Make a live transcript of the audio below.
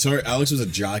Sorry, Alex was a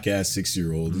jock ass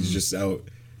 6-year-old. He's just out,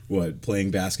 playing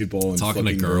basketball and talking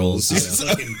to fucking girls. You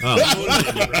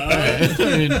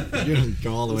didn't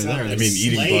go all the way there. I mean,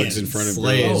 eating bugs in front of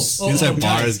girls. He's at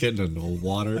bars guys. getting into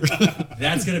water.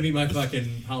 That's gonna be my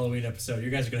fucking Halloween episode. You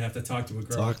guys are gonna have to talk to a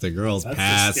girl. Talk to girls. That's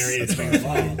Pass. the scariest thing of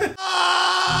all.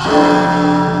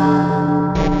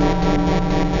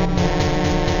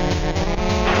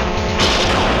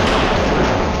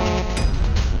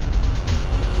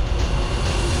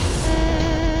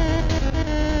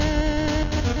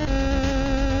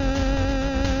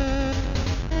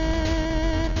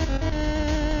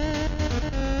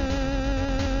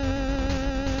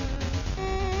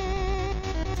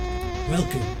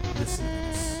 Welcome,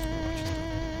 listeners,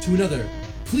 to another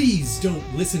Please Don't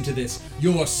Listen to This,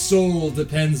 Your Soul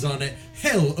Depends on It,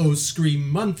 Hell O Scream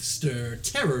Monster,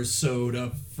 Terror-sode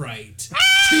of Fright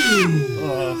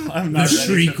 2. I'm not The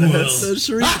ready for Shriekwell. this. The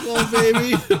Shriekwell,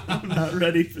 baby. I'm not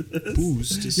ready for this.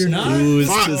 Who's to say? You're not? Who's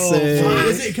to say?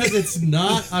 Is it because it's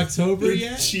not October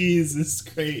yet? Cheese is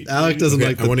great. Alec doesn't Okay,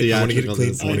 like the I want to get it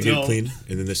clean. theatricalness. I want to get it don't. clean,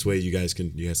 and then this way you guys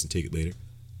can take it later.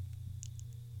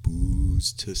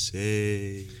 Who's to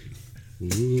say?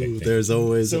 Ooh, there's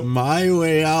always my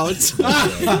way out.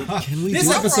 Can we This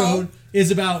do episode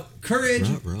is about Courage,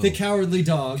 Ruh-roh. the Cowardly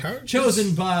Dog,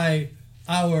 chosen by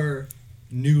our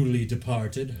newly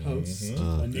departed host.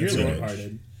 Nearly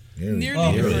departed. Nearly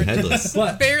Oh, Nearly departed. headless.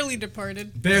 But Barely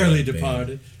departed. barely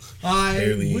departed. I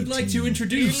Barely would like to 18.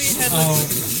 introduce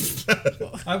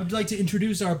Barely I would like to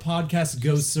introduce our podcast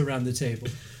ghosts around the table.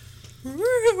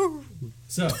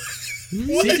 So,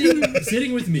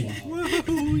 sitting with me,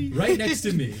 right next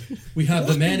to me, we have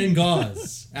the man in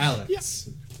gauze, Alex.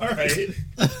 All right.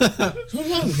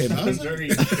 Okay, That was very.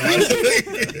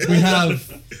 We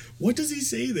have what does he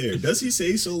say there? Does he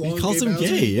say so long? He calls Gabe him Hauser?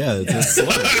 gay. Yeah, it's a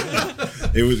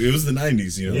slur. It was the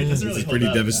 90s, you know. doesn't It's really a pretty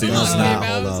hold up. devastating. Does not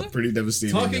hold Bowser? up. Pretty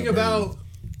devastating. talking about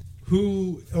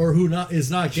who not is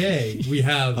not gay. We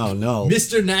have Oh, no.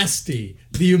 Mr. Nasty,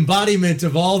 the embodiment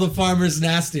of all the farmers'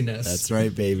 nastiness. That's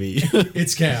right, baby.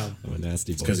 It's Cam. I'm a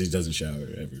nasty boy. because he doesn't shower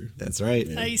ever. That's right.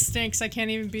 He stinks. I can't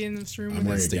even be in this room I'm with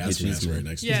wearing him. a Stinky gas cheese mask man. right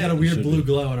next to Yeah. He's got a weird blue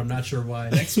glow, and I'm not sure why.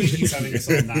 Next week he's having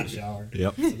yourself not shower.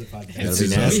 Yep. For the podcast. Gotta be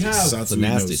So nasty. we have- It's a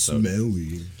nasty soda.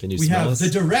 smelly. Can you We smell have us? the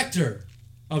director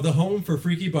of the Home for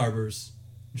Freaky Barbers,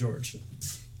 George.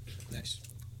 Nice.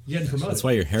 You getting promoted. That's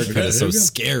why your haircut is so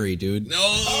scary, dude. No.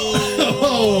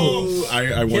 Oh, I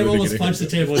Cam wanted to almost get punched the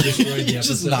table and destroyed the Just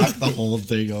episode. knock the whole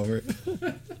thing over.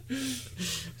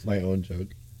 My own joke.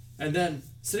 And then,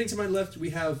 sitting to my left,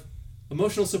 we have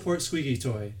emotional support squeaky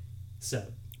toy,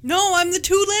 Seb. No, I'm the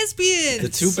two lesbians. The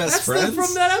two best That's friends?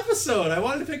 from that episode. I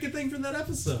wanted to pick a thing from that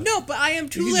episode. No, but I am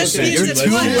two can just lesbians. say You're that two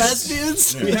play-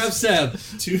 lesbians? We have Seb.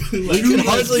 Two We can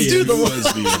hardly do the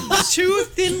lesbians. Two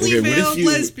thinly Okay, what veiled if you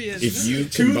lesbians. if you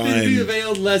Two thinly combine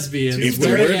veiled lesbians. if the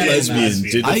wearing word animal lesbian masks.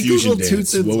 did the I fusion googled two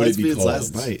dance, thin what would it be lesbians called?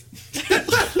 last night.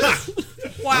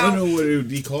 I Wow. don't know what it would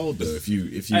be called though. If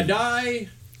you And I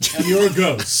am your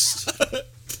ghost.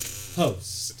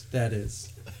 Host, that is.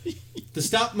 The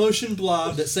stop motion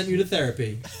blob that sent you to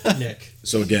therapy, Nick.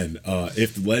 so again,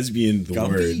 if lesbian the Gumpy?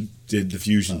 word did the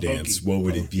fusion dance, hokey. what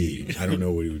would it be? I don't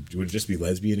know what it would it just be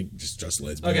lesbian, just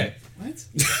lesbian. Okay, What?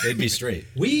 They'd be straight.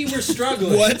 we were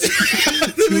struggling. What? Two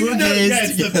Yeah,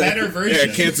 days it's the better version.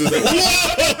 Yeah, cancel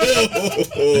that.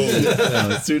 Whoa!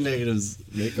 No, two negatives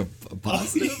make a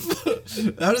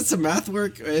positive. How does some math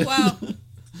work? Wow.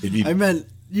 It'd be, I meant,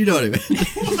 you know what I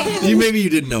mean. Maybe you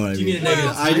didn't know what I Do you mean. mean a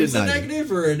negative I did times a not.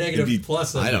 negative or a negative It'd be-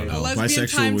 plus a I don't negative? know. A lesbian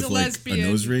bisexual times with a like a lesbian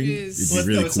nose ring. is- It'd Well, be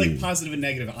really no, it's cool. like positive and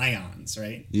negative ions,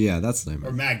 right? Yeah, that's what I Or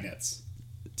meant. magnets.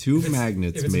 Two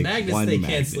magnets If it's make magnets, one they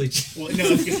magnet. cancel each Well, no,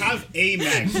 if you have a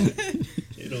magnet,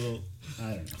 it'll. I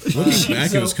don't know. Looking back,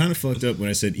 so- it was kind of fucked up when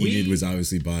I said We- Enid was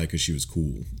obviously bi because she was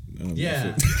cool. I don't know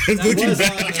Yeah, if it- that Looking was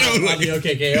back, on the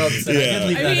OKKO episode. I Yeah. can't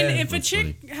leave I that mean, in. if a That's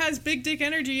chick has big dick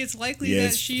energy, it's likely Yeah, that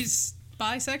it's- she's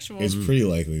bisexual. it's pretty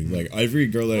likely. Like every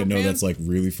girl that I Or know pan. that's like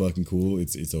really fucking cool,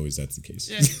 it's always that's the case.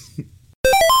 Yeah.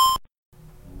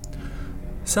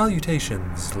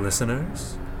 Salutations,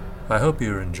 listeners. I hope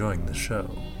you're enjoying the show.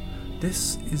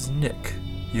 This is Nick,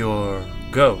 your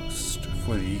ghost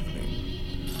for the evening.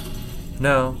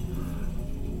 Now,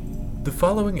 the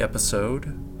following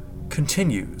episode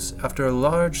continues after a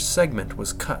large segment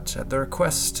was cut at the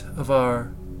request of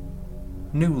our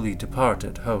newly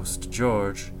departed host,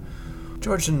 George.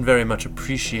 George didn't very much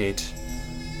appreciate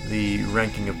the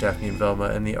ranking of Daphne and Velma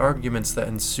and the arguments that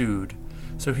ensued,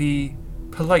 so he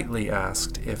politely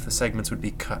asked if the segments would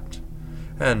be cut.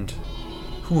 And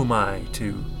who am I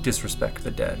to disrespect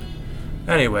the dead?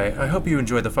 Anyway, I hope you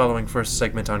enjoy the following first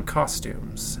segment on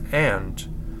costumes and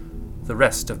the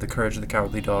rest of the Courage of the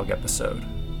Cowardly Dog episode.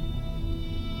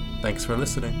 Thanks for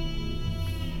listening.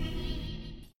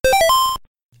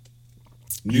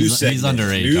 He's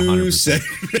underage, New 100%.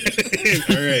 segment.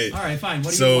 All right. All right, fine.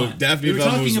 What do So you want? Daphne we were Bubba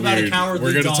talking was about weird. a cowardly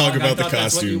We're gonna dog. talk about I the thought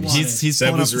that's what you costumes. wanted. He's Seb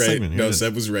pulling was up the right. segment. Here No, it is.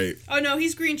 Seb was right. Oh no,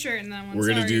 he's green shirt in that one. We're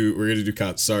gonna Sorry.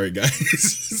 do sorry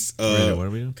guys. Wait, what are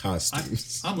we doing?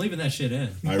 Costumes. I'm leaving that shit in.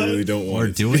 I really don't want We're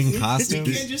it. doing We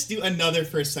costumes. can't just do another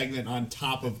first segment on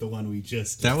top of the one we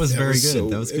just. That was very good. so-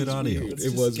 That was it good audio. weird. Let's It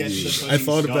just was get to weird. the I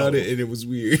thought fucking about show. it and it was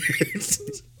weird.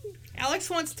 Alex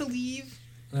wants to leave.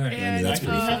 All right. And, that's We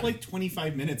pretty have like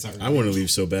 25 minutes already. I want to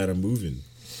leave so bad I'm moving.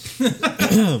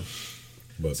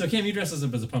 But So Cam, you dressed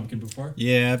up as a pumpkin before?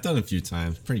 Yeah, I've done it a few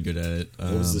times. Pretty good at it.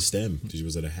 what was the stem?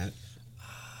 Was it a hat?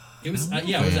 It was it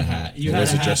was a hat. You Or had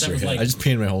was a it hat just that your was head? like. I just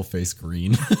painted my whole face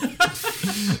green.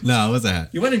 No, it was a hat.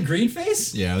 You went in green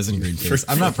face? Yeah, I was in green face.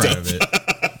 I'm not proud of it.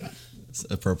 It's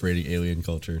appropriating alien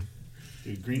culture.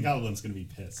 Dude, Green Goblin's gonna be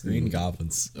pissed. Green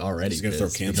goblins already He's gonna throw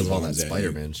pissed cancer because of all that bombs at you.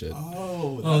 Spider-Man shit.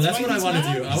 Oh, That's what why I he's want to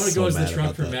mad? do. I want to So go as the mad trunk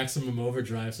about for that. Maximum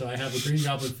Overdrive, so I have a Green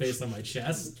Goblin face on my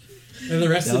chest, and the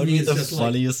rest That of would me be is the just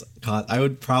funniest. I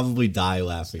would probably die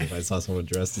laughing if I saw someone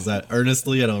dressed as that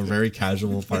earnestly at a very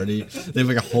casual party. They have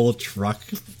like a whole truck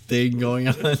thing going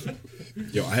on.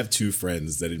 Yo, I have two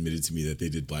friends that admitted to me that they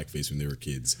did blackface when they were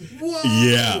kids. Whoa!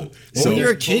 Yeah. Well, So when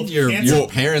you're a kid, your Cancel.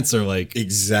 parents are like,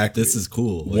 exactly. "This is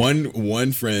cool." Like,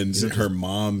 One friend, her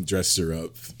mom dressed her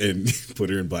up and put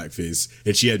her in blackface,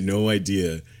 and she had no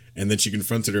idea. And then she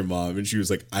confronted her mom, and she was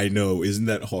like, "I know, isn't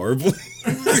that horrible?"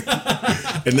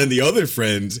 And then the other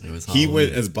friend, was he went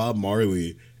Halloween. as Bob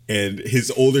Marley, and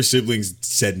his older siblings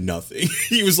said nothing.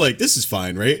 He was like, "This is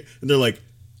fine, right?" And they're like,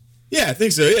 "Yeah, I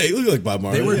think so. Yeah, you look like Bob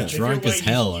Marley." They were Yeah. If you're drunk as white,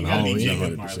 hell you on gotta be Halloween.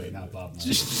 Jacob 100%. Marley, not Bob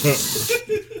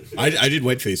Marley. I did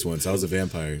whiteface once. I was a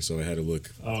vampire, so I had to look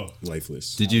Oh.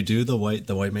 lifeless. Did you do the white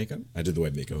makeup? I did the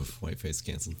white makeup. Whiteface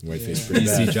canceled. Whiteface pretty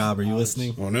DC bad. job, are you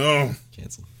listening? Oh no!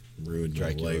 Cancel. Ruined my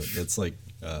Dracula. life. That's like,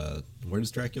 where is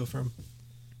Dracula from?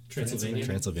 Transylvania.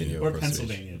 Transylvania. Or Appropriation.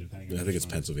 Pennsylvania, depending on I think which it's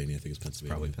one. Pennsylvania. I think it's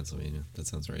Pennsylvania. Probably Pennsylvania. That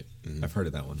sounds right. Mm-hmm. I've heard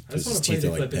of that one. I just want His to play teeth the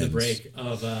are like clip in the pens.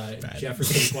 break of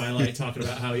Jefferson Twilight talking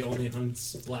about how he only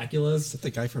hunts Blackulas. Is that the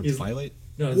guy from He's- Twilight?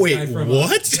 No, it's the Wait, guy from,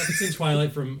 what? Jefferson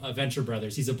Twilight from Venture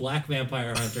Brothers. He's a black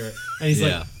vampire hunter, and he's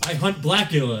Yeah. like, "I hunt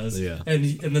Blackulas." Yeah.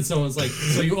 And then someone's like,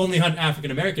 "So you only hunt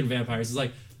African American vampires?" He's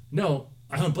like, "No,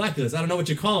 I hunt Blackulas. I don't know what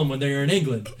you call them when they're in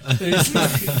England." And it's,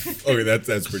 Okay,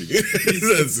 that's pretty good.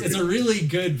 That's- it's a really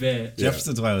good bit. Yeah.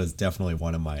 Jefferson Twilight is definitely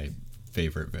one of my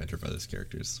favorite Venture Brothers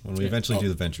characters. When we eventually do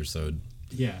the Venture Sode.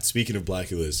 Yeah. Speaking of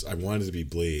Blackulas, I wanted to be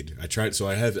Blade. I tried, so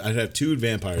I have two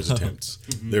vampires attempts.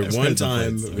 There I've one heard the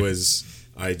time Blade story. was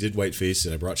I did whiteface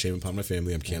and I brought shame upon my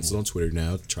family. I'm canceled on Twitter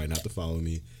now. Try not to follow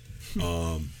me.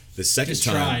 The second Just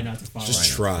time, try not to follow. just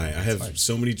try. I have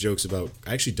so many jokes about.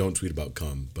 I actually don't tweet about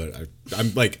cum, but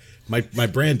I'm like my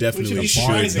brand definitely Which is should.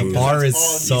 surprising, move. because bar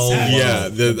that's is all he so said. low. Yeah,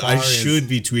 The I bar is should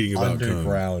be tweeting about cum.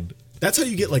 Underground. That's how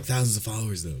you get like thousands of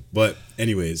followers, though. But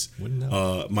anyways, Wouldn't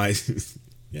know. my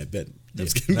yeah, I bet. I'm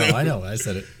just No, kidding. I know. I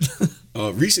said it.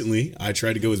 Recently, I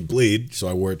tried to go as Blade, so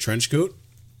I wore a trench coat.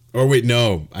 Or wait,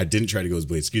 no, I didn't try to go as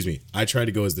Blade. Excuse me. I tried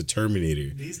to go as the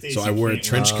Terminator. These days So I you wore a can't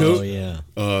trench Oh, coat,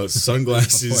 yeah.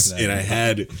 sunglasses, Before that. and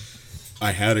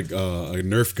I had a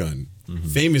Nerf gun.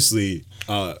 Famously,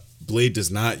 Blade does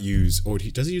not use. Or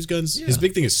does he use guns? His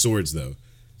big thing is swords, though.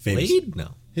 Famously. Blade?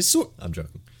 No. His sword. I'm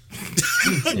joking.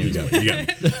 You got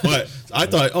it. But I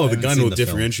thought, the haven't gun seen will the film.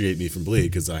 differentiate me from Blade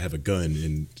because I have a gun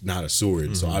and not a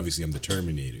sword. So obviously I'm the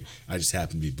Terminator. I just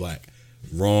happen to be black.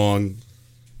 Wrong.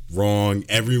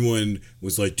 Everyone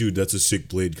was like, dude, that's a sick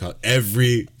Blade.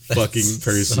 Every fucking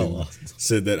person awesome.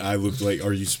 said that I looked like,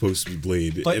 are you supposed to be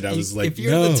Blade? But and I was like, if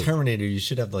you're no. the Terminator, you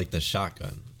should have like the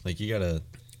shotgun. Like you gotta.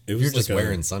 It If was you're just like a-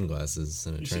 wearing sunglasses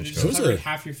and a You should trench have coat. just Those covered are-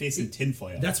 half your face in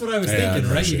tinfoil. That's what I was Yeah,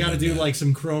 thinking, I right? You should've got to done do that. like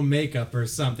some chrome makeup or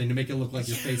something to make it look like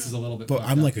your face is a little bit. But fucked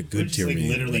I'm up. like a good just, like,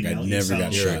 Terminator. literally Like I melt never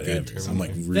got yourself. shot You're a good ever. I'm like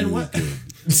Terminator. really Then what?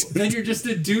 good. Then you're just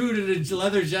a dude in a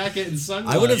leather jacket and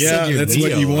sunglasses. I would have Yeah, said you're that's Neo.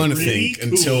 what you want to Really think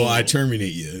until cool. I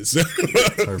terminate you. So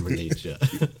Terminator.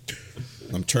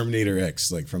 I'm Terminator X,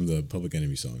 like from the Public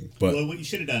Enemy song. But Well, what you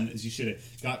should have done is you should have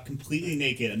got completely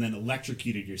naked and then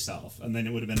electrocuted yourself, and then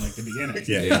it would have been like the beginning.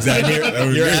 yeah, exactly. That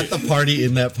would You're be at the party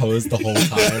in that pose the whole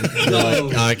time.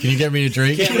 You're like, can you get me a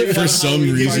drink? for some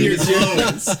reason.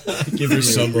 Give me For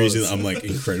some clothes. reason, I'm like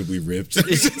incredibly ripped.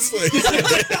 It's just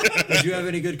like- Did you have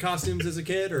any good costumes as a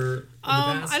kid or in the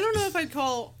past? I don't know if I'd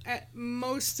call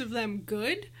most of them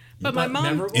good, but my mom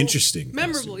Memorable? interesting.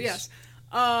 memorable. costumes. Yes,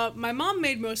 my mom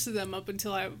made most of them up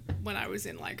until when I was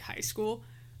in like high school.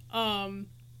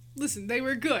 listen, they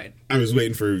were good. I was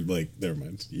waiting for like. Never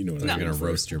mind. You know what No. I'm You're gonna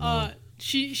gonna roast your mom.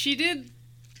 She did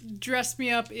dress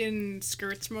me up in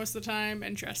skirts most of the time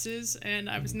and dresses, and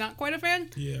I was not quite a fan.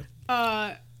 Yeah.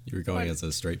 You were going What? as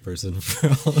a straight person for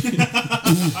all Pretty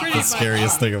much.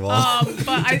 scariest thing of all. But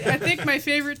I think my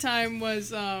favorite time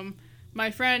was my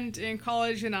friend in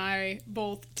college and I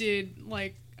both did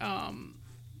like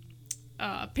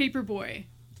paperboy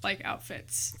like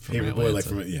outfits. Paperboy, like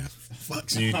from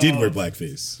Fuck. So you did wear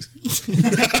blackface.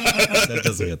 That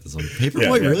doesn't get this one.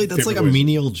 Paperboy, yeah. really? That's like a Paperboy's-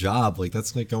 menial job. Like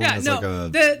that's like going Yeah, as no. like a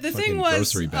The thing fucking was,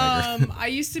 grocery bagger. I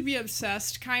used to be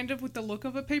obsessed kind of with the look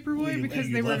of a paperboy You- because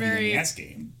you they were love the very. NES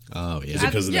game. Oh yeah. it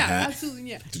because of the yeah, hat? absolutely,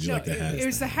 yeah. Did you like the hat? It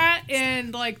was the hat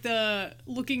and like the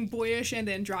looking boyish and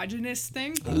androgynous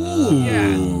thing. Ooh.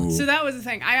 Yeah. So that was the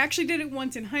thing. I actually did it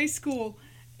once in high school,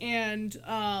 and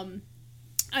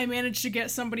I managed to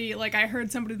get somebody. Like I heard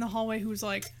somebody in the hallway who was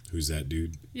like, Who's that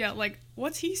dude? "Yeah, like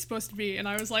what's he supposed to be?" And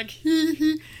I was like, I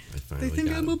 "They finally think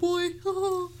got I'm him. a boy."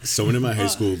 Someone in my high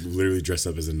school literally dressed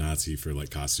up as a Nazi for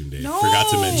like costume day. No! Forgot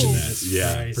to mention that.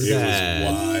 Yeah, Nice. it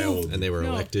Sad. was wild. And they were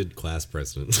No. elected class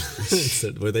presidents.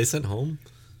 Were they sent home?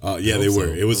 Yeah, they hope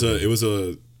were. so.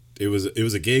 It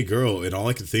was a gay girl, and all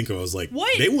I could think of, I was like,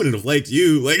 What? they wouldn't have liked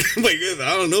you. Like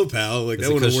I don't know, pal. Like Is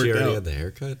that it would have because she worked already out. had the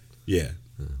haircut? Yeah,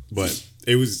 but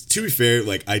it was, to be fair,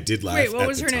 like I did laugh Wait, what at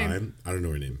was the her name? time. I don't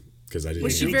know her name because I didn't.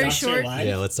 Was she know. very Dr. short? Live?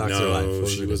 Yeah, let's talk to her live. What No,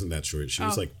 was she her wasn't that short. She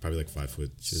was Oh. like probably like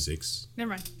 5'6". Never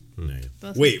mind. No.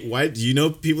 That's- Wait, why do you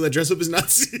know people that dress up as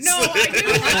Nazis? No,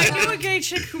 I knew a gay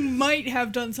chick who might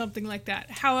have done something like that.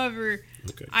 However,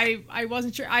 Okay. I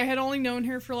wasn't sure. I had only known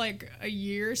her for like a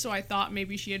year, so I thought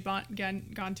maybe she had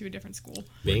gone to a different school.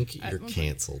 Bink, At you're one point.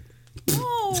 canceled.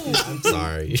 No. I'm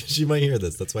sorry. She might hear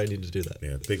this. That's why I need to do that.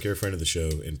 Yeah, think you're a friend of the show,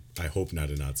 and I hope not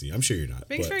a Nazi. I'm sure you're not.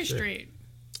 Bink's but very straight.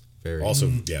 Very. also,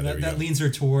 yeah, there That, we that go. leans her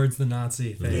towards the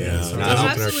Nazi thing. Yeah. So- Not open our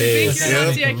Absolutely. case. Bink, you're a Yep.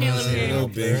 Nazi. I can't live Yeah. with No, you.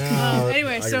 big.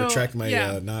 Anyway, I so retract my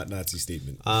yeah. not Nazi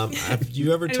statement. Have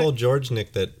you ever told George,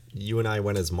 Nick, that you and I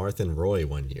went as Martha and Roy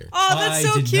one year? Oh, that's I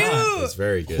so did cute. not. It was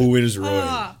very good. Who is Roy?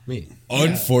 Ah, Me.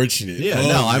 Unfortunate. Yeah, Oh,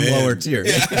 no, I'm man. lower tier.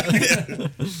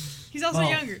 he's also Well,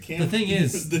 younger. The thing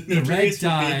is, The the red notorious for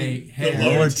dye being the hair.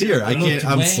 Lower tier. I looked can't.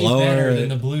 I'm way slower. better than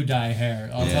the blue dye hair.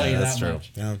 I'll Yeah, tell you that's that true.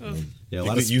 much. Yeah, Yeah, a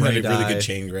lot of you had spray a really dye. good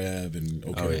chain grab and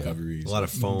okay Oh, yeah. recoveries. A lot of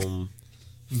foam.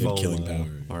 Good killing power.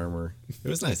 Armor. It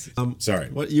was nice. Sorry.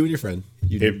 What you and your friend?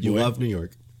 You Paperboy. love New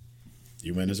York.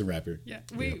 You went as a rapper. Yeah,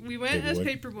 we went as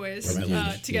Paperboy.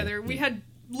 Paperboys together. Yeah. We had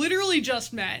literally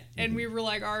just met, and we were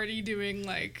like already doing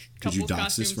like Did couple you dox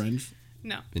costumes. this friend?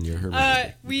 No. And you're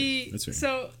her. We That's fair.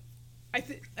 so I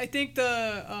think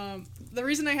the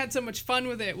reason I had so much fun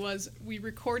with it was we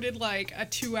recorded like a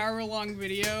 2-hour long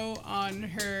video on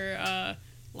her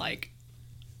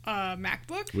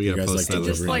MacBook. We You gotta guys post like that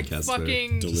just over like podcast.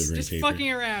 fucking Delivering just paper.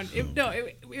 fucking around.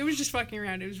 It was just fucking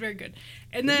around. It was very good.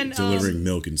 And then Delivering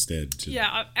milk instead. To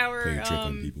yeah, our play a trick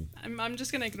on people. I'm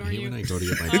just gonna ignore I hate you. when I go to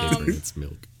get my paper, it's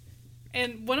milk.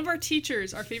 And one of our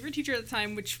teachers, our favorite teacher at the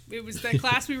time, which it was the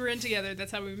class we were in together,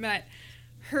 that's how we met,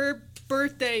 her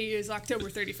birthday is October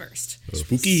 31st.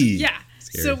 Spooky. Yeah.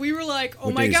 Scary. So we were like, oh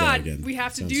What my day is that God, again? we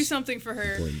have to do Sounds something for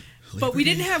her. important. But we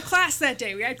didn't have class that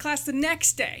day. We had class the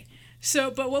next day. So,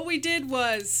 but what we did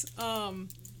was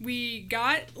we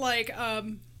got like a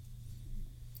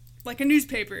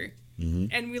newspaper. Mm-hmm.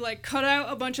 And we like cut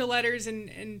out a bunch of letters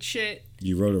and shit.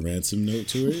 You wrote a ransom note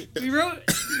to it? We wrote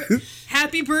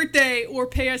 "Happy birthday" or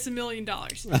 "Pay us $1 million."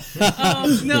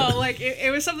 No, like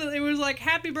it was something. It was like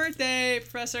 "Happy birthday,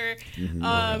 Professor,"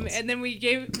 and then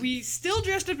we still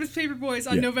dressed up as Paperboys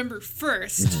on Yeah. November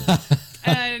 1st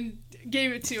and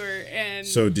gave it to her. And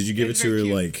So did you give it was to her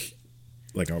very cute.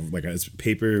 like a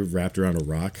paper wrapped around a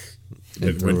rock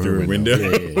that through went her through a window.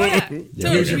 window? Oh, yeah, totally.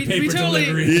 Here's your we paper totally.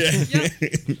 delivery.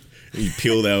 Yeah. You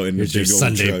peeled out in Here's the your big old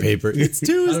Sunday truck. paper. It's I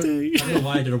Tuesday. don't know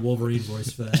why I did a Wolverine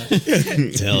voice for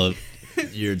that. Tell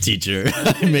your teacher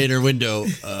I made her window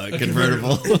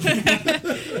convertible.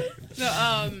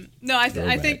 No, I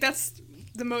Throwback. think that's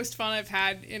the most fun I've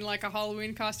had in like a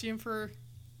Halloween costume for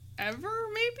ever,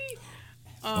 maybe.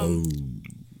 Oh,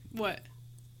 What?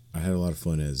 I had a lot of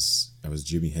fun as I was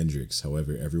Jimi Hendrix.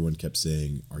 However, everyone kept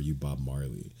saying, "Are you Bob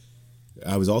Marley?"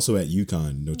 I was also at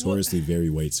UConn, notoriously very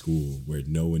white school, where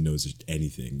no one knows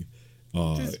anything.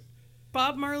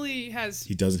 Bob Marley has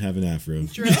He doesn't have an afro.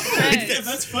 dreads.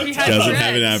 That's fucked He up. has Doesn't dreads.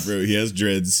 have an afro. He has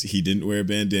dreads. He didn't wear a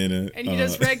bandana. And he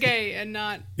does reggae and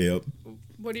not, Yep.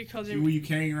 what do you call Were it? you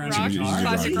carrying around Rock? a guitar?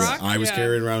 Classic rock? I was Yeah.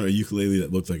 carrying around a ukulele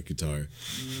that looked like a guitar,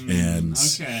 and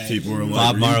okay. people were like,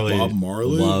 Bob "Are you Marley, Bob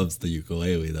Marley loves the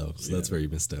ukulele though, so that's where you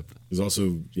misstepped. It was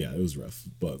also, yeah, it was rough,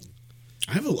 but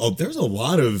There's a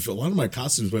lot of my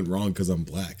costumes went wrong because I'm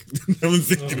black. I was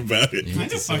thinking about it.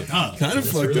 Kind of fucked up. Kind of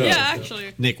fucked Yeah, up.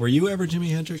 actually. Nick, were you ever Jimi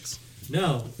Hendrix?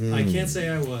 No, I can't say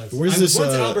I was. Where's I this, was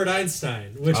once uh, Albert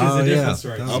Einstein, which is Oh, a different yeah.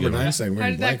 story. That was Albert good. Einstein wearing How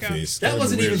did that go? blackface. That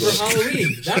wasn't even for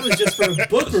Halloween. That was just for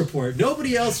book report.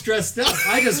 Nobody else dressed up.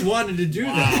 I just wanted to do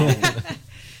that.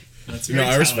 That's No, very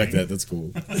I respect telling. that. That's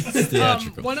cool.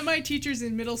 Theatrical. One of my teachers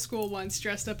in middle school once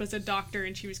dressed up as a doctor,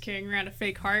 and she was carrying around a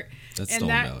fake heart. That's and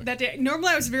stolen valor. that day, normally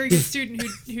I was a very good student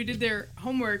who did their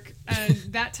homework, and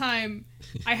that time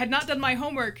I had not done my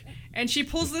homework, and she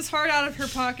pulls this heart out of her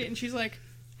pocket, and she's like,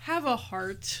 "Have a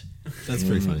heart," That's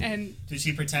pretty funny. and Did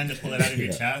she pretend to pull it out of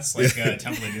your chest like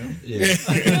Temple of Doom? Yeah.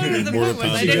 no, the Mortal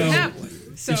point was I Kombat. didn't have one.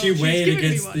 So Did she was weigh it giving me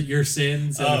against one. your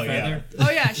sins and Oh, a feather? Oh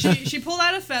yeah, she pulled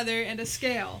out a feather and a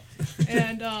scale,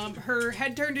 and her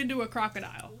head turned into a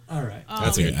crocodile. All right.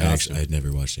 That's a good costume. I had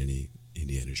never watched any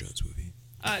Indiana Jones movie.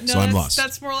 No, So I'm that's, lost.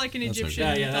 that's more like an Egyptian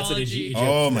Yeah, yeah, that's an mythology. Egypt.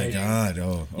 Oh my Right. god!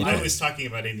 Oh, I okay. was talking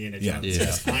about Indiana Yeah. Jones. Yeah.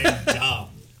 Yes, I'm dumb.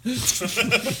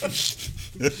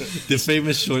 The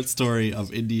famous short story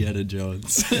of Indiana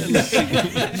Jones and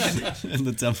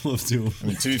the Temple of Doom. I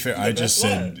mean, to be fair, I just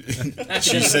said That's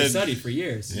she been my said study for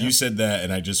years. you said that,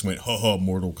 and I just went, "Ha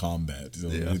Mortal Kombat." So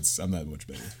Yeah. I'm not much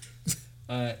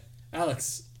better.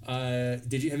 Alex, have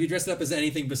you dressed up as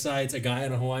anything besides a guy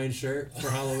in a Hawaiian shirt for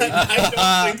Halloween? I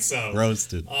don't think so.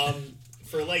 Roasted.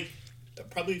 For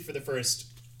probably for the first,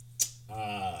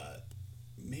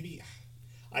 maybe.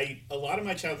 A lot of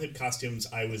my childhood costumes,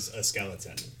 I was a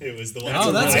skeleton. It was the one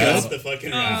Oh, that's right good. off the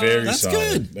fucking rack. Very That's solid.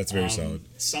 good. That's very solid.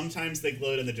 Sometimes they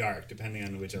glowed in the dark, depending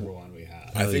on whichever one we had.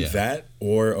 I think yeah. that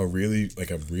or a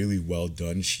really well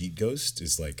done sheet ghost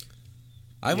is like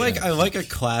I like a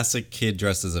classic kid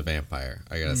dressed as a vampire.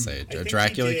 I gotta say, a think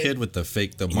Dracula he did- kid with the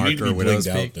you need marker to be widow's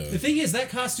blinged out peak. though. The thing is, that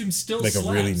costume still Like a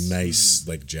really slaps. nice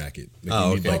like jacket. Like Oh,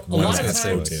 you need, okay. like A lot one of that has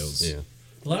times- coattails. Yeah.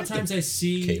 A lot of times I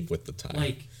see Cape with the tie.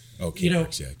 like Oh, cape you know,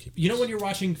 works, yeah, cape you know when you're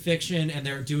watching fiction and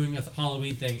they're doing a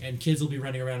Halloween thing and kids will be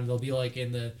running around and they'll be like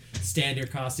in the standard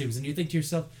costumes and you think to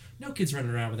yourself, no kid's running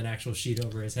around with an actual sheet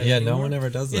over his head. Yeah, no anymore. one ever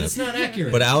does that. It's not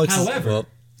accurate. But Alex, however, well,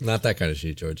 not that kind of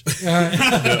sheet, George. But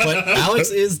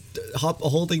Alex is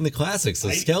holding the classics,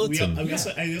 the skeleton.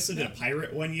 I also did a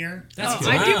pirate one year. That's Oh, good.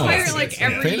 I do Wow. pirate like Yeah.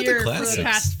 every Fan of the year for classics. the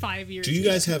past 5 years. Do you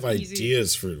guys have Easy.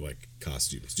 ideas for like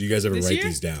costumes? Do you guys ever This write year?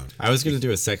 these down? I was gonna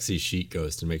do a sexy sheet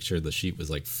ghost and make sure the sheet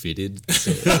was like fitted. So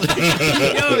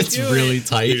Yo, it's do really it.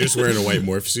 tight. You're just wearing a white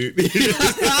morph suit. you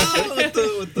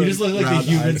just look like round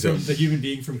eyes. the human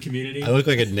being from Community. I look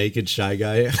like a naked shy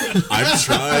guy.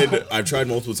 I've tried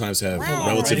multiple times to have Writing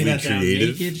relatively that down,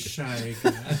 creative. naked shy guy.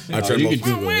 I've Oh, tried you can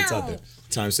multiple Google it. It's out there.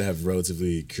 times to have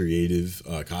relatively creative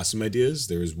costume ideas.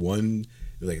 There was one,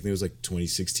 like I think it was like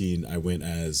 2016. I went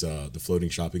as the floating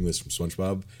shopping list from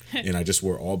SpongeBob, and I just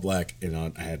wore all black. And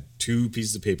I had two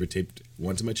pieces of paper taped,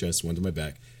 one to my chest, one to my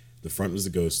back. The front was the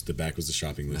ghost, the back was the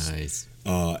shopping list. Nice.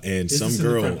 And This some is in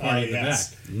the girl, front party in the yes.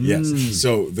 back. yes.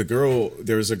 So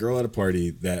there was a girl at a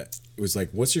party that was like,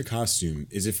 "What's your costume?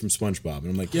 Is it from SpongeBob?" And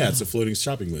I'm like, "Yeah, it's a floating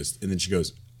shopping list." And then she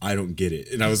goes, "I don't get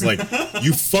it." And I was like,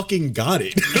 "You fucking got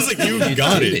it." I was like, "You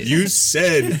got it. You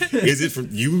said, is it from?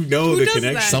 You know Who the does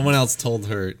connection." that? Someone else told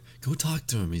her, "Go talk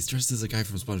to him. He's dressed as a guy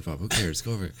from SpongeBob. Who cares?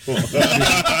 Go over it."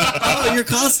 Oh, your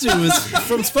costume is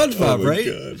from SpongeBob, Oh my right?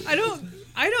 God.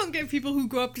 I don't get people who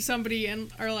go up to somebody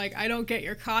and are like, "I don't get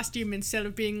your costume," instead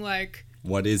of being like,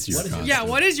 What is your What is your- costume? "Yeah,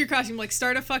 what is your costume?" Like,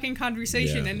 start a fucking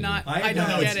conversation Yeah, and yeah. not, I "I don't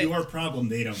No, get it's it." your problem.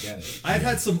 They don't get it. I've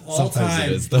had some Sometimes all-time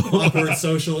it is, though. awkward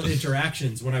social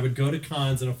interactions when I would go to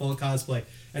cons in a full cosplay,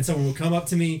 and someone would come up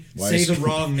to me, Why say is- the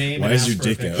wrong name, Why and is ask your for a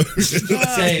dick picture. out?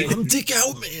 Say, I'm Dick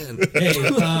Out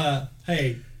Man.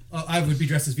 hey, I would be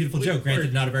dressed as Beautiful Joe.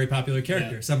 Granted, not a very popular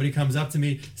character. Yeah. Somebody comes up to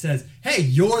me, says, "Hey,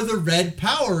 you're the Red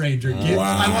Power Ranger.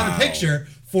 I want a picture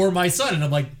for my son." And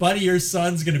I'm like, "Buddy, your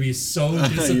son's gonna be so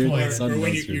disappointed." son- Or when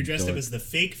Unless you're you're dressed up dork. as the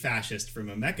fake fascist from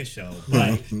a mecha show,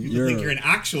 but people think you're an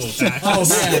actual fascist.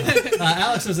 Oh man,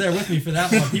 Alex was there with me for that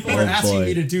one. People were Oh, asking boy.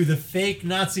 me to do the fake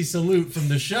Nazi salute from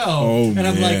the show, Oh, and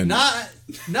I'm like, man.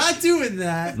 not doing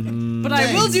that. But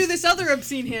I will do this other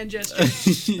obscene hand gesture.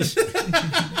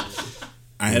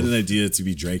 I had an idea to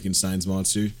be Drakenstein's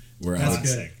monster, where I That's would,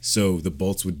 good. so the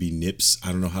bolts would be nips.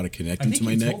 I don't know how to connect I them think to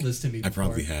my you neck. told this to me I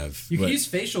probably before. have. You but- can use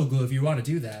facial glue if you want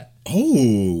to do that.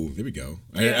 Oh, there we go.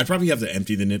 Yeah. I probably have to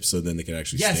empty the nips so then they can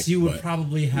actually Yes, stick. you would but-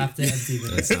 probably have to empty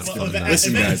them.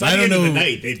 Listen, guys, I don't By the end of the know-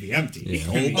 night, they'd be empty.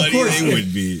 Oh, buddy, Of course. they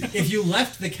would be. If you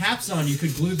left the caps on, you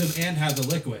could glue them and have the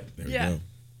liquid. There we Yeah. go.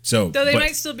 So, Though they but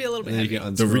might still be a little bit And then you heavy.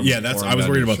 can the unscrew them yeah, and that's pour I them was down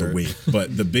worried your about the shirt. weight,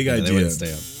 but the big they idea, wouldn't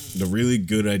stay up. the really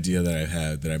good idea that I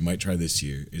had that I might try this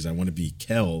year is I want to be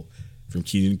Kel from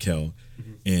Keenan and Kel,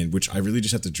 and which I really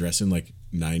just have to dress in like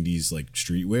 90s like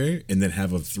streetwear, and then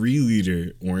have a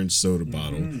 3-liter orange soda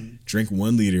bottle, drink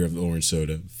 1 liter of the orange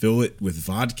soda, fill it with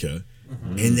vodka,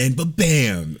 and then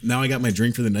bam! Now I got my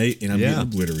drink for the night, and I'm getting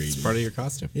obliterated. It's part of your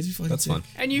costume. That's fun.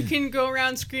 And you can go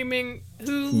around screaming,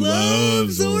 "Who Who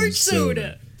loves orange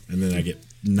soda?" And then I get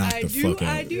knocked I the do, fuck out.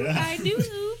 I do, I do.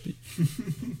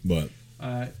 But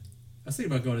I was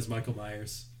thinking about going as Michael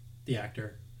Myers, the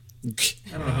actor. I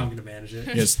don't know how I'm going to manage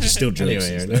it. yes, just still jokes.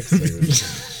 Anyway, our next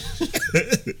segment.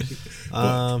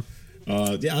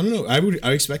 Yeah, I don't know.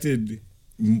 I expected.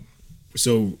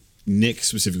 So Nick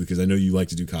specifically, because I know you like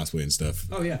to do cosplay and stuff.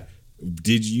 Oh, yeah.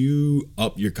 Did you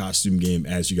up your costume game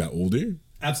as you got older?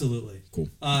 Absolutely. Cool.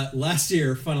 Last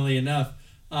year, funnily enough,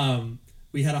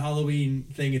 we had a Halloween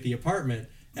thing at the apartment,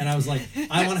 and I was like,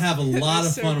 I want to have a lot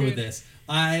of so fun good. with this.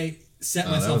 I set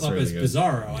that myself was up really as good.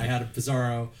 Bizarro. I had a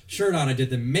Bizarro shirt on. I did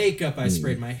the makeup. I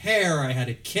sprayed my hair. I had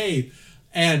a cape.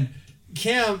 And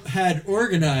Cam had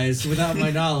organized, without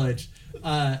my knowledge,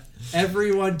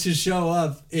 everyone to show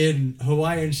up in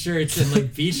Hawaiian shirts and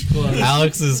like beach clothes.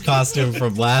 Alex's costume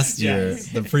from last year, Yes.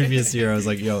 the previous year, I was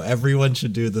like, yo, everyone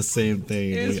should do the same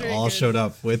thing. It was We very all good. showed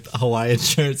up with Hawaiian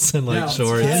shirts and like Now,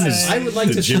 shorts. I would like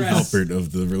the to Jim stress. Halpert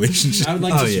of the relationship. I would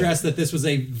like Oh, to yeah. stress that this was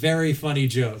a very funny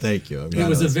joke. Thank you. It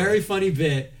was a very funny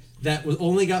bit that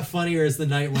only got funnier as the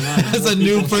night went on. As More a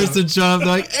new people showed- person showed up, they're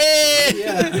like, hey,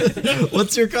 Yeah.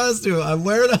 what's your costume? I'm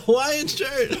wearing a Hawaiian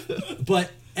shirt. But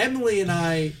Emily and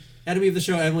I, enemy of the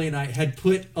show, Emily and I had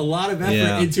put a lot of effort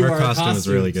Yeah, into her our costume costumes.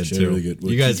 was really good She too. really good.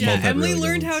 You guys Yeah, both had Emily really good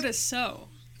learned ones. how to sew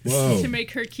Whoa. to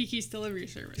make her Kiki's Delivery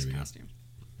Service we go. costume.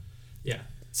 Yeah.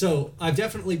 So I've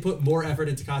definitely put more effort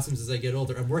into costumes as I get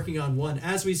older. I'm working on one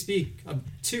as we speak,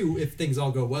 2 if things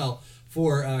all go well,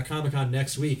 for Comic-Con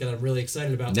next week, and I'm really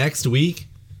excited about. Next week?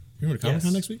 You going to Comic Con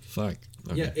Yes. next week? Fuck.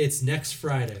 Okay. Yeah, it's next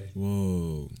Friday.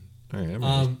 Whoa. All right, I'm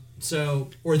ready. So,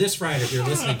 or this Friday if you're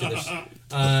listening to this.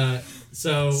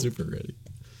 So super ready.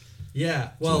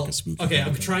 yeah, well, like a spooky okay, I'm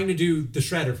Comic-Con. trying to do the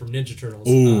Shredder from Ninja Turtles.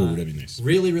 Oh, that'd be nice.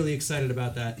 Really, really excited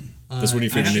about that. That's one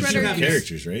of your I favorite have Ninja Shredder Turtle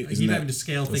characters, right? I Isn't keep that? having to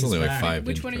scale That's things only like back. 5.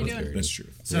 Which one are you Ninja doing? Turtles. That's true.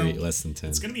 So Maybe less than 10.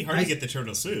 It's gonna be hard to get the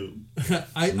turtle suit.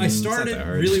 I started that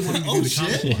hard. really wanting to do the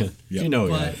comic one, Yeah. You know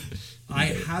but that. I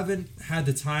haven't had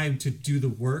the time to do the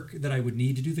work that I would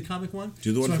need to do the comic one.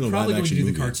 Do the one so from I'm the probably going to live-action do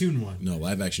the movie. cartoon one. No,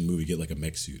 live action movie. Get like a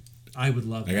mech suit. I would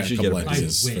love I that. got a should couple get a I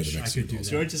ideas for wish the I mech could suit. do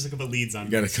also. George that. has a couple leads on.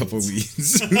 Got a couple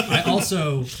leads. I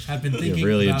also have been thinking You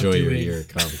really about enjoy doing your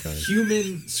Comic Con.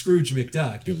 human Scrooge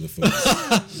McDuck. Give the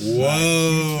folks.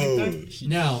 Whoa.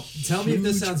 Now, tell me if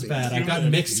this sounds bad. I've got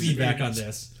mixed feedback on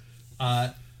this.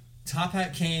 Top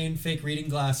hat cane, fake reading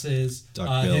glasses,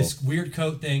 Duck bill. his weird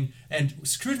coat thing, and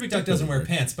Scrooge McDuck doesn't wear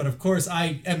pants, but of course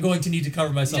I am going to need to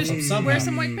cover myself Just up somehow. wear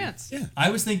some white pants. Yeah.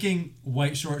 I was thinking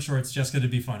white short shorts just going to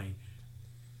be funny.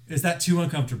 Is that too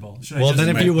uncomfortable? Should I Well, just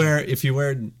then if you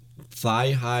wear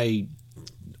thigh high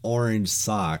orange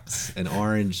socks and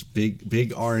orange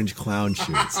big orange clown shoes,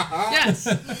 Yes,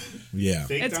 Yeah.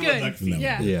 Fake it's Donald good. Duck feet.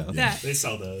 Yeah, Yeah. that. They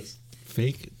sell those.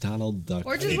 fake Donald Duck.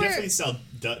 Or They just wear. definitely sell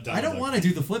Donald I don't Duck. want to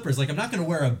do the flippers. Like I'm not going to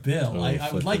wear a bill. Oh, I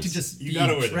would like to flippers. just You be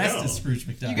gotta wear the dressed bill. as Scrooge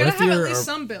McDuck. You gotta if have at you're least a-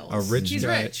 some bills. a rich He's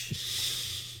guy.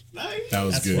 rich. Nice. That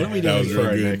was That's good. what are we That doing was for real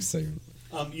our good. next segment?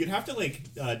 You'd have to like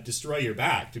destroy your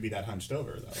back to be that hunched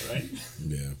over, though, right?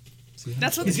 Yeah.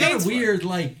 That's what He's the got paint's a weird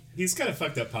like. He's got a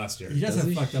fucked up posture. He does Does have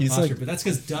he? fucked up He's posture, like- but that's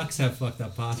because ducks have fucked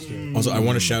up posture. Also, I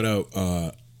want to shout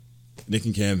out Nick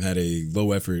and Cam had a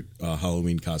low effort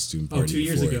Halloween costume party. 2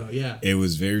 years before. ago, yeah. It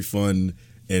was very fun,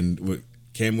 and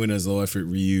Cam went as low effort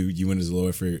Ryu, you went as low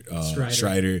effort Strider.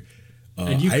 Strider.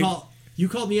 And you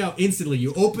called me out instantly.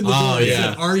 You opened the door Oh, and yeah.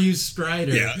 said, "Are you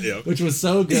Strider?" Yeah. Which was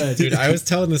so good. Dude, I was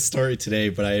telling this story today,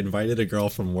 but I invited a girl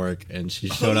from work, and she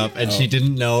showed up, and she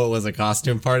didn't know it was a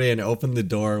costume party, and opened the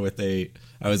door with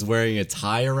I was wearing a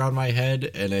tie around my head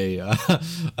and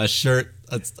a shirt,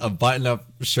 a button-up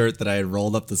shirt that I had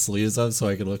rolled up the sleeves of so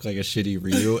I could look like a shitty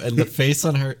Ryu. And the face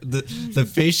on her, the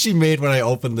face she made when I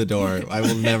opened the door, I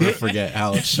will never forget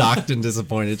how shocked and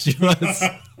disappointed she was.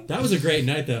 That was a great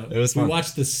night, though. It was We fun.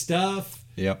 watched the stuff.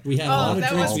 Yep. We had a Oh, lot of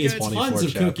that drinks. was We had good. tons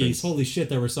of 24 cookies. chapters. Holy shit,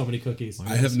 there were so many cookies.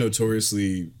 I have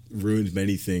notoriously ruined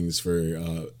many things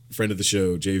for friend of the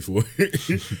show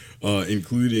J4,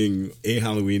 including a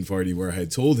Halloween party where I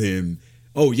had told him,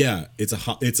 "Oh yeah, it's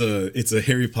a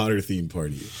Harry Potter themed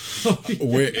party."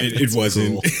 Where it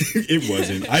wasn't. It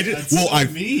wasn't. I did. That's Well,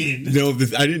 so mean. No,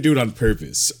 I didn't do it on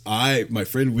purpose. My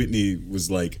friend Whitney was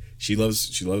like, she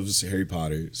loves Harry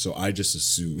Potter, so I just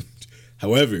assumed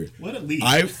However, What a lead.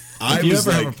 I If you was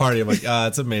ever like, have a party, I'm like,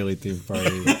 it's a melee themed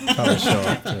party. Probably show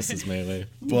up dressed as melee.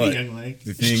 but Young like.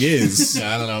 the thing is,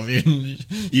 Yeah, I don't know. If you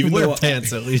Even wear though I-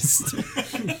 pants at least.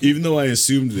 even though I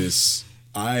assumed this,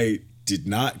 I did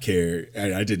not care.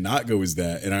 And I did not go as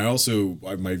that. And I also,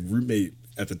 my roommate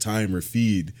at the time,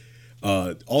 Rafid,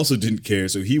 also didn't care.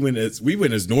 So we went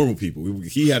as normal people.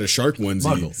 He had a shark onesie.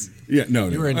 Muggles. Yeah, no.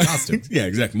 You were in costume. Yeah,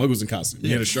 exactly. Muggles in costume.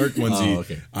 He had a shark onesie. Oh,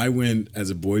 okay. I went as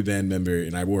a boy band member,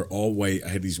 and I wore all white. I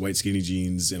had these white skinny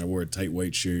jeans, and I wore a tight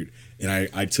white shirt. And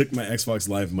I took my Xbox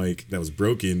Live mic that was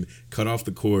broken, cut off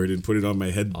the cord, and put it on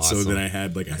my head, so Awesome. that I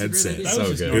had like a headset. idea. That So was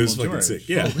just good. normal It was fucking George. sick.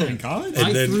 Yeah. In college? And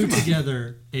I then- threw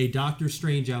together a Doctor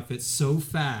Strange outfit so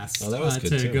fast Oh, that was good,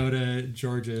 to too. go to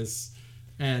George's.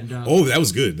 And Oh, that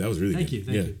was good. That was really thank good.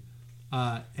 you.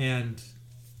 And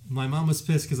my mom was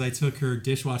pissed because I took her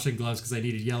dishwashing gloves because I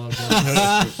needed yellow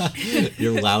gloves.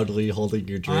 You're loudly holding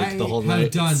your drink the whole I night.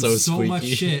 have done so so squeaky. much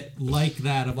shit like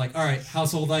that. I'm like, all right,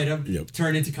 household item, Yep.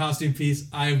 turn into costume piece.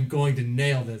 I'm going to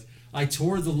nail this. I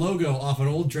tore the logo off an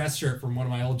old dress shirt from one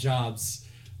of my old jobs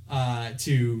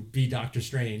to be Doctor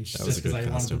Strange, was just a because good I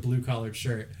wanted costume. the blue collared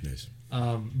shirt. Nice.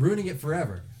 Ruining it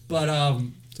forever. But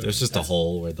There's just a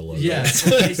hole where the logo yeah, is.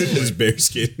 Just bare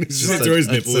skin. It's just Just where his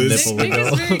a- nipple it's a is. nipple. Nick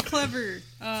window. is very clever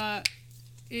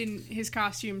in his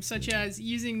costume, such as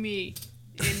using me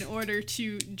in order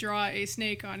to draw a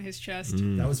snake on his chest.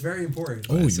 that was very important.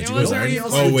 Oh, It was very-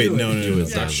 Oh wait, no. It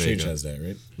was Doctor Vega. Strange has that,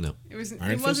 right? No. It was.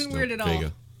 Iron It wasn't Fist? weird at all.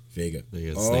 Vega. Vega.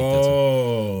 Vega's snake, that's right.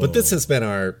 Oh, But this has been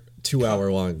our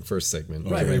 2-hour-long first segment.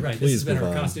 Right. This Please has been move our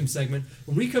on. costume segment.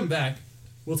 When we come back,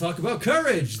 we'll talk about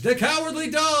Courage, the Cowardly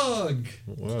Dog.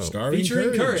 Whoa. Starring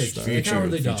Featuring Courage, the Featuring,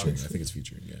 Cowardly Dog. featuring. I think it's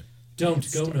featuring. Yeah. Don't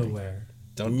go nowhere.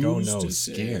 Don't go Who's no to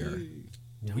say? scare.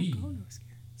 We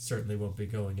certainly won't be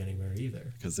going anywhere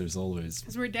either. Because there's always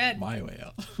Because we're dead. my way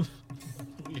out.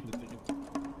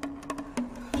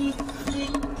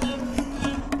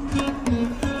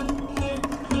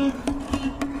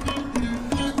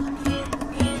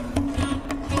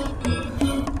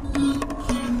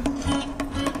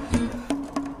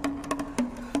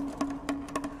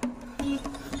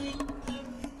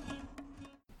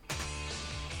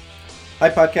 Hi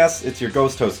podcast, it's your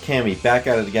ghost host Cammy, back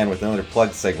at it again with another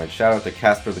plug segment. Shout out to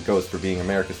Casper the Ghost for being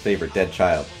America's favorite dead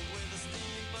child.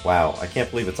 Wow, I can't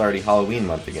believe it's already Halloween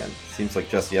month again. Seems like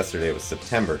just yesterday it was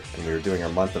September, and we were doing our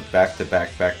month of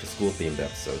back-to-back back-to-school themed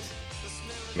episodes.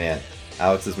 Man,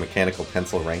 Alex's mechanical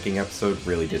pencil ranking episode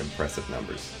really did impressive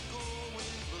numbers.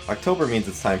 October means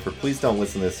it's time for Please Don't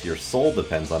Listen to This, Your Soul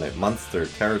Depends on It, Monster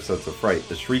Terrorsodes of Fright,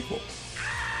 the Shriequel.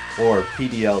 Or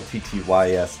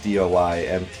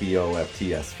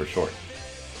PDLTTYSDOYMTOFTS for short.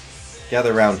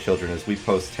 Gather round, children, as we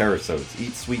post terrorsodes,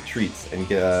 eat sweet treats, and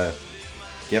get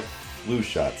flu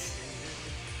shots.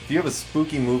 If you have a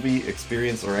spooky movie,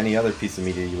 experience, or any other piece of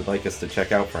media you would like us to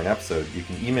check out for an episode, you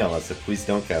can email us at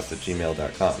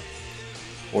pleasedon'tcast@gmail.com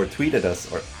or tweet at us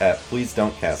at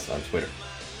pleasedon'tcast on Twitter.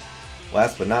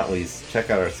 Last but not least, check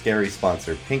out our scary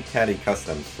sponsor, Pink Caddy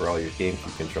Customs, for all your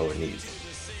GameCube controller needs.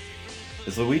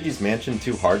 Is Luigi's Mansion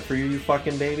too hard for you, you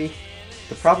fucking baby?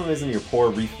 The problem isn't your poor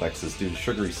reflexes due to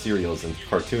sugary cereals and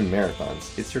cartoon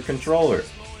marathons, it's your controller.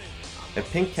 At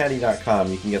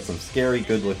pinkcaddy.com you can get some scary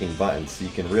good-looking buttons so you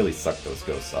can really suck those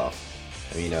ghosts off.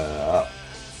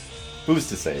 Who's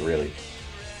to say, really?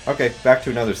 Okay, back to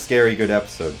another scary good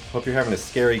episode. Hope you're having a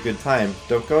scary good time.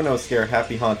 Don't go no scare,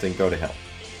 happy haunting, go to hell.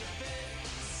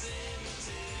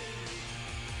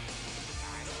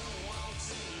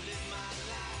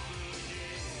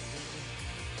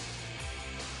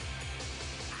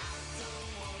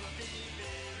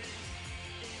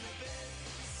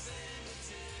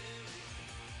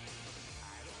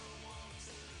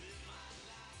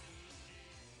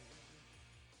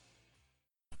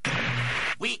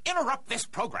 We interrupt this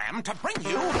program to bring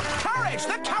you Courage,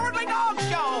 the Cowardly Dog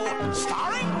Show,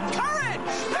 starring Courage,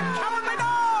 the Cowardly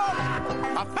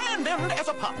Dog. Abandoned as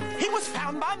a pup, he was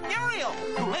found by Muriel,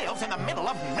 who lives in the middle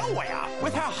of nowhere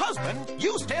with her husband,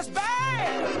 Eustace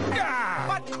Bag.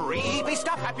 But creepy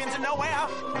stuff happens in nowhere.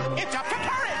 It's up to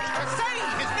Courage to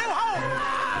save his new home.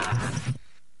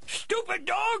 Stupid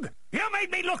dog! You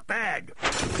made me look bad!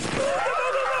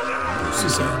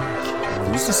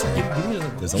 Who's to say?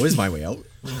 There's always my way out.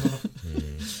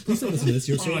 Please don't listen to this.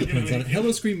 Your soul depends on it.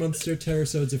 Hello, Scream Monster,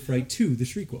 Terrorsodes of Fright 2, the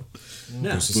Shriequel.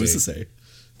 Now, Who's to Who's to say? say?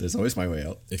 There's always my way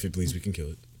out. If it bleeds, we can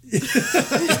kill it.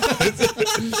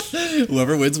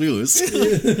 Whoever wins, we lose.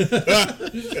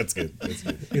 That's good. That's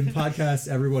good. in podcasts,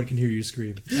 everyone can hear you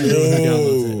scream. Everyone who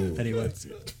downloads it. Anyway.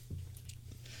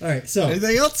 All right, so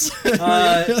Anything else?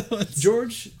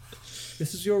 George,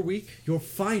 this is your week, your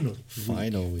final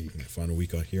Final week. Final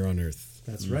week out here on Earth.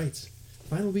 That's right.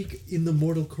 Final week in the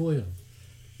mortal coil.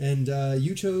 And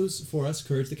you chose for us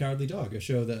Courage the Cowardly Dog, a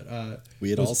show that We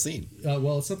had all seen.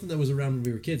 Well, it's something that was around when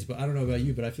we were kids, but I don't know about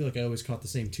you, but I feel like I always caught the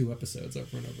same 2 episodes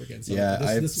over and over again. So Yeah,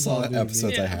 I this is saw all new to me.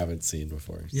 episodes I Yeah. haven't seen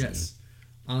before. so- Yes.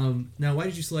 Now, why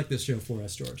did you select this show for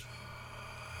us, George?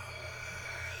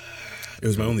 It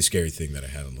was my only scary thing that I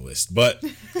had on the list, but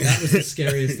That was the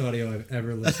scariest audio I've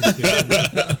ever listened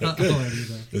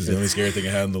to. it was the only scary thing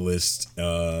I had on the list.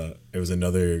 It was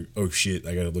another, oh shit,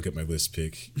 I gotta look at my list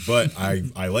pick. But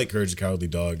I like Courage the Cowardly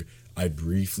Dog. I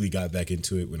briefly got back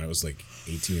into it when I was like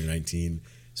 18 or 19,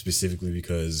 specifically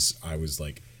because I was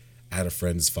like at a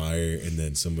friend's fire, and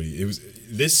then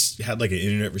this had like an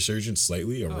internet resurgence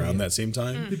slightly around that same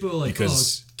time. People are like,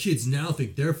 because kids now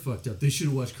think they're fucked up. They should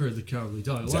have watched Courage the Cowardly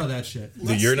Dog. A lot of that shit.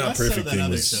 the You're Not Less so Perfect than thing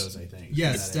other was shows, I think.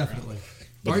 Yes, that era. definitely.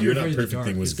 But Are the You You're Not Afraid of the Perfect Dark?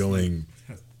 thing was It's going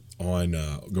on,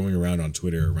 going around on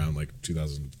Twitter around like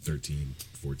 2013,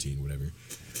 14, whatever.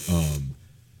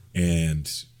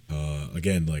 And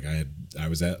again, like I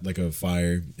was at like a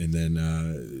fire, and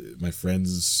then my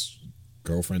friend's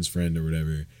girlfriend's friend or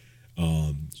whatever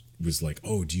was like,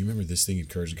 "Oh, do you remember this thing in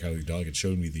Courage the Cowardly Dog?" It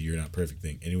showed me the You're Not Perfect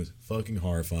thing, and it was fucking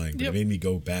horrifying. But Yep. it made me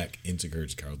go back into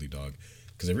Courage the Cowardly Dog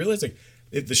because I realized like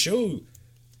the show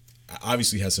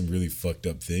obviously has some really fucked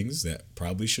up things that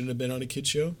probably shouldn't have been on a kid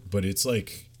show, but it's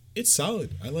like it's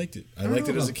solid. I liked it. I liked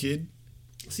it as a kid.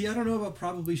 See, I don't know about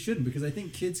probably shouldn't, because I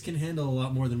think kids can handle a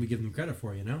lot more than we give them credit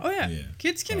for, you know? Oh yeah, Yeah.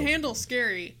 kids can handle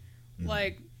scary.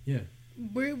 Like Yeah.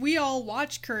 we all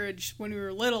watched Courage when we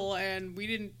were little, and we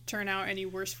didn't turn out any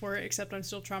worse for it. Except I'm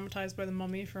still traumatized by the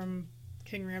mummy from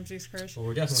King Ramses' Curse. Well,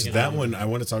 we're definitely So gonna that one, I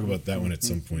want to talk about that one at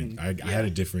some point. I had a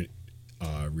different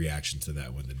reaction to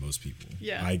that one than most people.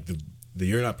 Yeah. The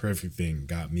You're Not Perfect thing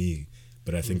got me,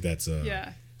 but I think that's a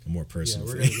Yeah. more Yeah, personal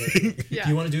we're gonna thing. get, Yeah. Do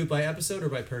you want to do it by episode or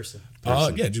by person?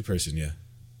 Yeah, do person, yeah.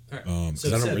 All right. Because I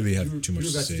don't Seb, really you have were- too much you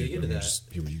were to about say. dig But into I'm that. just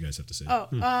hear what you guys have to say.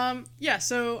 Yeah,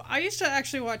 so I used to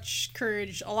actually watch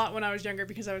Courage a lot when I was younger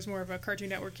because I was more of a Cartoon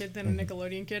Network kid than a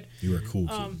Nickelodeon kid. You were a cool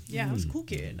kid. Yeah, I was a cool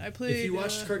kid. I played. If you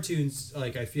watched cartoons,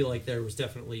 like, I feel like there was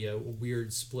definitely a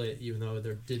weird split, even though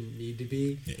there didn't need to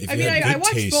be. If I you mean, had I good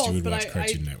watched taste, both, you would but watch I-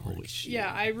 Cartoon Network.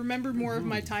 Yeah, I remember more of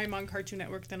my time on Cartoon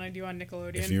Network than I do on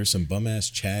Nickelodeon. If you're some bum ass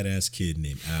Chad ass kid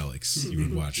named Alex, you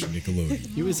would watch Nickelodeon.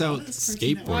 He was out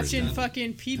skateboarding. watching then.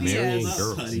 fucking Marrying PBS.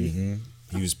 girls.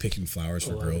 He was picking flowers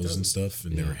for lot of girls dozen. and stuff,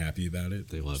 and they were happy about it.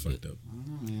 They It was loved fucked it. up.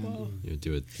 You would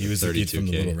do it. He was the kid 32K. from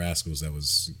the Little Rascals that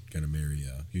was gonna marry.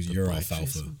 He was your blackface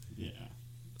alfalfa. one? Yeah.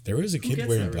 There was a Who kid gets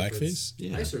wearing that reference? blackface.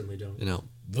 Yeah. I certainly don't. You know,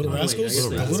 Little Oh, wait, Rascals. I guess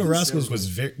Little Rascals. Rascals was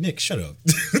very. Nick, shut up.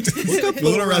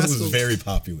 Little Rascals was very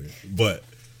popular, but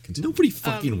continue. nobody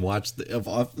fucking watched the. Of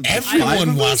five Everyone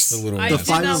of watched us? the Little I The did Rascals.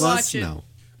 five not of watch us? it. No.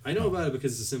 I know about it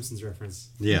because of the Simpsons reference.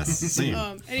 Yes, same.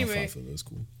 Anyway, Alfalfa, that was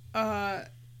cool.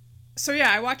 so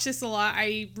yeah, I watched this a lot.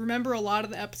 I remember a lot of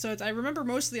the episodes. I remember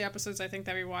most of the episodes I think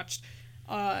that we watched.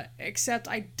 Except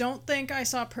I don't think I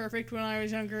saw Perfect when I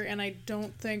was younger, and I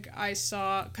don't think I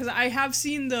saw, because I have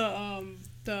seen the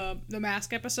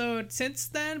Mask episode since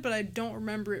then, but I don't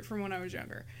remember it from when I was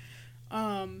younger.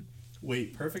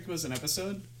 Wait, Perfect was an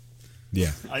episode?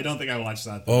 Yeah. I don't think I watched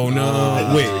that. Oh no! I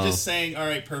thought Wait. you were just saying, all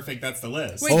right, perfect, that's the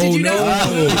list. Wait, did you know?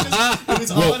 It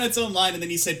was all on its own line, and then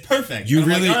you said perfect. You And I'm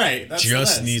really like, all right, that's the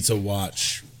just list. need to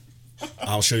watch.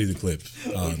 I'll show you the clip.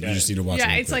 You just need to watch. Yeah,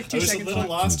 it real it's quick. like 2 I was a seconds little long.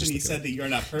 lost Just when you look it said up. that you're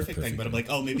not perfect thing, but I'm like,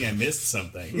 oh, maybe I missed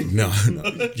something. No,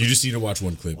 you just need to watch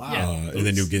one clip, Wow. and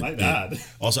then you'll get. My bad.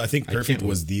 Also, I think Perfect can't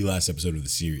was the last episode of the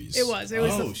series. It was. It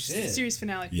was Oh, the shit. series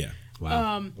finale. Yeah.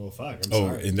 Wow. Well, fuck. I'm Oh,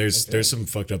 sorry. and there's Okay. some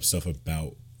fucked up stuff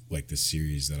about like the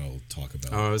series that I'll talk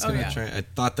about. Oh, I was gonna yeah. try. I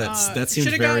thought that seemed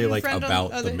Should've very gotten like friend on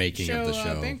about other the making of the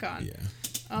show. Bangkon. Yeah.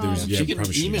 There's, She can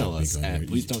probably should've email done us Big on at there.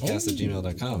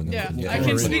 pleasedon'tcast@gmail.com. and then Yeah, we I get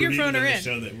can it. speak- We're speakerphone reading her the in.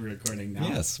 show that we're recording now.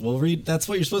 Yes, we'll read. That's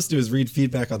what you're supposed to do is read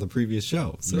feedback on the previous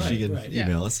show, so Right, she can right.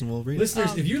 email us and we'll read it.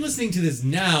 Listeners, if you're listening to this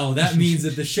now, that means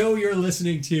that the show you're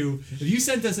listening to, if you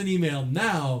sent us an email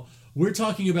now, we're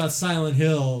talking about Silent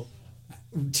Hill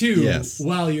 2 Yes.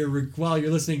 while you're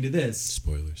listening to this.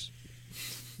 Spoilers.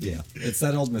 Yeah, it's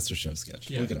that old Mr. Show sketch.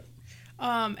 Yeah. Look it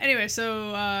up. Anyway,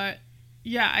 so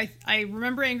yeah, I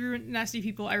remember Angry Nasty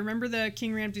People. I remember the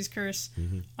King Ramses Curse.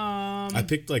 I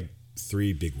picked like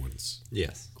 3 big ones.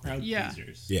 Yes. Crowd Yeah.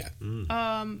 pleasers. Yeah.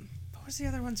 What was the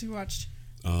other ones we watched?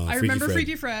 I Freaky remember Fred.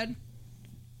 Freaky Fred.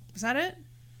 Was that it?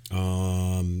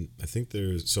 I think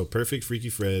there's Perfect, Freaky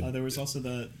Fred. There was also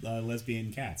the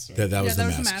lesbian cats. Right? That was Yeah,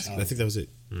 the that was the mask. mask. I think that was it.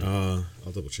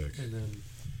 I'll double check. And then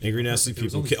Angry Nasty There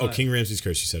was People. only Oh, 5. King Ramses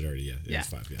Curse. You said already. Yeah. It Yeah. was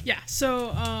 5. Yeah. Yeah.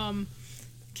 So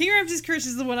King Ramses Curse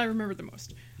is the one I remember the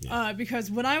most. Because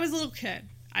when I was a little kid,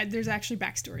 there's actually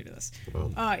backstory to this.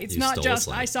 It's you not stole a just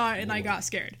slide. I saw it and I got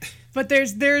scared, but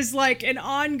there's like an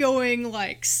ongoing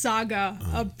like saga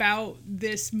about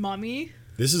this mummy.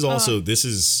 This is also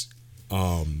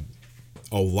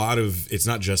a lot of, it's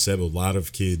not just Seb, a lot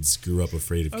of kids grew up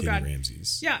afraid of King God.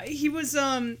 Ramses. Yeah, he was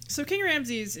so King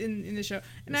Ramses in the show.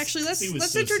 And actually let's he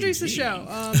was so introduce the CG.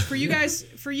 show. For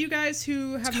you guys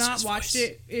who have not watched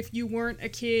it, if you weren't a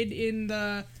kid in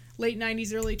the late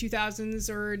 90s, early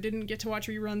 2000s, or didn't get to watch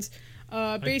reruns,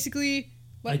 basically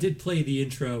I did play the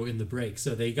intro in the break,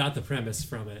 so they got the premise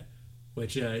from it,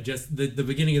 which just the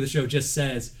beginning of the show just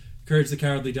says, Courage the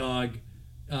Cowardly Dog,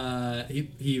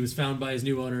 he was found by his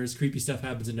new owners, creepy stuff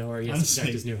happens in nowhere, he has to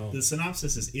protect his new home. The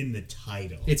synopsis is in the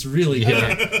title. It's really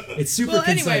good. It's super Well,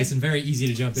 concise anyway, and very easy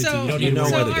to jump into. so, You don't need to know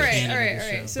worry what about it the is. canon all of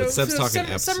the right. show. So, Seb's talking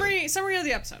episode. summary of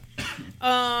the episode.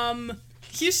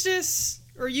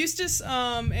 Eustace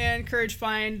and Courage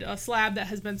find a slab that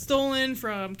has been stolen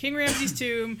from King Ramses'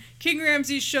 tomb. King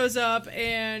Ramses shows up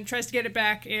and tries to get it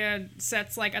back and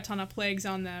sets like a ton of plagues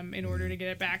on them in order to get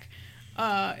it back.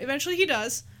 Eventually he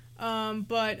does,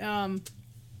 but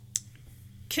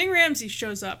King Ramses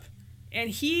shows up and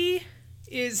he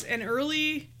is an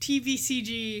early TV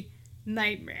CG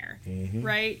nightmare,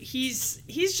 right? He's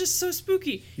just so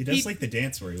spooky. He does like the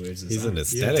dance where he waves his He's arm. an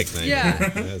aesthetic nightmare. Yeah.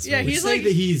 That's Yeah, right. he's Say like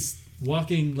that he's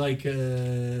walking like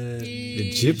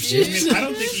Egyptian. I mean, I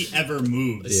don't think he ever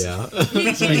moves. Yeah. he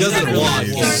doesn't kinda walk.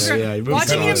 looks like- Yeah, he moves Watching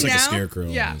kinda him looks like a now, scarecrow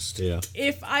yeah. almost. Yeah.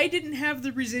 If I didn't have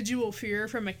the residual fear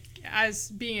from as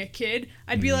being a kid,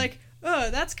 I'd be like,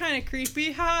 oh, that's kind of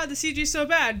creepy. Ha, the CG's so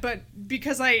bad. But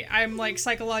because I'm like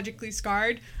psychologically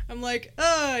scarred, I'm like,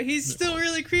 oh, he's still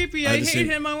really creepy. I the hate same-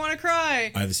 him. I want to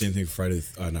cry. I have the same thing for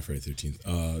not Friday the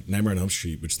 13th, Nightmare on Elm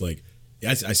Street, which like,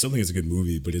 I still think it's a good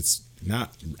movie, but it's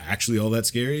not actually all that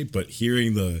scary. But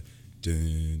hearing the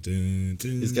dun, dun,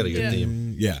 dun, He's got a good Yeah.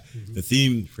 theme. Yeah, the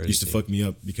theme Freddy used to theme. fuck me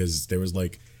up because there was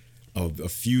like a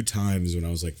few times when I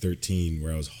was like 13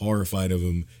 where I was horrified of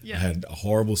him. Yeah. I had a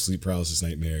horrible sleep paralysis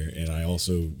nightmare, and I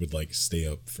also would like stay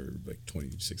up for like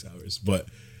 26 hours. But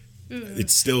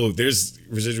it's still, there's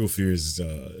residual fears,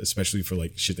 especially for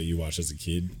like shit that you watch as a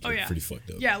kid. Oh, like, yeah. pretty fucked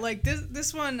up. Yeah, like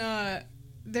this one,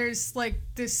 there's like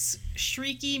this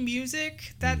shrieky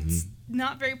music that's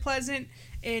not very pleasant,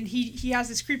 and he has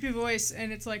this creepy voice,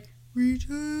 and it's like,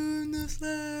 return the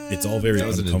slab. It's all very That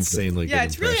was an uncomfortable. insanely Yeah, good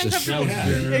it's really impression. That was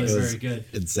uncomfortable. very, Ex- very good.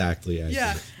 Exactly. Actually.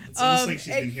 Yeah. It's almost like she's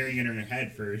and- been hearing it in her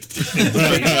head for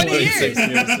 20 years.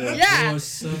 Yeah. Oh,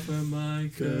 suffer my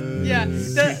curse. Yeah,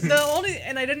 the only,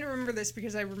 and I didn't remember this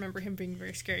because I remember him being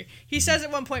very scary. He says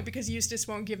at one point, because Eustace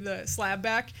won't give the slab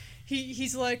back,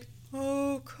 he's like,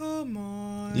 oh, come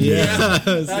on. Yeah.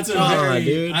 That's a Come on, very.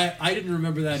 dude. I didn't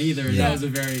remember that either. Yeah. That was a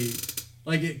very.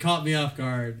 Like, it caught me off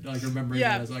guard. Like, remembering Yeah.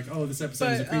 that. I was like, oh, this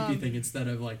episode is a But, creepy thing instead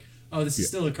of like, oh, this is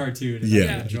still a cartoon. and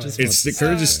Yeah, I enjoy it. it's the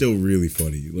Courage is still really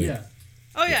funny. Like, Yeah.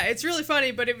 Oh yeah, it's really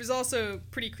funny, but it was also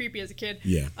pretty creepy as a kid.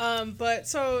 yeah. But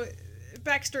so,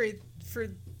 backstory for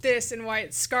this and why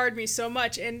it scarred me so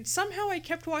much, and somehow I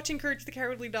kept watching Courage the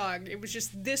Cowardly Dog. It was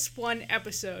just this one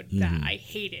episode that I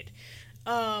hated.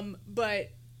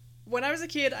 But when I was a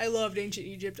kid, I loved ancient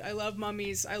Egypt. I loved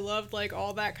mummies. I loved like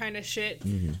all that kind of shit.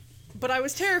 But I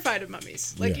was terrified of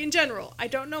mummies, like Yeah. in general. I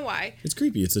don't know why. It's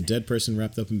creepy. It's a dead person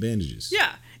wrapped up in bandages.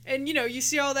 Yeah. And you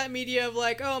see all that media of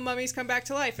like, oh, mummies come back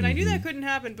to life. And I knew that couldn't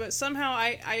happen, but somehow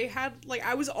I had, like,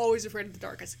 I was always afraid of the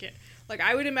dark as a kid. Like,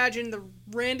 I would imagine the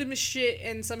randomest shit,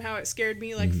 and somehow it scared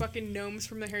me, like fucking gnomes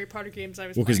from the Harry Potter games I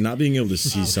was Well, because playing. not being able to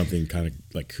see something kind of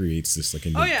like creates this like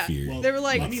innate Oh, yeah. fear. Well, They were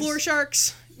like mummies- floor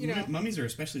sharks, you know. Mummies are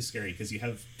especially scary because you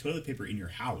have toilet paper in your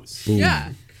house. Boom.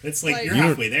 Yeah. It's like, Like- you're You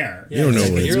halfway there. You don't know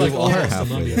where You're it's like all almost a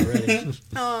halfway mummy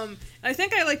already. I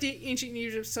think I liked ancient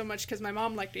Egypt so much because my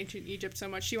mom liked ancient Egypt so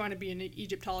much. She wanted to be an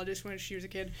Egyptologist when she was a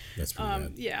kid. That's pretty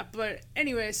bad. Yeah, but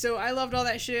anyway, so I loved all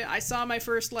that shit. I saw my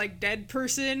first like dead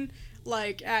person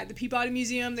like at the Peabody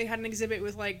Museum. They had an exhibit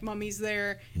with like mummies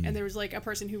there, and there was like a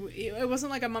person who, it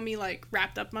wasn't like a mummy like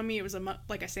wrapped up mummy. It was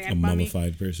like a sand a mummy.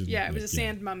 mummified person. Yeah, it was Like, a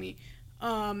sand mummy.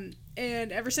 And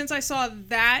ever since I saw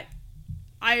that,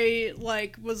 I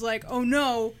like was like, oh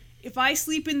no, if I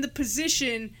sleep in the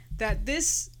position that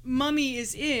this mummy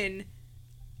is in,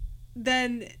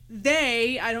 then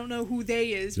I don't know who they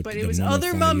is, but it the was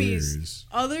other mummies, mummifiers.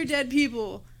 other dead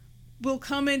people will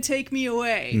come and take me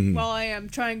away while I am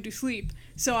trying to sleep.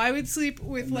 So I would sleep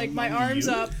with like my mummy arms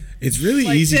you? up. It's really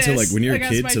Like easy to this like when you're a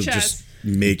against kid my to chest. just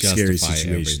make scary Justify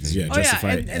situations. everything. Yeah, Oh yeah, justify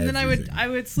and then I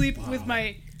everything. would sleep with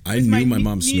my I with knew my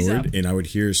mom knees snored, up. and I would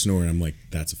hear her snore, and I'm like,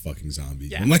 that's a fucking zombie.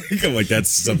 Yeah. I'm like, that's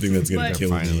something that's gonna But-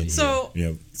 kill me. So,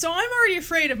 Yep. so I'm already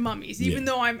afraid of mummies, even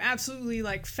Yeah. though I'm absolutely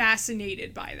like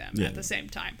fascinated by them Yeah. at the same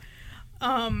time.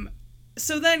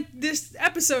 So then this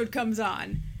episode comes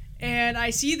on, and I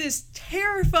see this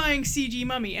terrifying CG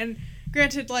mummy. And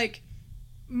granted, like,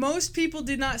 most people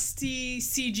did not see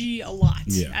CG a lot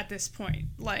Yeah. at this point.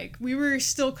 Like, we were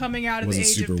still coming out of the Wasn't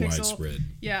age super of pixel. widespread.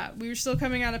 Yeah, we were still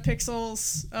coming out of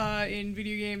pixels in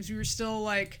video games. We were still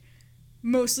like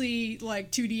mostly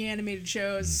like 2D animated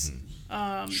shows.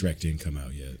 Shrek didn't come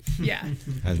out yet. Yeah.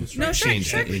 And No, Shrek-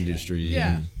 changed Shrek- the industry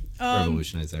Yeah. and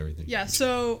revolutionized everything. Yeah,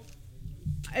 so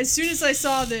as soon as I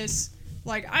saw this,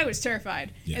 like, I was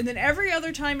terrified. Yeah. And then every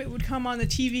other time it would come on the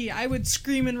TV, I would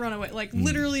scream and run away. Like,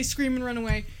 literally scream and run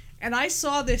away. And I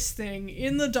saw this thing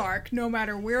in the dark no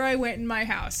matter where I went in my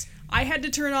house. I had to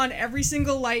turn on every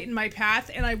single light in my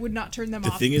path, and I would not turn them The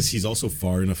off. thing is, he's also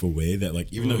far enough away that,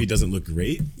 like, even though he doesn't look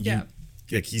great, Yeah.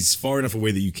 like, he's far enough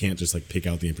away that you can't just like pick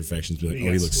out the imperfections, and be like, You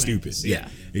oh, he gotta looks squint. stupid. Yeah.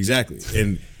 Exactly.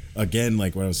 And again,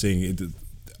 like what I was saying,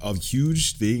 a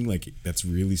huge thing like that's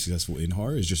really successful in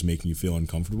horror is just making you feel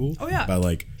uncomfortable. Oh, yeah. By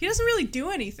like, He doesn't really do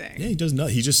anything. yeah, he does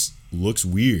not. He just looks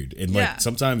weird, and like Yeah.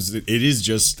 sometimes it is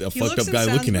just a He fucked looks up guy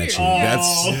and looking sounds at you.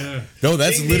 weird. That's no,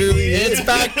 that's literally it. It's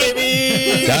back,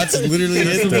 baby. That's literally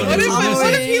it. Though. What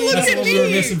if he looked That's at what we were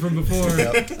me? missing from before.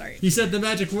 Sorry. He said the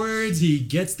magic words. He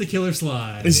gets the killer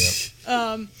slide.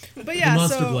 But yeah, the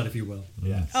monster so blood, if you will.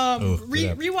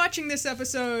 rewatching this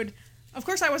episode, of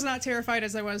course I was not terrified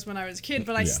as I was when I was a kid,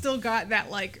 but I Yeah. still got that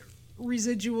like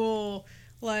residual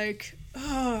like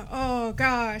oh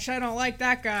gosh, I don't like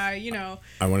that guy, you know.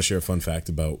 I want to share a fun fact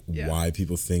about Yeah. why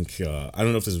people think. I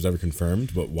don't know if this was ever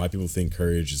confirmed, but why people think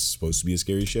Courage is supposed to be a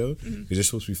scary show because they're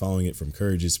supposed to be following it from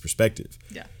Courage's perspective.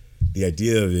 Yeah. The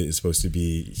idea of it is supposed to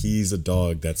be he's a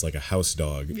dog that's like a house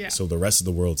dog, Yeah. so the rest of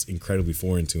the world's incredibly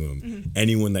foreign to him.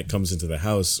 Anyone that comes into the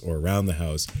house or around the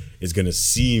house is gonna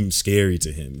seem scary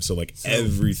to him. So like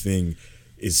everything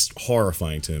is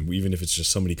horrifying to him, even if it's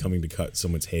just somebody coming to cut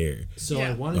someone's hair. So Yeah.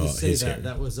 I wanted to say his hair.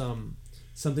 that was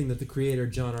something that the creator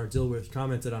John R. Dilworth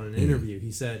commented on in an interview.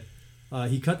 He said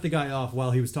he cut the guy off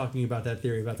while he was talking about that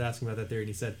theory, about to ask him about that theory, and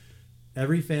he said,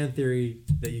 "Every fan theory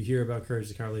that you hear about Courage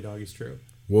the Cowardly Dog is true."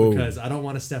 Whoa. Because I don't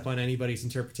want to step on anybody's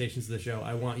interpretations of the show.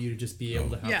 I want you to just be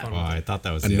able to have Yeah. fun Oh, with I it. thought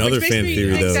that was Another Which makes fan me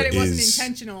theory think though that it wasn't is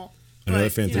intentional. another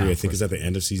but, fan you theory. know. I think is at the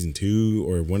end of season 2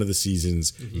 or one of the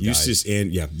seasons. Eustace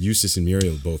and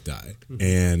Muriel both die,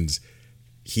 and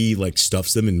he like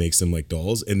stuffs them and makes them like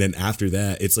dolls. And then after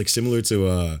that, it's like similar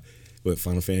to what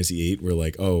Final Fantasy VIII, where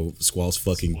like Squall's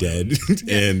fucking dead,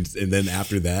 and then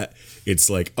after that, it's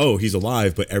like he's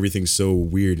alive, but everything's so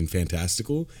weird and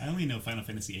fantastical. I only know Final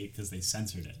Fantasy VIII because they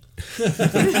censored it.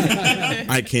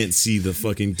 I can't see the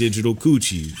fucking digital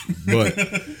coochie, but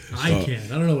I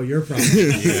can't. I don't know what your problem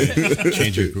is.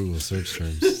 change your Google search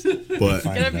terms. but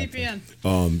Get a VPN.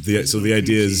 the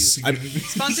idea is.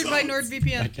 Sponsored by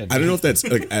NordVPN. I don't know if that's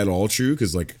like at all true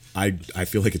because like I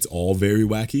feel like it's all very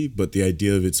wacky, but the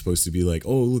idea of it's supposed to be like,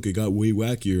 oh look, it got way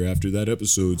wackier after that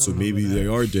episode, so maybe they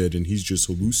are dead and he's just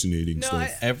hallucinating No,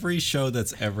 stuff. Every show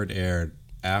that's ever aired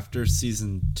after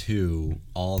season 2,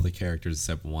 all the characters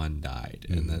except one died,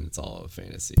 and then it's all a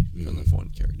fantasy from the one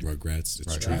character. Rugrats,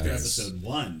 it's true, Rugrats. guys. Episode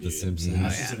 1, dude. The Simpsons.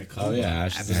 Ash is in a coma. Oh yeah,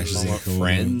 Ash is in Ash is in a a coma.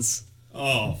 Friends.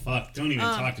 Oh, fuck. Don't even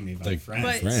talk to me about the- Friends.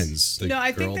 But- Friends. The No,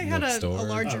 I think girl they had next a door.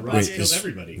 larger Ross budget. killed is-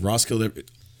 everybody. Ross killed every.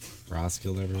 Ross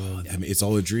killed everyone. I mean, it's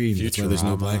all a dream. That's why there's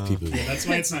no Futurama. black people. That's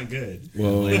why it's not good.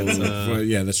 Well, well,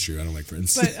 yeah, that's true. I don't like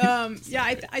Friends. But yeah,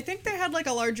 I think they had like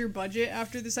a larger budget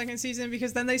after the second season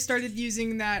because then they started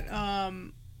using that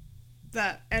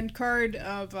that end card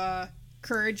of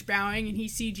Courage bowing and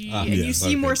he's CG and yeah, you see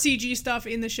okay. more CG stuff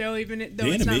in the show even though the it's not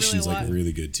really animation's a lot. like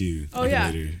really good too. Oh like, yeah,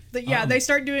 later. they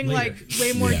start doing later. like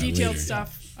way more Yeah, detailed later.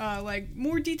 stuff, like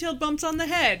more detailed bumps on the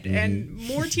head and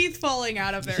more teeth falling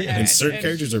out of their head. And certain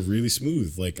characters are really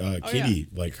smooth, like Kitty,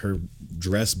 like her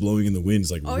dress blowing in the wind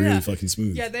is like Oh, really yeah. fucking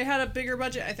smooth. Yeah, they had a bigger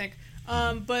budget, I think.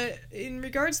 But in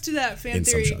regards to that fan In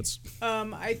some theory, shots.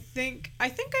 I think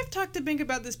I've talked to Bink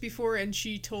about this before, and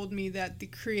she told me that the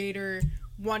creator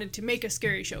wanted to make a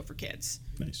scary show for kids.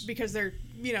 Nice. Because they're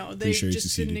they Pretty sure he just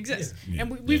succeeded. didn't exist. Yeah.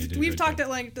 And he we've did a we've great talked job. at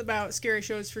length about scary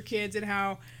shows for kids and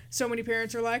how so many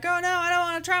parents are like, oh no, I don't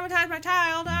want to traumatize my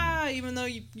child, even though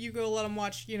you go let them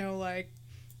watch, like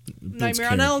Nightmare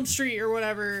on care. Elm Street or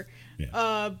whatever.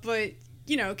 Yeah. But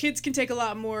kids can take a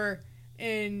lot more,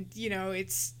 and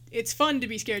it's fun to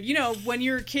be scared. You know, when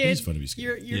you're a kid, is fun to be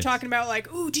scared. you're talking about like,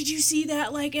 oh, did you see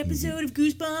that like episode of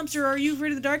Goosebumps, or Are You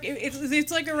Afraid of the Dark?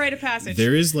 It's like a rite of passage.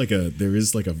 There is like a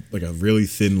really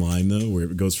thin line though, where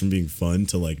it goes from being fun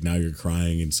to like now you're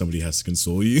crying and somebody has to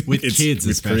console you With kids, It's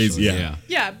especially. crazy. Yeah.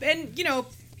 Yeah, and you know,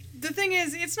 the thing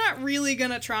is, it's not really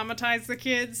gonna traumatize the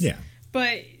kids. Yeah.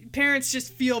 But parents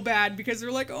just feel bad because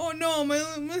they're like, oh no,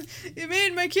 it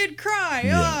made my kid cry.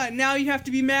 Yeah. Now you have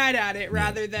to be mad at it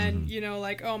rather than, you know,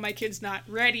 like, oh, my kid's not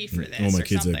ready for this. Oh, my or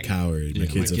kid's something. a coward. My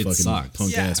kid's a fucking sucks.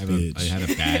 punk Yeah. ass bitch. I had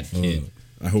a bad kid.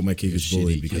 I hope my kid gets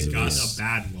bullied shitty because kid. of Got this. a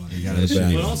bad one. You gotta Bad.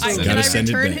 shoot. But also- Gotta Can I send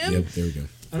it return back. him? Yep, there we go.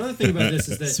 Another thing about this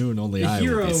is that Soon only the I will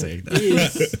hero be saying that.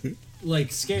 is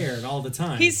like scared all the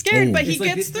time. He's scared, Oh. but he It's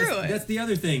like gets that's, through it. That's the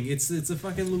other thing. It's a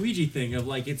fucking Luigi thing of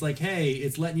like, it's like, hey,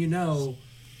 it's letting you know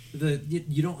that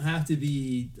you don't have to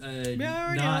be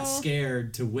Mario. not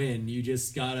scared to win. You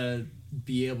just gotta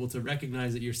be able to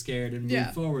recognize that you're scared and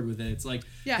move forward with it. It's like,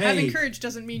 Yeah, hey, having courage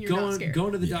doesn't mean you're not scared.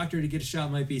 going to the doctor to get a shot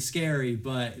might be scary,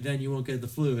 but then you won't get the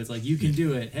flu. It's like, you can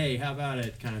do it. Hey, how about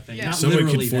it? Kind of thing. Yeah. Not Someone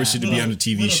literally could force that. you to be on a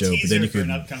TV show, but then you for an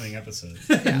could. upcoming episode.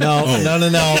 No.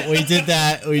 We did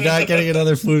that. We're not getting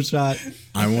another flu shot.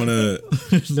 I want to.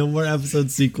 No more episode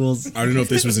sequels. I don't know if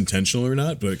this was intentional or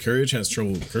not, but Courage has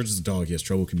trouble. Courage is a dog. He has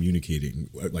trouble communicating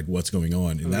like what's going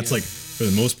on, and that's like for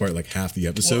the most part like half the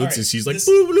episodes. Well, all right, is he's like this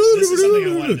is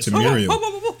something I wanted to to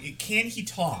Muriel. Can he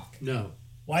talk? No.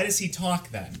 Why does he talk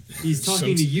then? He's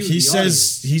talking to you. He the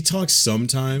says he talks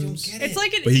sometimes, It's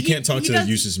like but he can't talk to does-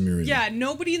 Eustace Muriel. Yeah,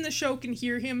 nobody in the show can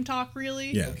hear him talk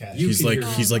really. Yeah, Okay. You he's can like hear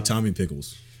him he's like talk. Tommy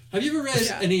Pickles. Have you ever read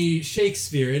Yeah. any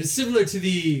Shakespeare? It is similar to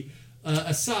the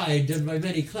aside done by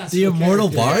many classical The Immortal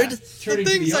characters. Bard? Turning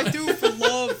The to things the I do for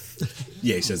love.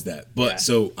 Yeah, he says that. But Yeah.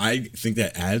 so I think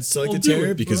that adds to like I'll the do terror it,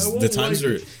 but I because won't the times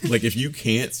like are like if you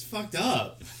can't, Fucked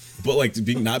up. but like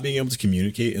not being able to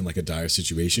communicate in like a dire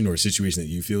situation or a situation that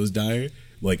you feel is dire,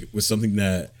 like was something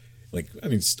that like I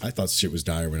mean I thought shit was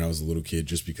dire when I was a little kid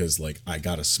just because like I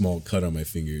got a small cut on my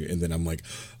finger and then I'm like,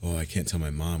 oh, I can't tell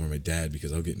my mom or my dad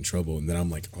because I'll get in trouble, and then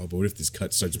I'm like, oh, but what if this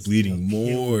cut starts bleeding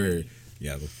more?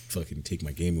 Yeah, they'll fucking take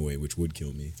my game away, which would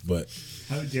kill me. But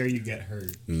How dare you get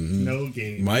hurt? No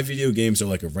game. my video games are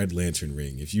like a Red Lantern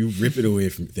ring. If you rip it away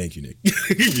from thank you, Nick.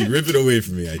 If you rip it away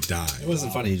from me, I die. It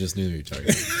wasn't funny. He just knew you were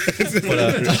targeting.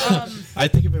 But I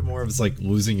think of it more as like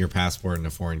losing your passport in a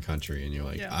foreign country, and you're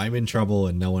like, Yeah. I'm in trouble,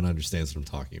 and no one understands what I'm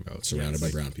talking about. Surrounded by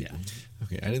brown people.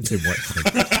 Okay, I didn't say what.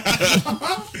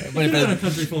 Country. You're not a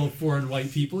country full of foreign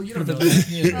white people. You don't know.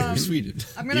 Yeah, Sweden.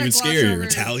 I'm gonna Even gloss scarier, over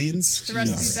Italians. the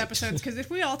rest of these episodes because if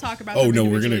we all talk about Oh them no,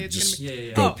 we're individually, gonna it's just Yeah, yeah,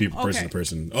 yeah. go Oh, people person okay. to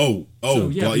person. So,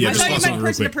 yeah, well, yeah. I Just thought you gloss meant over real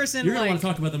person to quick. person, You're gonna want like to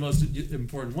talk about the most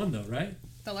important one, though, right?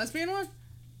 the lesbian one.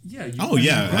 Yeah. You Oh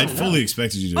yeah, brought I it fully up.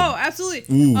 expected you to. Oh,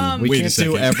 absolutely. Ooh, We wait a can't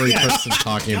second. do every person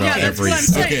talking about Yeah, that's every what I'm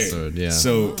saying. episode. Yeah,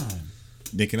 So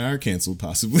Nick and I are canceled,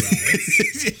 possibly.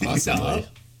 possibly.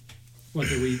 What,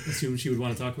 did we assume she would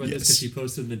want to talk about this Yes. because she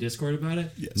posted in the Discord about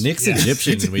it? Nick's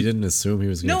Egyptian, and we didn't assume he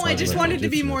was. No, Gonna I talk just about wanted to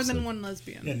be Egyptian more than episode. one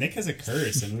lesbian. Yeah, Nick has a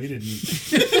curse, and we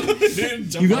didn't.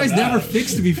 jump You guys on that. never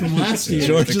fixed me from last year.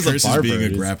 George the is a curse is barber. being a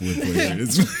He's- grappling player.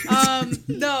 It's-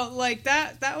 No, like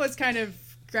that was kind of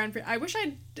grand. I wish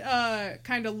I'd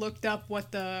kind of looked up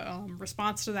what the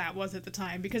response to that was at the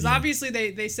time because obviously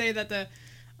they say that the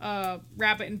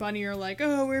Rabbit and Bunny are like,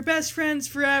 oh, we're best friends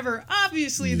forever.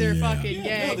 Obviously they're Yeah. fucking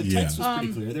Yeah, no, gay. the text was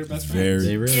pretty clear. They're best friends. very.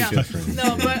 They really Yeah. good friends.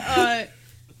 No, but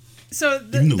so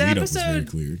the Even the lead up was very episode,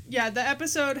 clear. yeah, the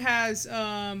episode has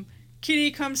Kitty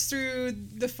comes through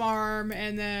the farm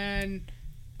and then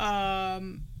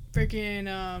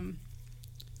freaking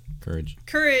Courage.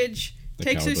 Courage The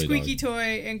takes her cowardly squeaky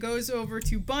toy and goes over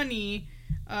to Bunny.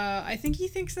 I think he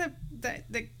thinks that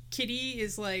Kitty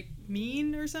is like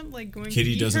mean or something, like going.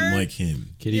 Kitty to eat doesn't her. like him.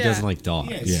 Kitty Yeah. doesn't like dogs.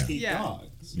 Yeah, Yeah. hate Yeah.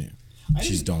 dogs. Yeah, I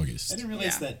she's didn't- doggist. I didn't realize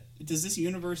Yeah. that. Does this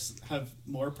universe have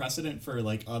more precedent for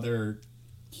like other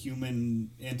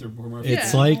human anthropomorphic?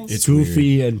 It's Yeah. like It's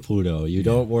Goofy and Pluto. You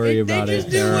don't worry They about just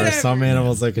it. do There are whatever. some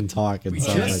animals that can talk and We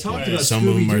some just that talked can't. about Some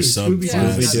of them are Scooby-Doo.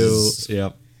 sub-classes. Scooby-Doo.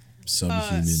 Yep.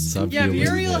 Subhuman. Sub- Yeah, Human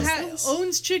Muriel beings.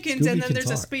 owns chickens, Scooby and then can there's a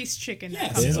talk. space chicken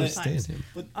Yes, that They comes but- understand sometimes. him.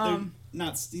 But they're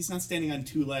not. He's not standing on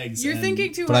two legs. You're and-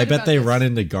 thinking too But I hard bet about they this. run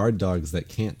into guard dogs that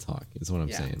can't talk, is what I'm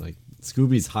Yeah. saying. Like,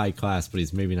 Scooby's high class, but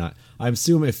he's maybe not. I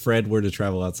assume if Fred were to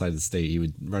travel outside the state, he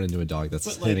would run into a dog that's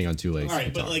But, like, standing on two legs. All right,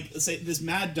 and but talk. like say this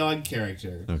Mad Dog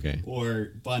character, Okay.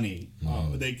 or Bunny,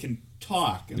 they can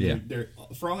talk. And Yeah. they're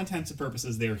for all intents and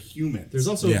purposes they're humans. There's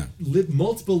also Yeah.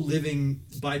 multiple living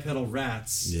bipedal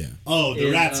rats. Yeah. oh the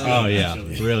in, rats. uh, good, Oh, yeah.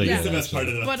 actually. Really Yeah. That's good, the best part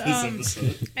of But, this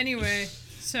episode. Anyway,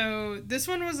 so this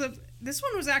one was this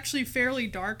one was actually fairly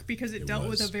dark because it dealt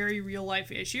with a very real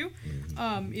life issue.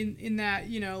 In that,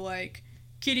 you know, like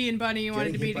Kitty and Bunny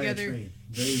wanted to be together.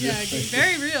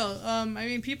 Very real. I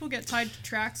mean, people get tied to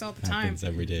tracks all the time. Happens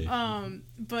every day.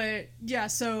 But yeah,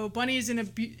 so Bunny's in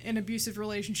an abusive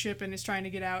relationship and is trying to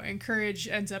get out, and Courage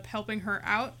ends up helping her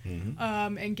out,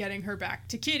 and getting her back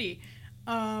to Kitty.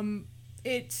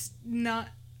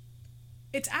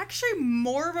 It's actually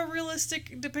more of a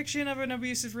realistic depiction of an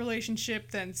abusive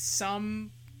relationship than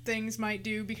some things might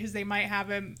do, because they might have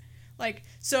him, like,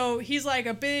 so he's like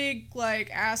a big,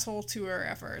 like, asshole to her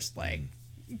at first, like,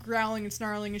 growling and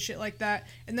snarling and shit like that,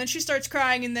 and then she starts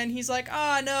crying, and then he's like,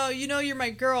 no, you know you're my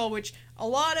girl, which a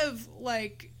lot of,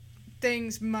 like,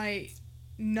 things might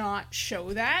not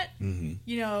show that,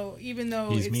 you know, even though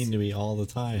he's mean to me all the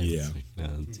time. Yeah. Like,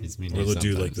 no, he's mean to Or me they'll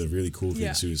do like sometimes. the really cool thing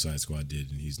Yeah. Suicide Squad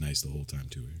did, and he's nice the whole time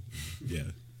to her. Yeah.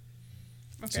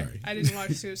 Okay, Sorry. I didn't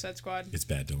watch Suicide Squad. It's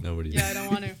bad, don't. Nobody. Yeah, I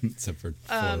don't want to. Except for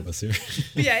 4 of us here.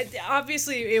 But yeah,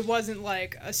 obviously it wasn't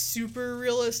like a super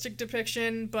realistic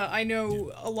depiction, but I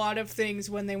know a lot of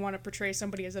things when they want to portray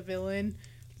somebody as a villain,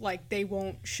 like they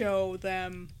won't show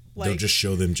them like They'll just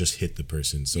show them just hit the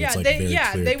person, so yeah, it's like they very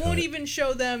clear they cut. won't even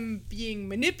show them being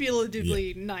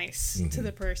manipulatively nice to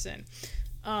the person.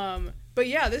 But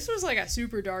yeah, this was like a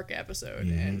super dark episode,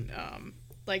 and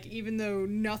like even though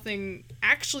nothing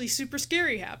actually super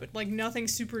scary happened, like nothing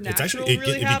supernatural It's actually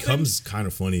really it happened. becomes kind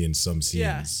of funny in some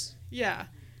scenes. Yeah.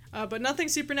 But nothing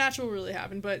supernatural really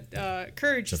happened. But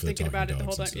Courage is Except for the thinking about it the talking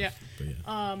whole dogs time. and Yeah.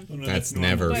 stuff, but yeah. That's normal.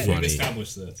 never We've funny.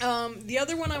 established this. The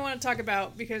other one I want to talk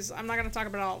about, because I'm not going to talk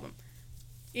about all of them,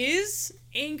 is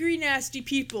Angry Nasty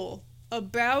People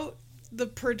about the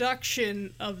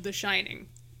production of The Shining.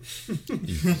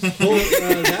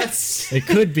 That's It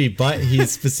could be, but he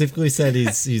specifically said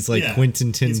he's like Yeah. Quentin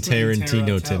He's Quentin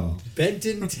Tarantino.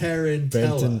 Benton Tarantella.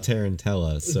 Benton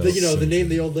Tarantella. So The name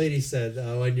the old lady said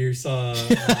when you saw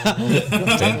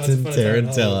Benton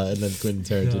Tarantella, and then Quentin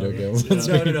Tarantino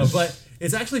go. No. But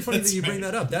it's actually funny that you bring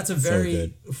that up. That's a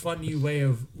very funny way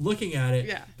of looking at it.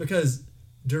 Yeah. Because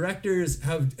directors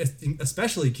have,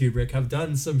 especially Kubrick, have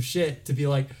done some shit to be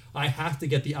like, I have to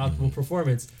get the optimal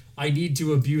performance. I need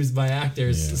to abuse my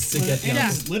actors to get the Yeah.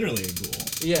 It's literally a ghoul.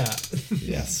 Yeah.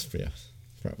 Yes, yeah,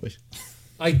 probably.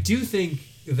 I do think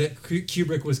that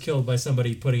Kubrick was killed by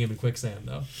somebody putting him in quicksand,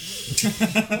 though.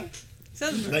 So,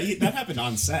 That happened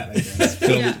on set, I guess.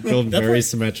 Filmed very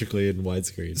symmetrically in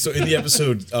widescreen. So in the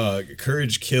episode,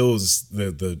 Courage kills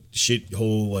the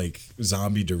shithole like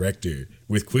zombie director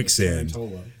with quicksand.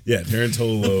 Tarantolo. Yeah,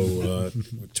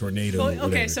 Tarantolo, tornado. well, okay,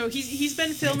 whatever. so he's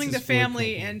been filming the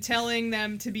family and telling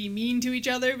them to be mean to each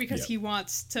other because Yep. he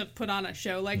wants to put on a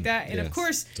show like that. And of Yes.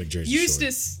 course, It's like Jersey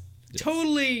Eustace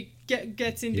totally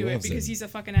gets into it loves because it. he's a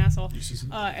fucking asshole.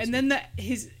 And then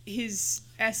his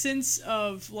essence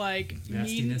of like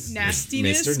nastiness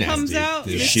Mr. comes Nasty, out.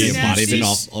 the Mr. embodiment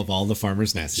Nasty. of all the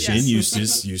farmers' nasty. Shane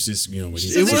Eustace, you know when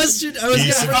he's It was. I was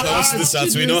he's gonna supposed to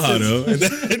Satsui no Hano, and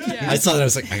then Yeah. I saw that. I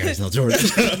was like, I gotta tell George.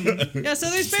 Yeah, so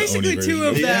there's basically Oni two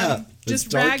of version. them Yeah, just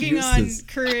it's Dark ragging on Eustace.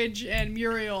 Courage and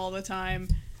Muriel all the time.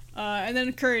 And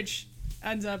then Courage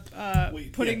ends up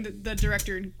Wait, putting yeah. the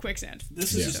director in quicksand.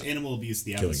 This is just animal abuse,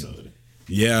 the Killing him. episode.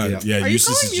 yeah. Are you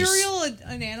Eustace calling is just Muriel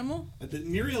an animal?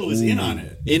 Muriel was in on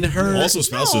it. In her. also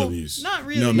spousal No, abuse. not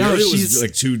really. No, No, Muriel she's- was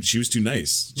like she was too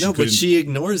nice. No, but couldn't- she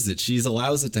ignores it. She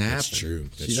allows it to happen. That's true.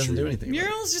 She That's doesn't true. do anything. about it.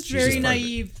 Muriel's just She's very just part of it.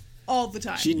 naive all the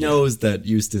time. She knows that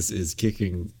Eustace is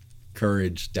kicking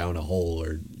Courage down a hole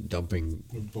or dumping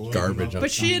blowing garbage him on. up.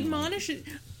 but she admonishes,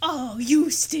 "Oh,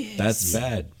 Eustace." That's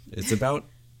bad. It's about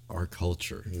our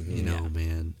culture, you know,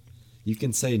 man. You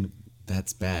can say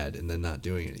that's bad and then not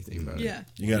doing anything about it. Yeah.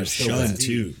 You got to Still shun bad.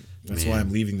 too. That's Man. why I'm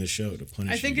leaving the show to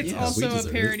punish. I think you. it's Yeah, we also a deserve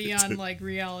it. parody on like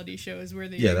reality shows where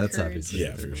they Yeah, that's encourage, obviously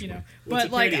Yeah, for you sure. know. Well, it's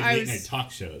But a like parody of I late night was,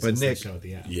 talk shows. But That's the Nick- show at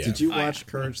the end. Yeah. Did you I- watch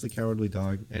Courage the Cowardly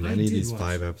Dog and I any of did these watch.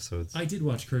 5 episodes? I did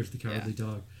watch Courage the Cowardly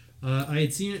Dog. I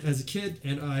had seen it as a kid,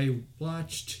 and I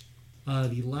watched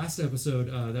the last episode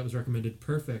that was recommended,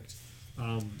 Perfect.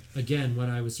 Again,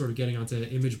 when I was sort of getting onto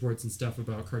image boards and stuff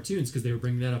about cartoons, because they were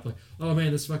bringing that up, like, oh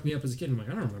man, this fucked me up as a kid. And I'm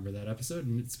like, I don't remember that episode,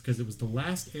 and it's because it was the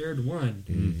last aired one,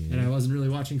 and I wasn't really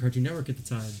watching Cartoon Network at the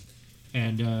time,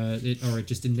 and it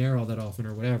just didn't air all that often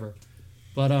or whatever.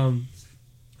 But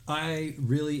I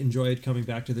really enjoyed coming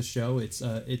back to the show. It's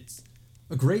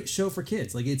a great show for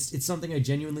kids. Like it's something I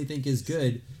genuinely think is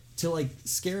good to like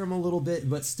scare them a little bit,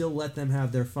 but still let them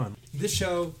have their fun. This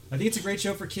show, I think it's a great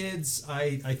show for kids.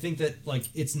 I think that like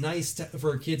it's nice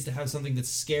for kids to have something that's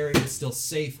scary but still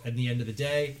safe at the end of the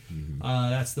day.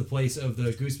 That's the place of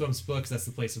the Goosebumps books. That's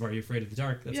the place of Are You Afraid of the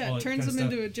Dark? That's all it turns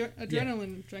them into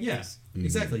adrenaline junkies. Yeah,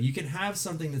 exactly. You can have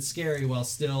something that's scary while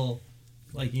still,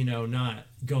 like, you know, not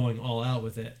going all out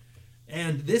with it.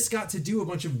 And this got to do a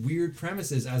bunch of weird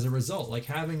premises as a result, like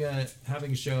having a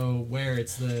show where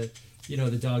it's the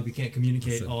dog that can't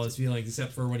communicate all his feelings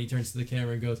except for when he turns to the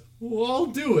camera and goes, "Well, I'll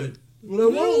do it, but I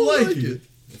won't like it."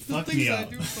 Fuck me up.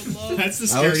 That's the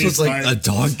Alex scariest was like, part. a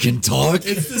dog can talk?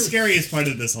 It's the scariest part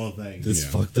of this whole thing. This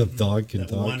fucked up dog can That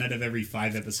talk? 1 out of every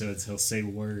 5 episodes, he'll say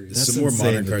words. Some more insane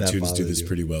modern that cartoons do bothered this you.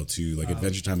 pretty well too. Like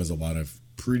Adventure Time has a lot of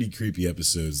pretty creepy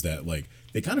episodes that like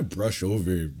they kind of brush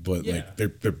over, but like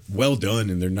they're well done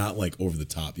and they're not like over the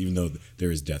top, even though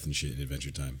there is death and shit in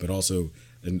Adventure Time. But also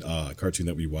a cartoon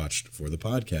that we watched for the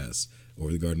podcast,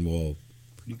 Over the Garden Wall,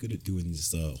 pretty good at doing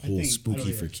this whole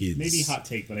spooky for kids. Maybe hot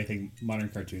take, but I think modern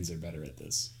cartoons are better at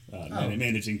this.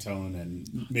 Managing tone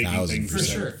and making 1000%, things For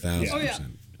sure. 1000%.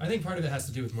 I think part of it has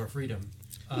to do with more freedom.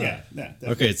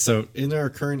 Okay, so in our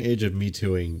current age of Me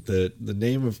Tooing, the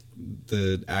name of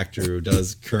the actor who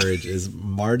does Courage is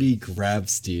Marty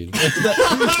Grabstein.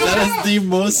 that is the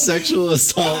most sexual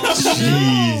assault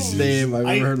name I've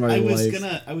ever heard in my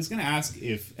life. I was gonna ask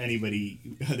if anybody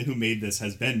who made this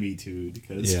has been Me Too'd,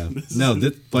 because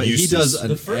but he does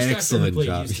The an first actor excellent who played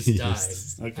job.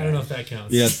 Eustace died. I don't know if that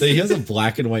counts. Yeah, he has a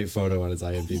black and white photo on his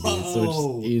IMDb,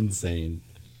 so it's insane.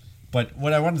 But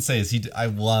what I wanted to say is I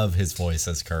love his voice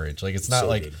as Courage. Like, it's not So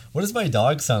like, good. what does my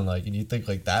dog sound like? And you think,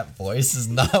 like, that voice is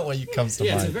not what comes to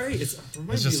mind. It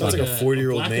reminds just me of like a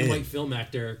 40-year-old black man. and white film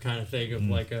actor kind of thing of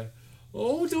like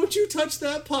oh, don't you touch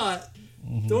that pot.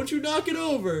 Don't you knock it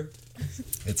over.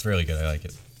 It's really good. I like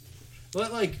it.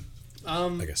 But like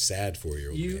a sad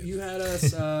 4-year-old man. you had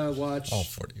us watch All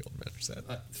 40-year-old men are sad.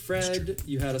 Fred,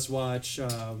 you had us watch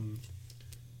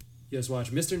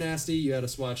Mr. Nasty, you had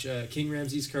us watch King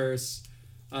Ramses' Curse.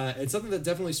 And something that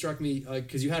definitely struck me,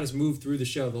 because you had us move through the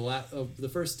show. The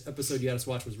first episode you had us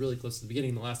watch was really close to the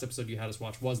beginning. The last episode you had us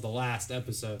watch was the last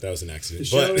episode. That was an accident.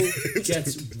 The show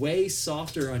gets way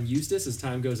softer on Eustace as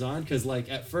time goes on, because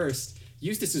like at first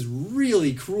Eustace is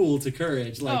really cruel to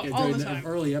Courage. Like all during the the time.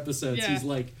 early episodes, Yeah. he's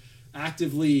like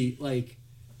actively like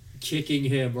kicking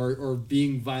him or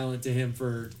being violent to him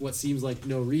for what seems like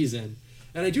no reason.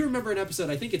 And I do remember an episode,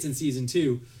 I think it's in season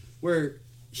 2, where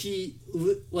he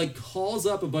like calls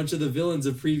up a bunch of the villains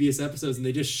of previous episodes and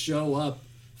they just show up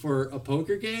for a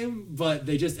poker game, but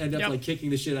they just end up like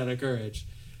kicking the shit out of Courage.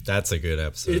 That's a good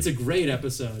episode. It's a great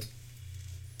episode.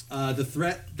 The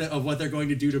threat of what they're going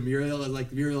to do to Muriel, and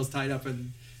like Muriel's tied up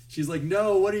and she's like,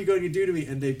 "No, what are you going to do to me?"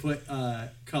 And they put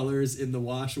colors in the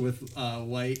wash with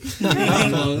white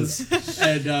clothes.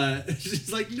 And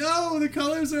she's like, "No, the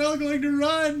colors are all going to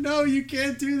run. No, you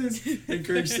can't do this." And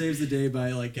Courage saves the day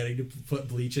by like getting to put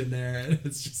bleach in there. And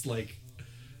it's just like...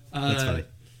 That's funny.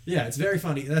 Yeah, it's very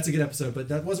funny. That's a good episode, but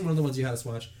that wasn't one of the ones you had us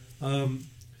watch.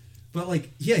 But like,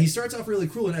 yeah, he starts off really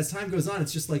cruel, and as time goes on,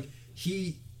 it's just like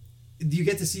you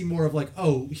get to see more of like,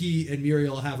 oh, he and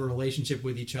Muriel have a relationship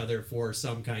with each other for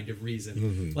some kind of reason.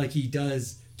 Mm-hmm. Like he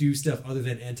does do stuff other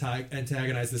than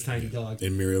antagonize this tiny dog.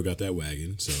 And Muriel got that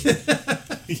wagon, so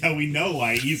Yeah, we know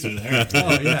why he's with her.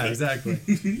 Oh yeah,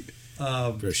 exactly.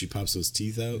 bro, she pops those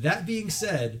teeth out. That being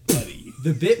said,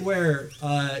 the bit where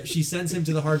she sends him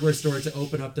to the hardware store to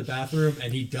open up the bathroom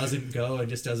and he doesn't go and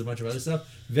just does a bunch of other stuff,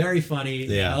 very funny.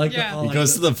 Yeah. I like Yeah. the, He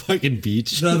goes to the fucking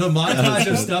beach. the montage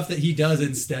of stuff that he does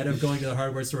instead of going to the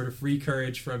hardware store to free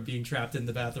Courage from being trapped in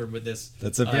the bathroom with this.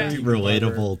 That's a very demon barber.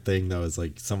 relatable thing, though. Is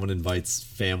like someone invites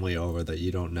family over that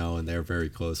you don't know and they're very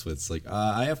close with. It's like,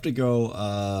 I have to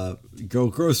go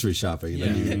grocery shopping. And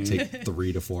then you can take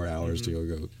 3 to 4 hours to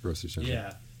go grocery shopping.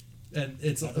 Yeah. And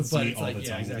it's Happens but to me it's all like the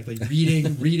yeah, time. exactly.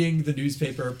 Reading the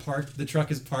newspaper. The truck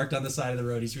is parked on the side of the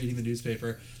road. He's reading the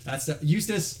newspaper. That's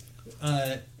Eustace.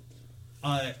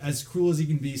 As cruel as he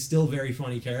can be, still very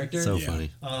funny character. So Yeah.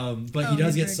 funny. But he Oh,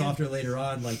 does he's get very softer later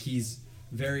on. Like he's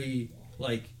very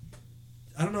like,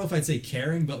 I don't know if I'd say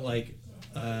caring, but like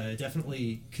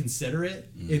definitely considerate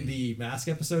in the mask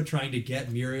episode, trying to get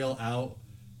Muriel out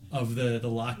of the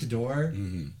locked door.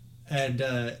 And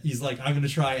he's like, I'm going to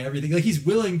try everything. Like, he's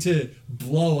willing to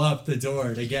blow up the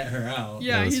door to get her out.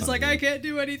 Yeah, That was he's funny, like, yeah. I can't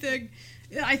do anything.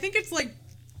 I think it's like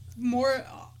more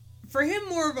for him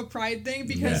more of a pride thing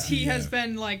because he has Yeah.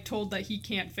 been like told that he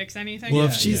can't fix anything. Well, Yeah,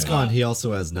 if she's yeah. gone, he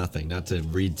also has nothing. Not to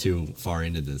read too far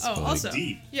into this. Oh, but, like, also,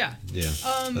 deep. yeah. yeah, that's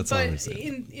all I'm But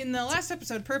saying. in the last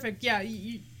episode, Perfect, yeah,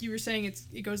 you were saying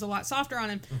it goes a lot softer on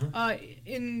him.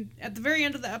 At the very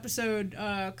end of the episode,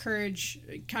 Courage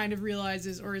kind of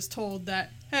realizes or is told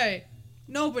that, hey,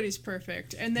 nobody's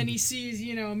perfect, and then he sees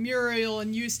Muriel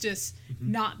and Eustace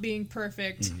not being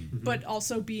perfect, but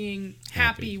also being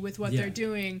happy with what Yeah. they're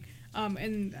doing.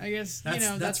 And I guess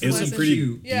That's that's It was the a lesson. pretty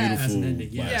cute Yeah. as beautiful an ending,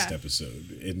 yeah. last Yeah.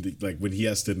 episode, and like when he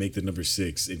has to make the number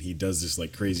 6, and he does this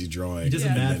like crazy drawing. He does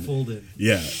Yeah. a mad and then- folded.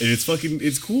 Yeah, and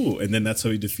it's cool, and then that's how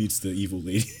he defeats the evil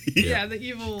lady. Yeah, the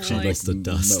evil She like melts the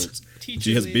dust. Melts. teacher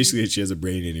She has lady. she has a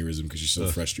brain aneurysm because she's so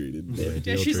frustrated. The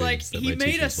ideal she's dream like, is that he my made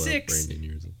a teachers will have 6. brain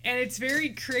aneurysm. and it's very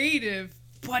creative,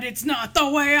 but it's not the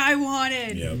way I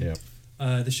wanted. Yeah.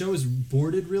 The show is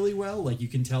boarded really well. Like you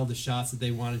can tell the shots that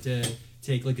they wanted to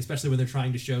take, like especially when they're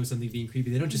trying to show something being creepy.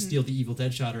 They don't just steal the Evil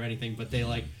Dead shot or anything, but they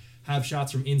like have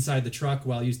shots from inside the truck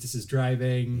while Eustace is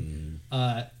driving.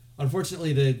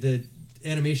 Unfortunately, the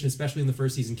animation, especially in the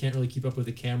first season, can't really keep up with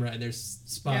the camera, and there's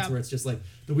spots Yeah. where it's just like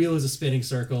the wheel is a spinning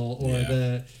circle, or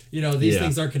Yeah. these Yeah.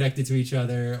 things aren't connected to each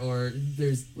other, or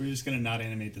there's We're just gonna not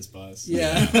animate this bus.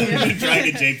 yeah. We're gonna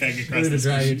drag a JPEG We're across gonna the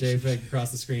drag a screen. JPEG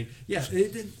across the screen. Yeah,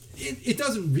 it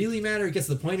doesn't really matter. It gets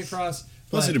the point across.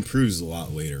 Plus, but it improves a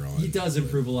lot later on. It does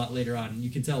improve a lot later on. You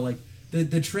can tell like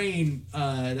the train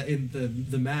in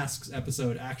the Masks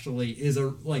episode actually is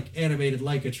animated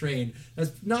like a train.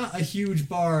 That's not a huge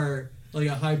bar, like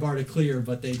a high bar to clear,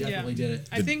 but they definitely did it.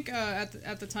 I think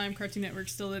at the time, Cartoon Network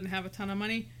still didn't have a ton of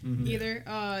money either.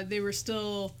 They were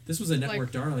still. This was a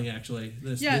network darling, actually.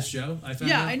 This show I found.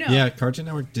 Yeah, out. I know. Yeah, Cartoon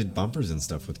Network did bumpers and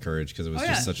stuff with Courage because it was Oh,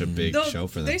 just yeah. such a big Though show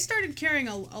for them. They started caring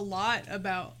a lot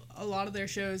about a lot of their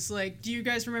shows. Like, do you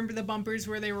guys remember the bumpers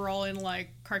where they were all in like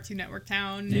Cartoon Network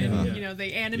Town? And, Yeah.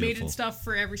 they animated Beautiful. stuff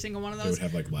for every single one of They those. would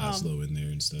have like Laszlo in there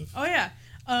and stuff. Oh yeah.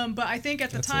 But I think at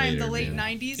the That's time, later, the late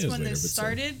man. '90s, It was when later, this but still.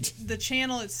 started, the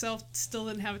channel itself still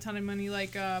didn't have a ton of money.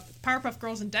 Like Powerpuff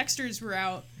Girls and Dexter's were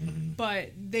out,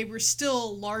 but they were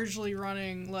still largely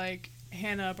running like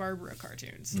Hanna-Barbera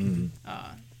cartoons.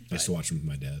 I used to watch them with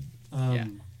my dad. Yeah.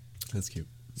 That's cute.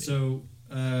 So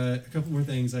a couple more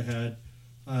things I had.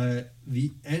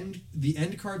 The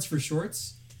end cards for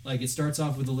shorts, like it starts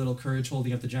off with a little Courage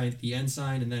holding up the end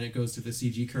sign, and then it goes to the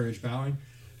CG Courage bowing.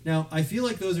 Now, I feel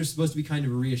like those are supposed to be kind of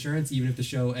a reassurance, even if the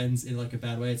show ends in like a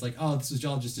bad way. It's like, oh, this was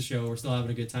all just a show. We're still having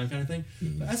a good time, kind of thing.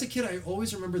 But as a kid, I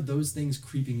always remembered those things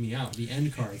creeping me out. The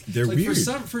end cards. They're like, weird.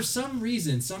 For some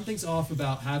reason, something's off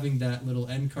about having that little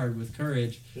end card with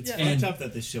Courage. It's Yeah. fucked up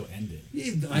that this show ended.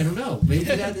 I don't know. Maybe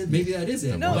that is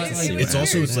it. No, but, it's- like, it was It's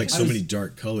also weird. it's like I so was- many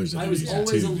dark colors. I was underneath,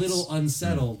 always too. a little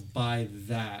unsettled by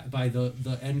that, by the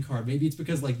end card. Maybe it's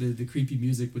because like the creepy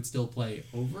music would still play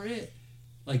over it,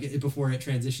 like before it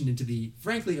transitioned into the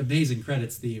frankly amazing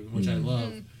credits theme, which I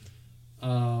love.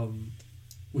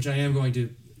 Which I am going to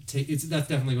take. That's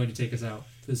definitely going to take us out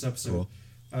this episode.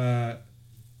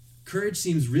 Courage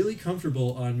seems really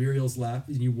comfortable on Muriel's lap,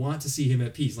 and you want to see him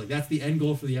at peace. Like that's the end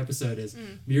goal for the episode: is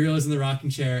Muriel is in the rocking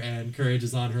chair and Courage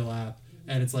is on her lap,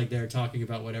 and it's like they're talking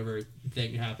about whatever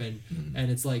thing happened, and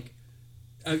it's like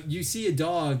you see a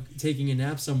dog taking a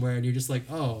nap somewhere, and you're just like,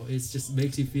 oh, it just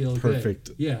makes you feel Perfect.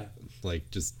 good. Yeah, Like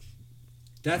just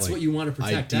that's like, what you want to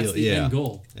protect. ideal, That's the yeah. end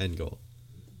goal. End goal.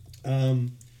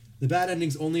 The bad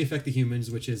endings only affect the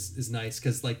humans, which is nice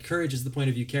because like Courage is the point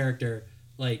of view character.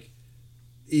 Like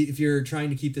if you're trying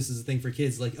to keep this as a thing for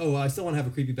kids, like oh, I still want to have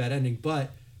a creepy bad ending,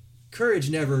 but Courage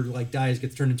never like dies,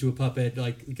 gets turned into a puppet,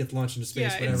 like gets launched into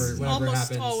space, Yeah, it's whatever almost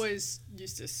happens. always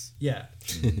Eustace. Yeah.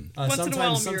 Once in a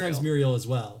while, sometimes Muriel as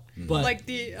well, but Like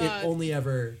the, it only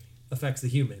ever affects the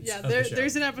humans. Yeah, of the show.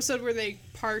 there's an episode where they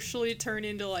partially turn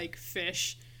into like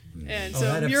fish, and Oh, so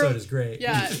that episode is great.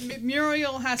 Yeah,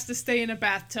 Muriel has to stay in a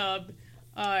bathtub,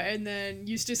 and then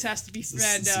Eustace has to be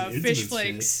fed some fish intimate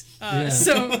flakes. Yeah.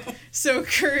 So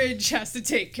Courage has to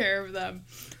take care of them,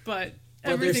 but But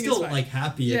they're everything still is fine. like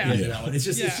happy at the end of that one. It's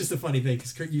Yeah. just a funny thing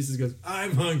because Kurt Eustace goes,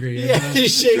 "I'm hungry." And, Yeah, he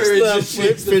shakes Courage the just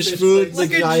shakes the fish food Like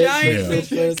the a giant fish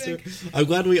fish canister. I'm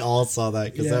glad we all saw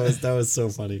that because Yeah. that was so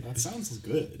funny. That sounds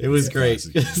good. It was It's a great.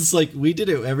 classic. It's like we did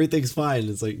it. Everything's fine.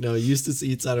 It's like no, Eustace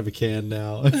eats out of a can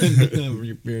now.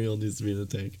 Muriel needs to be in the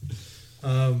tank.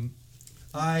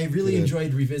 I really Yeah.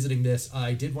 enjoyed revisiting this.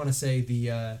 I did want to say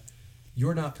the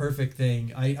 "You're Not Perfect"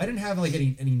 thing. I didn't have like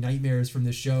any nightmares from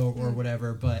this show or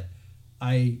whatever, but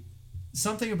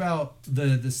something about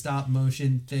the stop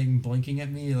motion thing blinking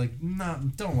at me, like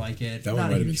don't like it. That one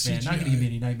Not might a have huge been fan. Not gonna CGI. give me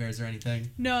any nightmares or anything.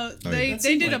 No, yeah. they That they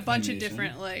seemed did a like bunch of claymation.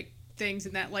 different like things,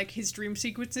 and that like his dream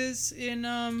sequences in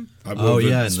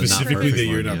specifically the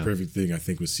You're Not yeah. Perfect thing I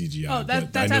think was CGI. Oh,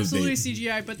 but that's I know absolutely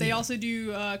CGI, but they also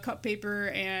do cut paper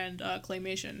and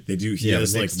claymation. They do. He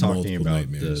has but like Nick's talking multiple about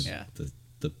nightmares.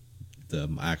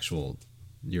 the actual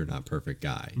You're Not Perfect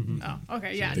guy. Oh,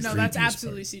 okay, yeah, The no, that's creepiest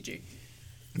absolutely CG.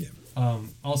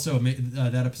 Also,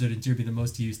 that episode endeared me the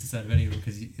most to Eustace out of any of them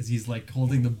because he's like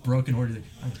holding the broken order. Like,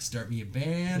 I'm gonna start me a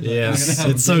band. Yeah, I'm gonna have a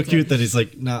it's so great cute time." that he's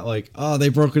like not like, oh, they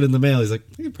broke it in the mail. He's like,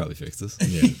 I could probably fix this.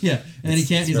 Yeah. Yeah, and he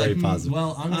can't. it's He's very like, positive.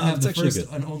 well, I'm gonna have it's the actually first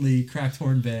good. and only cracked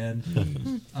horn band.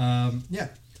 Yeah,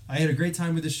 I had a great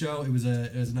time with the show. It was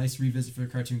a nice revisit for a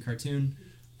cartoon.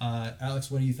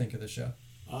 Alex, what do you think of the show?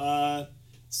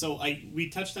 So we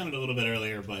touched on it a little bit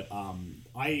earlier, but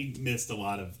I missed a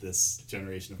lot of this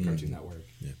generation of Cartoon Network.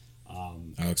 Yeah.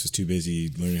 Alex was too busy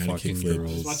learning how to Fucking kickflip.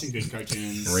 girls. Just watching good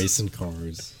cartoons. Racing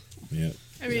cars. Yeah.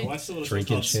 I mean, I watched a little show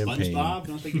Drinking called champagne. SpongeBob. I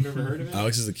don't think you've ever heard of it.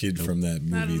 Alex is the kid from that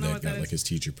movie know that what got that like is. his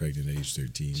teacher pregnant at age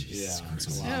 13. Yeah,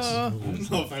 it's a lot. oh, I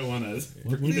don't know if I want to.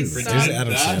 Please There's stop. an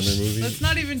Adam Sandler movie. Let's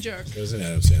not even joke. There's an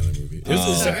Adam Sandler movie.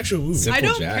 It's an actual movie. Simple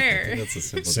don't Jack. care. I think that's a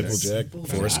Simple, Simple Jack. Jack,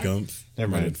 Forrest Gump.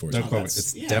 Never Might have mind. been Forrest Don't Gump. quote me. that's-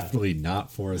 It's yeah. definitely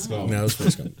not Forrest Gump. No, it was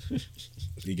Forrest Gump.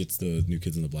 He gets the New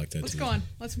Kids on the Block tattoo. Let's go on.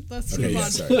 Let's Okay, move yeah, on.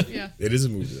 sorry. Yeah, It is a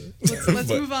movie though. let's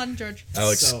But move on, George.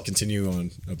 Alex, So- continue on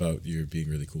about your being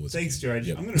really cool. as a Thanks, kid. George.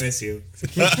 Yep. I'm gonna miss you.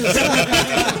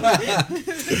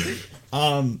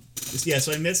 Yeah,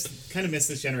 so I kind of missed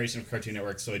this generation of Cartoon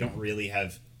Network, so I don't really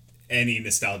have any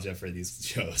nostalgia for these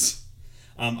shows.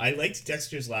 I liked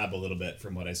Dexter's Lab a little bit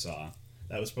from what I saw.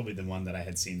 That was probably the one that I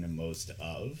had seen the most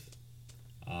of,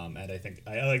 and I think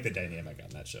I like the dynamic on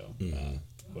that show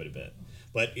quite a bit.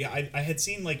 But yeah, I had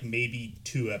seen like maybe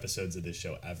 2 episodes of this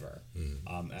show ever,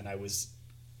 and I was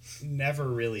never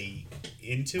really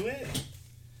into it.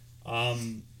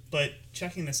 But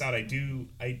checking this out,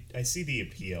 I see the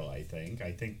appeal. I think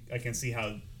I can see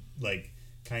how like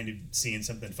kind of seeing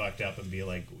something fucked up and be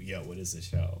like, yo, what is this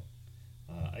show?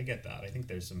 I get that. I think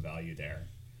there's some value there.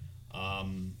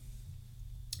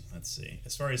 Let's see.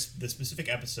 As far as the specific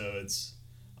episodes,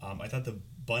 I thought the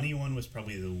bunny one was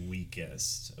probably the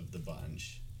weakest of the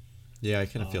bunch. Yeah, I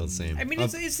kind of feel the same. I mean,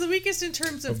 it's the weakest in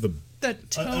terms of, of the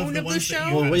tone of the ones that show.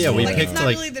 you had Well, yeah, we like, picked it's not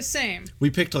like really the same.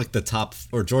 we picked like the top,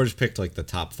 or George picked like the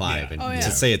top 5, Yeah. and Oh, yeah. to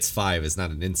say it's 5 is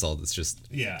not an insult. It's just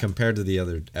Yeah. compared to the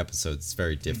other episodes, it's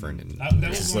very different. And That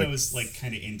was It's one like- I was like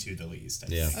kind of into the least. I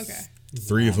Yeah. think. Okay.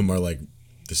 3 of them are like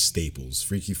the staples.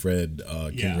 Freaky Fred,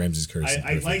 King Ramses Curse, and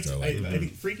I Perfect liked. are I like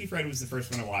think Freaky Fred was the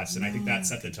first one I watched, and I think that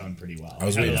set the tone pretty well. I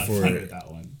was had a waiting lot of for fun with that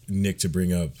one. Nick to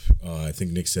bring up. I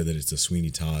think Nick said that it's a Sweeney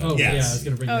Todd. Oh Yes. yeah, I was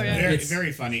gonna bring Oh, that yeah. up. Very, It's-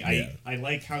 very funny. Yeah. I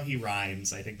like how he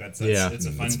rhymes. I think that's Yeah, it's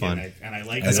a fun it's fun. gimmick, and I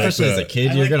like especially like as a the-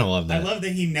 kid, I you're like- gonna love that. I love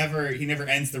that he never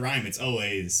ends the rhyme. It's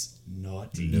always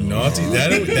naughty. Naughty.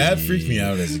 That freaked me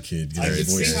out as a kid. 'cause I his could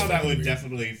voice see is how that fucking would weird.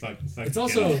 definitely fuck. It's get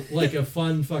also up. like a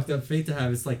fun, fucked up fate to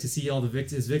have. It's like to see all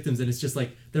his victims, and it's just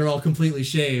like they're all completely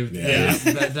shaved. Yeah.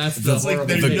 That's the It's like horrible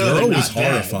they're- The thing. no, girl they're was not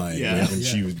dead. horrifying Yeah. when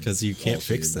she was because you can't all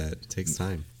fix shaved. that. It takes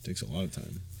time. Takes a lot of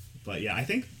time. But yeah, I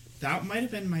think that might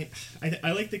have been my.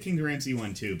 I like the King Ramsey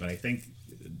one too, but I think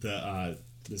the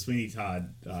Sweeney Todd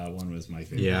one was my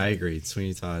favorite. Yeah, I agree.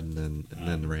 Sweeney Todd and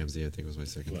then Ramsey, I think, was my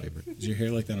second What? favorite. Is your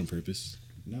hair like that on purpose?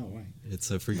 No, why?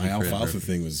 It's a freaky My Fred alfalfa reference.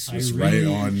 thing was I right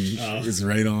really- on. Was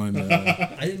right on.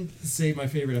 I didn't say my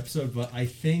favorite episode, but I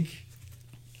think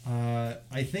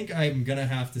I'm gonna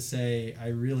have to say I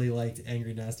really liked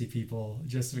Angry Nasty People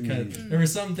just because there were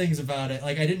some things about it.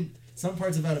 Like some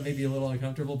parts about it made me a little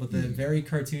uncomfortable, but the very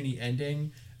cartoony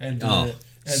ending and Oh,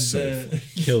 the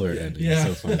Killer ending. Yeah.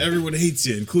 So fun. Everyone hates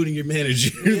you, including your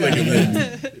manager. Like, and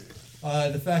then-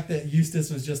 the fact that Eustace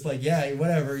was just like, yeah,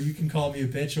 whatever, you can call me a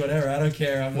bitch, whatever, I don't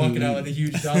care. I'm walking out with a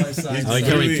huge dollar sign. I like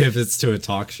so- how he pivots to a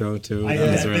talk show too. That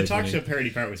was really the talk funny. show parody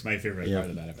part was my favorite Yeah.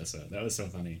 part of that episode. That was so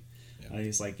funny.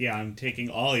 He's like, "Yeah, I'm taking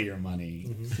all your money."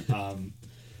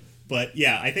 But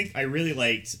yeah, I think I really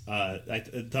liked. I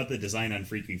thought the design on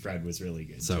Freaky Fred was really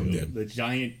good. So too. good. The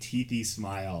giant teethy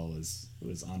smile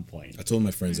was on point. I told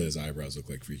my friends that his eyebrows look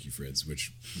like Freaky Fred's,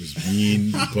 which was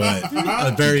mean, but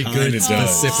A very Kinda good does.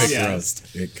 specific Yeah.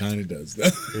 roast. it kind of does.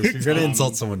 If you're gonna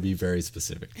insult someone, be very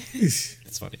specific.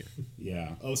 It's funnier.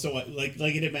 Yeah. Oh, so like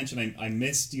you did mention, I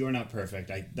missed You're Not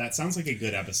Perfect. That sounds like a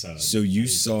good episode. So you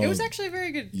saw. It was actually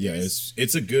very good. Yeah,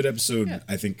 it's a good episode. Yeah.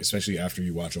 I think, especially after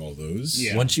you watch all those.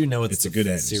 Yeah. Once you know it's It's a the good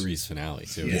end. series finale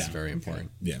too, Yeah. it's very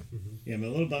important. Yeah. Yeah, I'm a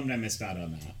little bummed I missed out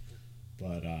on that.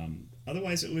 But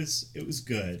otherwise, it was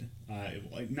good.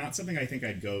 Not something I think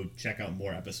I'd go check out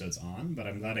more episodes on, but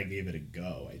I'm glad I gave it a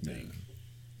go. I think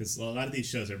because a lot of these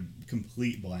shows are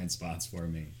complete blind spots for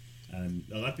me, and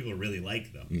a lot of people really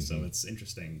like them. So it's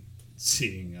interesting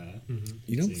seeing.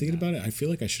 You know, I'm seeing thinking that. about it. I feel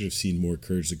like I should have seen more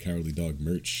Courage the Cowardly Dog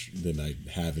merch than I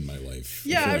have in my life.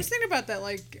 Yeah, feel I was like thinking about that.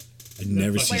 Like, I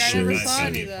never see Like, I never shirts. saw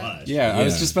any of that. Yeah, I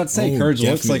was just about to say, Oh, Courage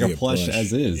looks like a definitely a plush plush.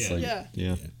 as is. Yeah. Like, Yeah.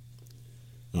 yeah.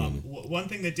 One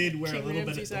thing that did wear King a little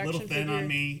Ramses little action thin on figure.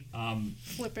 me.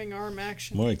 flipping arm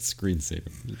action. More like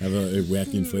screensaver. Have a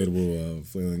wacky inflatable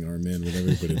flailing arm man, whatever.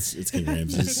 But it's King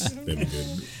Ramses. That'd be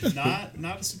good.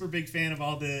 Not a super big fan of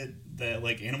all the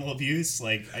like animal abuse.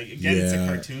 Like again, it's a Yeah.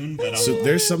 cartoon, but So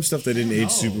there's some stuff that didn't I don't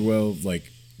age super know. well,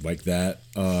 like that.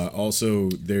 Also,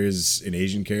 there's an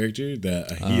Asian character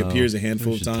that he appears a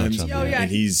handful we of should touch times, on that. Oh, yeah,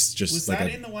 and he's just was like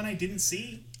that in the one I didn't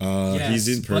see? he's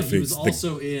in But Perfect. he was The-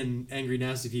 also in Angry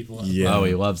Nasty People. yeah, Oh,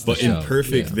 he loves the But in show.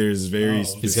 Perfect, Yeah. there's very Oh. He's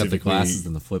got the specifically- glasses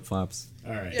and the flip flops.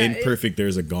 All right. Yeah. in it- Perfect,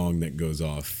 there's a gong that goes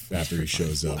off after he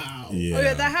shows up. Wow. Yeah. Oh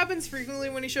yeah, that happens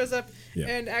frequently when he shows up, Yeah.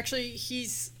 and actually he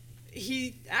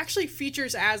actually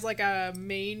features as like a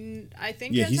main, I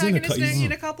think, Yeah, he's in a antagonist cou-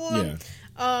 in a couple of them.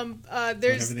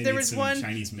 There Whenever was some one.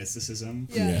 Chinese mysticism.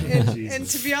 Yeah, Yeah. And, Jesus. and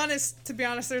to be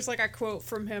honest, there's like a quote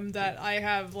from him that I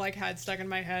have like had stuck in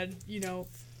my head,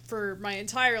 for my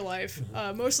entire life,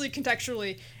 mostly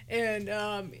contextually. And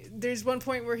there's one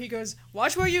point where he goes,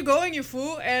 "Watch where you're going, you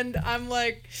fool," and I'm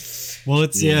like, Well,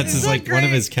 it's It's it's not like one of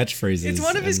great. his catchphrases. it's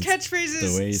one of his and catchphrases.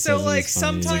 the way he So says it like is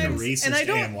funny. It's Like a sometimes, racist and I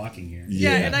don't. man walking here.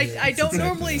 Yeah, Yeah. and I don't exactly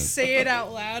normally that. say it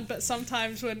out loud, but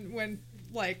sometimes when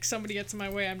like somebody gets in my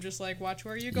way, I'm just like, "Watch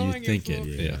where you're going." You think you it, fool."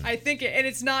 yeah. I think it, and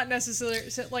it's not necessarily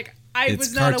like I It's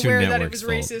was not Cartoon aware that it was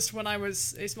Network's fault. racist when I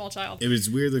was a small child. It was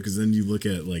weird though, because then you look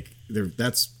at like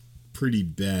that's pretty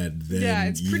bad. Then Yeah,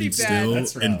 it's pretty even bad. Still,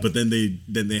 That's and rough. but then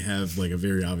they have like a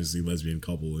very obviously lesbian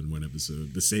couple in one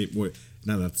episode. The same. What?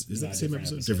 No, that's is that No, the same different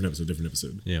episode? episode. Different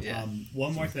episode. Yeah. Yeah.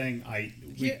 One more thing,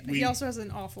 He also has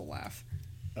an awful laugh.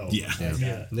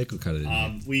 Yeah. Nick will cut it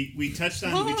in. we touched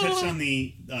on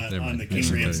the Never on mind. the King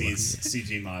Never mind. Ramses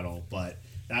CG model, but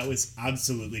that was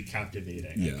absolutely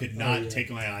captivating. Yeah. I could not take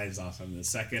my eyes off him the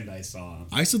second I saw him.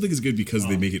 I still think it's good because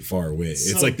they make it far away.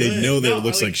 It's So like they good. know that No, it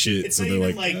looks like shit, It's so not they're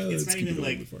even like, it's let's not keep it even a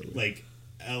little bit far away. like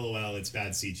LOL, it's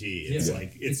bad CG. It's Yeah.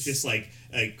 like it's It's- just like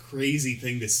a crazy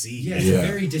thing to see. Yeah, it's Yeah. a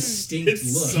very distinct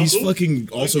It's look. so- He's fucking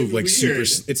also fucking like super. weird.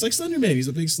 It's like Slender Man. He's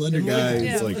a big slender And guy. like,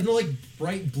 It's like and like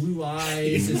bright blue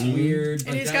eyes is weird. And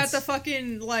like, he's got the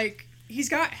fucking like he's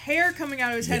got hair coming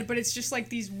out of his head, but it's just like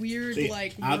these weird They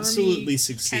like wormy absolutely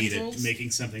succeeded tendrils.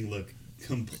 making something look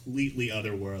completely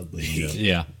otherworldly.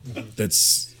 Yeah.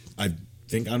 that's I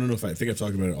think I've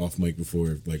talked about it off mic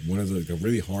before. Like one of the like, a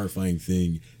really horrifying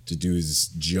thing to do is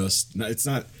it's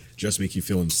not just make you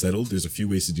feel unsettled. There's a few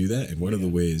ways to do that, and one of the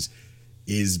ways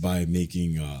is by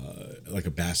making like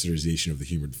a bastardization of the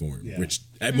human form, Yeah. which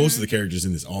most of the characters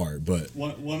in this are. But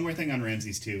One more thing on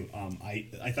Ramses too.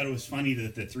 I thought it was funny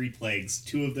that the 3 plagues,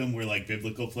 2 of them were like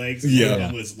biblical plagues. And Yeah. one of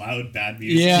them was loud bad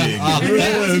music. Yeah. And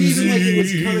it wasn't even like it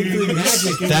was coming through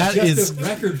magic. It That was just is- a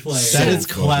record player. That is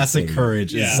So classic funny.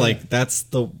 courage. Yeah. It's like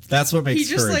that's what makes He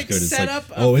just, courage like, good. It's set like, up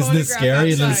a oh, isn't it photograph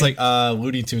scary? And then it's outside. like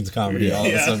Looney Tunes comedy. All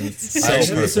of a Yeah. sudden, it's I so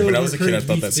actually- perfect. when I was a kid, I Courage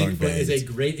thought that Meets song Bigfoot is banged. a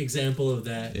great example of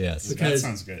that. Yes. because That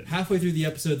sounds good. halfway through the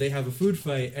episode they have a food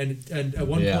fight, and at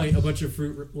one Yeah. point a bunch of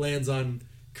fruit lands on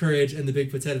Courage and the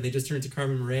Big Potato, and they just turn to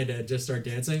Carmen Miranda and just start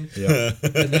dancing. Yeah.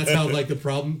 And that's how like the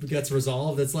problem gets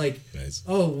resolved. It's like, Nice.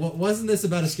 oh, wasn't this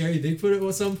about a scary Bigfoot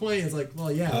at some point? It's like,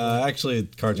 well, yeah. Actually,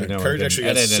 Cartoon Yeah, Network. Courage actually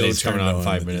got and so it's coming turned on in on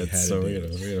 5 that they minutes, had so to we're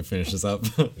do gonna finish this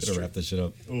up. We're gonna wrap this shit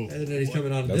up. Ooh. And then he's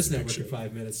coming on in That's this a big network in show.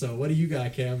 5 minutes. So what do you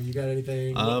got, Cam? You got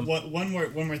anything? One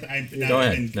more thing. I've Go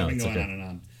ahead. been No, going it's on okay. and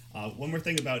on. One more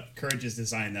thing about Courage's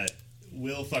design that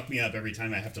will fuck me up every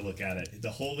time I have to look at it. The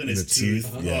hole in his The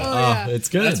tooth, tooth. yeah. Oh, Oh, yeah. It's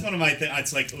good. that's one of my things.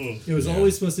 It's like, ooh. It was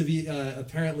always supposed to be,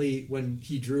 apparently, when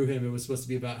he drew him, it was supposed to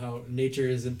be about how nature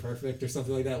isn't perfect or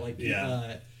something like that. Like,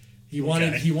 Yeah. he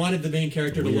wanted the main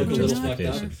character to look a little fucked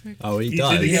up. Oh, he He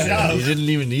does. did a good job. He didn't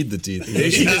even need the teeth.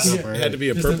 He just had to be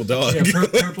a Just purple dog. Yeah,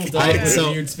 purple dog with so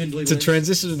a weird spindly to wings.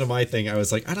 transition into my thing, I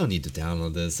was like, I don't need to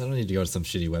download this. I don't need to go to some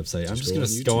shitty website. I'm just go gonna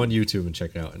on go on YouTube and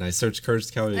check it out. And I searched Courage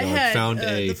the Cowardly I Dog, had, found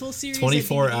the a full series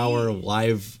 24-hour at DVD.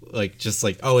 live, like just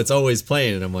like, oh, it's always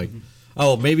playing, and I'm like,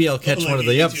 oh, maybe I'll catch like one of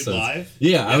the YouTube episodes. Live?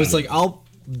 Yeah, I was like,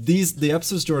 the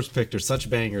episodes George picked are such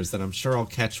bangers that I'm sure I'll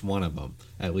catch one of them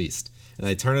at least. And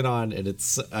I turn it on, and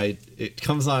it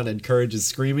comes on, and Courage is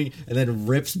screaming, and then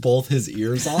rips both his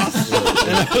ears off.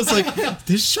 And I was like,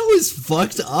 "This show is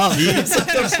fucked up." It's like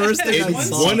the first thing I In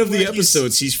saw. one of the Where he's-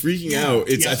 episodes, he's freaking out.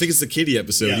 I Yeah. think it's the kitty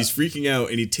episode. Yeah. He's freaking out,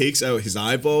 and he takes out his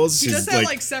eyeballs. He his does that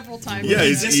like several times. Yeah, He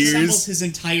his disassembles ears. his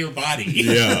entire body.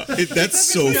 Yeah, that's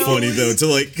so Nose. funny though. To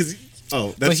like, because Oh,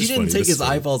 that's but he just didn't funny. take That's his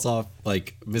funny. eyeballs off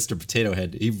like Mr. Potato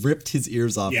Head. He ripped his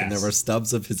ears off, and there Yes. were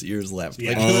stubs of his ears left. Yeah.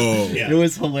 Like, Oh. Yeah. it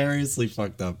was hilariously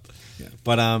fucked up. Yeah.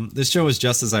 But this show was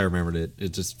just as I remembered it.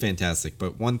 It's just fantastic.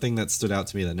 But one thing that stood out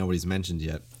to me that nobody's mentioned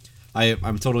yet,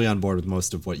 I'm totally on board with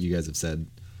most of what you guys have said,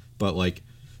 but like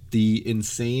the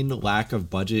insane lack of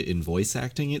budget in voice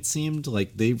acting, it seemed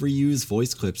like they reuse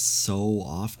voice clips so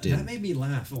often. That made me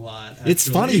laugh a lot. It's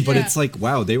actually. funny, but Yeah. it's like,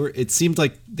 wow, it seemed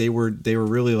like they were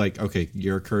really like, okay,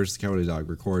 you're Courage the Cowardly Dog,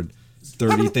 record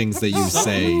 30 things that you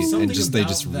say, and Something they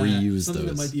just about reuse something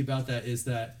those. that might be about that is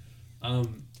that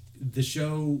the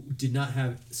show did not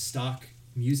have stock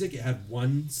music. It had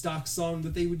one stock song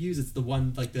that they would use. It's the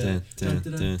one like the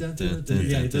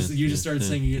yeah. You just started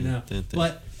singing it now,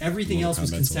 but everything else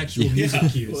was Mortal Kombat song. contextual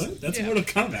music cues. What? That's Mortal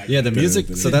Kombat. Yeah, the music.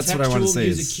 So that's what I want to Contextual say.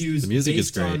 music Is cues the music is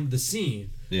based great. on the scene.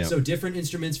 Yeah. So different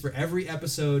instruments for every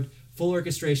episode. Full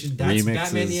orchestration. That's Batman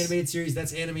the Remixes. Animated Series.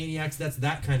 That's Animaniacs. That's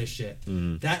that kind of shit.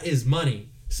 Mm-hmm. That is money.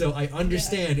 So I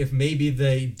understand if maybe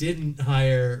they didn't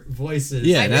hire voices.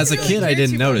 Yeah, I and as a didn't really kid, I care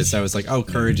didn't too notice. much. I was like, "Oh,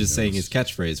 Courage is saying his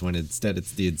catchphrase," when instead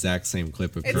it's the exact same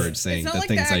clip of Courage saying not the like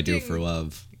things the I do acting- for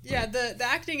love. Yeah, the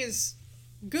acting is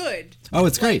good, Oh,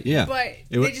 it's great. Yeah, but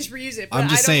It wa- they just reuse it. But I'm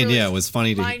just I don't saying, really yeah, it was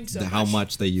funny mind so how much.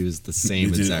 much they used the They same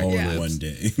did it exact all in clips. one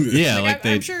day. Yeah, Like, like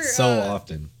I'm they sure, so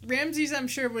often. Ramses, I'm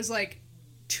sure, was like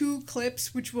 2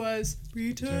 clips, which was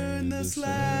 "Return the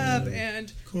Slab"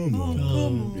 and Come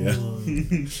on.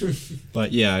 Yeah.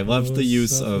 But yeah, I love the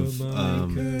use of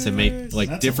to make like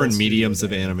That's a different whole studio mediums of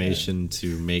thing, animation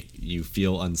to make you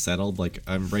feel unsettled. Like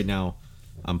I'm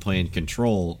playing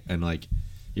Control, and like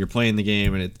you're playing the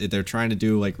game, and they're trying to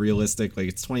do like realistic. Like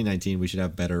it's 2019, we should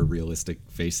have better realistic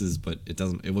faces, but it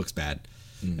doesn't. It looks bad.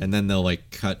 And then they'll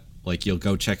like cut. Like you'll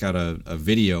go check out a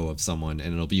video of someone,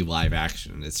 and it'll be live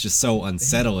action. It's just so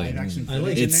unsettling. live-action I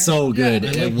like It's so good. Yeah,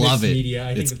 I, I like love mixed it. media. I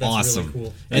think It's that that's awesome. really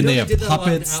cool. And they know have did that a lot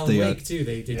in puppets. Alan They Wake got too.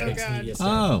 They did Oh, mixed God. media stuff.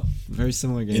 oh, very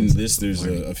similar In games. this, there's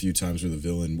a few times where the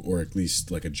villain, or at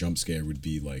least like a jump scare, would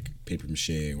be like paper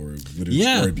mache or literally.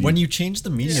 Yeah, or it'd be when you change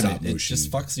the medium, stop it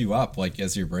just motion. fucks you up. Like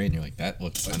as your brain, you're like, that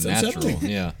looks It's unnatural.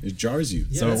 unsettling. Yeah. It jars you.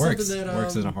 Yeah, So it that's works. something that,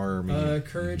 Works in a horror medium.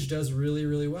 Courage does really,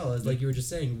 really well. As like you were just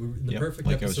saying, in the Yep, perfect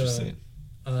like I was episode. just saying.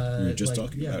 We were just like,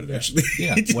 talking yeah, about it, yeah. actually.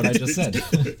 Yeah, what I just said.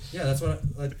 Yeah, that's what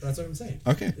I'm saying.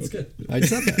 Okay. It's good. I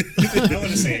said that. I want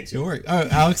to say it too. Don't worry. Oh,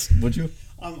 Alex, would you?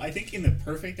 I think in the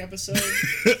perfect episode,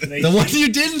 they The one you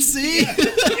didn't see?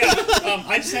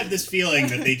 I just have this feeling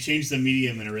that they changed the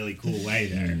medium in a really cool way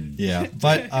there. Yeah,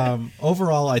 but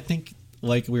overall, I think,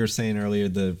 like we were saying earlier,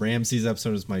 the Ramses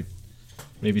episode is my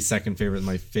maybe second favorite.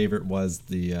 My favorite was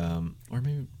the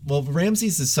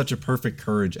Ramses is such a perfect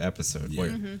Courage episode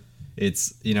where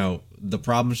it's, you know, the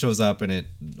problem shows up and it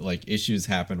like issues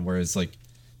happen, whereas like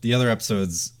the other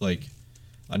episodes, like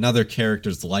another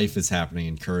character's life is happening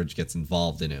and Courage gets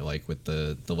involved in it, like with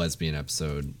the lesbian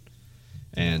episode.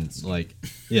 And like,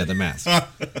 yeah, the mask.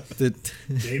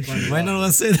 Dave Burney Might not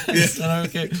want to say that. It's not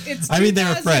okay. It's I mean, they were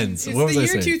 2000. friends. It's What was the I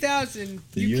year saying? 2000.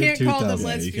 The You year can't call 2000. them Yeah, You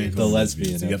lesbians. can't The call them lesbian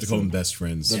lesbians. You have to call them episode. best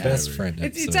friends. The Yeah. best friend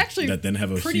It's episode. actually That then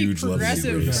have a pretty huge level of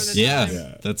progressive grace. for the Yeah,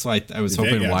 time. that's why I was Yeah,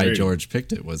 hoping yeah, why very- George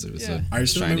picked it was Yeah. I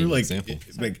still shining remember, like, example.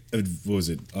 what was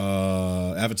it?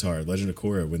 Avatar, Legend of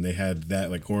Korra, when they had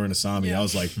that, like, Korra and Asami. Yeah. I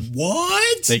was like,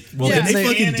 what? They Yeah. didn't They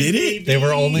fucking did it? They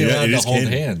were only Yeah, allowed it to is hold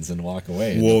canon. hands and walk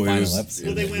away. In Whoa, the it final was- episode.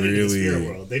 Well, they went into the spirit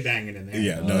world. They bang it in there.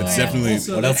 Yeah, no, it's Oh. definitely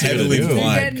Also, What else are you gonna heavily do?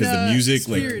 implied Getting, because the music,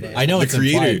 spirited. like, I know the it's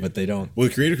implied, creator, but they don't. Well,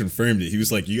 the creator confirmed it. He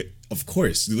was like, "You, of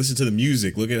course, you listen to the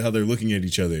music. Look at how they're looking at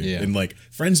each other, Yeah. and like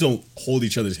friends don't hold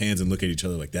each other's hands and look at each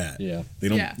other like that. Yeah. they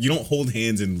don't. Yeah. You don't hold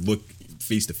hands and look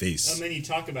face to face. And then you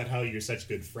talk about how you're such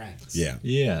good friends. Yeah,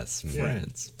 Yes,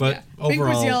 friends. But Yeah. Bink was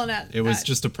overall, yelling at it was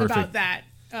just a about perfect. that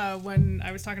when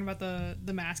I was talking about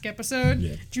the mask episode.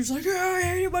 Yeah. She was like, "Yeah, I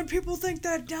hate it when people think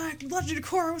that Legend of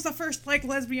Korra was the first like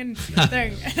lesbian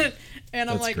thing," and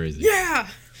I'm That's like, crazy. "Yeah,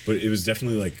 but it was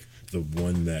definitely like the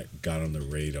one that got on the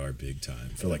radar big time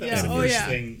for like Yeah, animation. oh, yeah.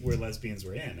 Thing where lesbians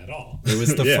were in at all. It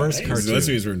was the Yeah, first right? cartoon. The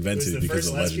lesbians were It was invented the because first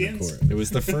of Legend of lesbians? Korra. It was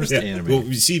the first Yeah. anime. Well,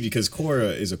 you see, because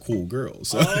Korra is a cool girl,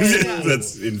 so Oh,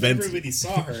 that's invented. Everybody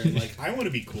saw her and like, I want to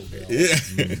be cool girl. Yeah,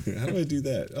 how do I do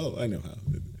that? Oh, I know how.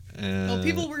 well,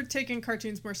 people were taking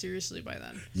cartoons more seriously by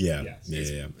then." Yeah, Yes, yeah,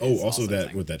 it's- yeah. it's Oh, also also a that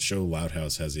thing. with that show, Loud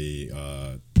House has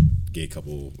a gay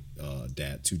couple,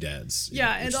 two dads. Yeah,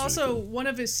 which and is really also cool. one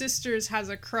of his sisters has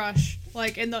a crush.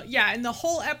 Like in the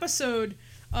whole episode,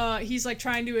 he's like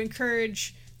trying to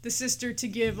encourage the sister to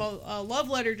give a love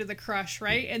letter to the crush,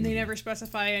 right? And they never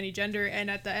specify any gender.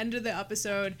 And at the end of the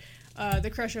episode, the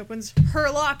Crush opens her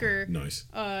locker. Nice.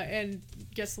 And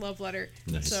gets the love letter.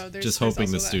 Nice. So there's just there's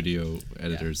hoping the also that. studio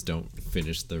editors don't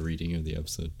finish the reading of the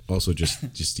episode. Also, just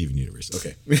Steven Universe.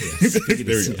 Okay.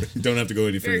 There we go. Don't have to go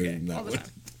any Very further than good. All that the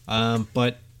one. time.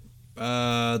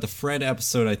 But the Fred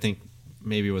episode, I think,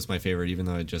 maybe was my favorite, even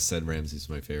though I just said Ramsey's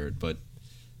my favorite. But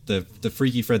the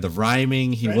Freaky Fred, the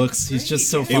rhyming, he's just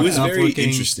so It fucked was up very looking.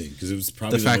 interesting because it was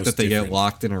probably The fact most that they different. get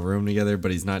locked in a room together, but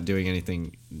he's not doing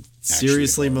anything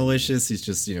seriously horrible. malicious. He's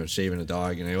just, shaving a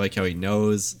dog, and I like how he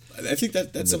knows. I think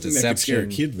that's the something that could scare a deception.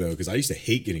 kid though, because I used to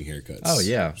hate getting haircuts. Oh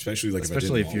yeah, especially like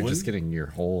especially if, if I you're didn't just want one. getting your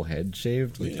whole head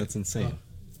shaved. Like Yeah. that's insane.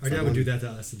 Our dad would do that to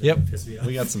us. And then Yep, piss me off.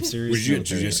 we got some serious. Would you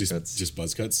military just haircuts. just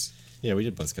buzz cuts? Yeah, we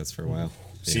did buzz cuts for a while.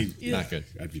 See, Yeah, not good.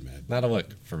 I'd be mad. Not a look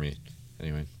for me.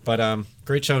 Anyway, but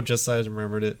great show. Just as I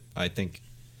remembered it. I think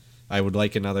I would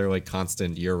like another like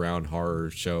constant year-round horror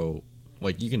show.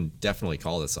 Like you can definitely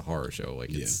call this a horror show.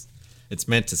 Like it's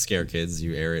meant to scare kids.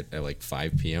 You air it at like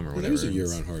 5 p.m. or Well, whatever. there's a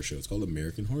year-round horror show. It's called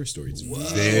American Horror Story. It's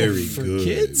very for good.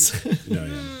 kids? No,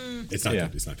 yeah, it's not Yeah.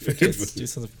 good. It's not For good. kids, do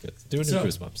something for kids. Do it in So-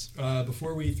 Goosebumps.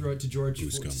 Before we throw it to George to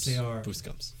Goosebumps. say our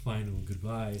Goosebumps. final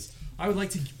goodbyes, I would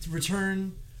like to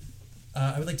return.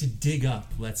 I would like to dig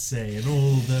up, let's say, an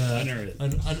old,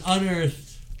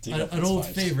 Unearth. an old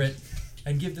favorite,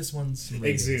 and give this one some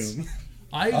ratings. Exhume.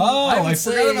 I I would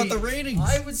forgot about the ratings.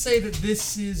 I would say that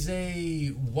this is a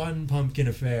one pumpkin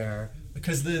affair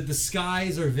because the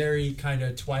skies are very kind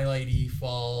of twilighty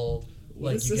fall. What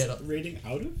like is you this get a, rating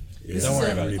out of? This Don't is worry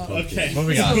a- about it. Okay.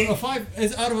 Moving so on. a 5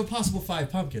 is out of a possible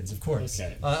 5 pumpkins, of course.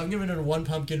 Okay. I'm giving it a 1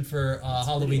 pumpkin for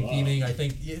Halloween pretty low. theming. I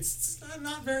think it's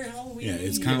not very Halloween. Yeah,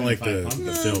 it's kind of like the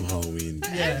Pumpkins. film Halloween.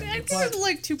 I'd give it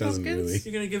like 2 Doesn't pumpkins. really.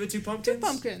 You're gonna give it 2 pumpkins. 2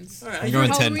 pumpkins. All right. I'm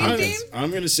going 10 Halloween pumpkins. theme?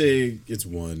 I'm gonna say it's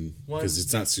one One. because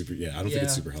it's not super. Yeah, I don't think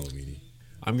it's Yeah. super Halloweeny.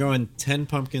 I'm going 10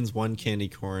 pumpkins, 1 candy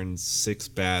corn, 6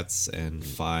 bats, and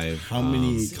 5. How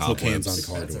many hook cobwebs. hands on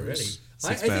car That's already. doors?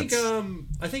 I Six think bats.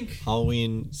 I think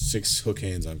Halloween. 6 hook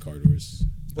hands on car doors.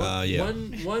 Yeah.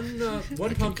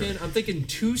 one pumpkin. I'm thinking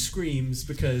 2 screams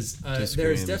because there's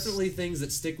screams. definitely things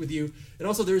that stick with you, and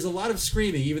also there's a lot of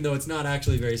screaming, even though it's not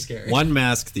actually very scary. 1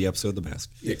 mask, the episode The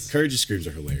Mask. Yeah, Courage's screams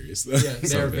are hilarious. Though. Yeah,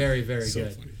 they're very very so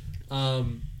good.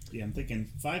 funny. Yeah, I'm thinking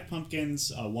 5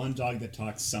 pumpkins, 1 dog that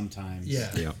talks sometimes.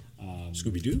 Yeah. Yeah.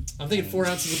 Scooby Doo. I'm thinking 4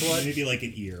 ounces of blood. Maybe like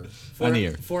an ear. An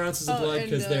ear. 4 ounces of Oh, blood and,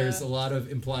 because there's a lot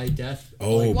of implied death.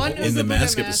 Oh, Like, One is in the the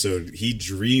mask Mask. episode, he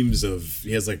dreams of.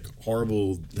 He has like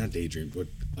horrible, not daydream, but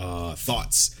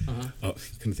thoughts. Oh,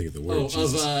 couldn't think of the word. oh,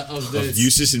 Jesus. of the Of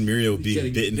Eustace and Muriel being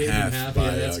getting bit in bitten in half half, by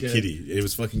yeah, that's good. Kitty. It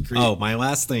was fucking creepy. Oh, my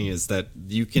last thing is that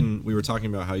we were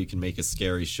talking about how you can make a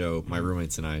scary show. My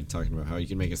roommates and I talking about how you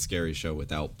can make a scary show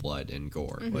without blood and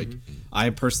gore. Like,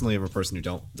 I personally am a person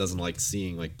who doesn't like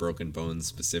seeing like broken bones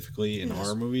specifically in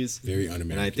horror movies. Very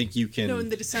un-American. And I think you can. No, in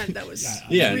The Descent, that was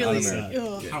Yeah, really un-American.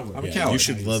 ugh. I'm a Yeah, coward. you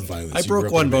should love violence. I You grew broke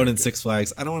up one in bone in America. Six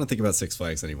Flags. I don't want to think about Six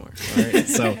Flags anymore. All right,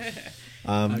 so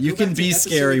you go can back to be episode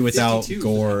scary without 52 for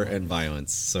gore that and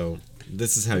violence. So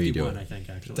this is how you do 51, I it. think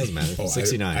actually. Doesn't matter. Oh,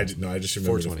 69. I just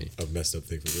remembered 420. a messed up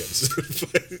thing from the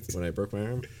episode. When I broke my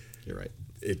arm, you're right.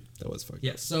 It That was fucked.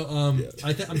 Yeah. So I'm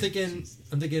thinking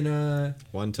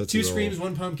 1 Tootsie 2 Roll. screams,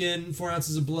 1 pumpkin, 4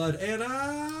 ounces of blood, and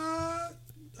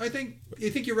I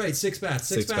think you're right. 6 bats.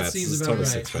 Six bats bats. seems It's about total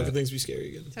right. six how can things be scary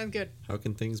again? Sounds good. How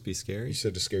can things be scary? You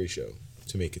said a scary show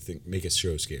to make a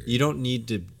show scary. You don't need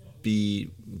to be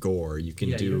gore. You can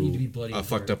Yeah, you don't need to be do bloody a and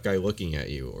fucked gory. up guy looking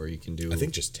at you, or you can do I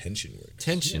think just tension works.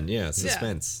 tension. Yeah,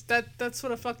 suspense. Yeah, that's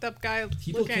what a fucked up guy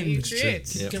People looking at can you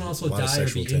creates. You Yep. can also A lot of die or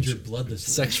be sexual injured tension. bloodlessly.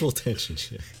 Sexual tension.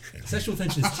 Yeah. Sexual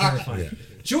tension is terrifying.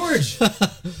 George,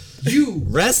 you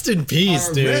Rest in peace,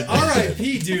 are dude.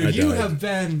 R.I.P. dude. I You died. have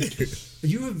been.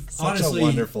 You have Such a honestly.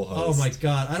 wonderful host. Oh my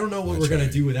god, I don't know what I we're gonna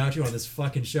tried. do without you on this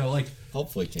fucking show. Like,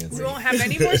 Hopefully, can't We say. won't have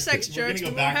any more sex We're gonna jokes. go We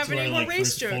won't back have to any our, more like, race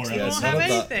first jokes. 4 We won't episodes. have None of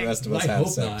the anything. rest of us I have hope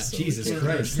sex, not. so- Jesus We're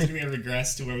Christ. going to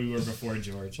regress to where we were before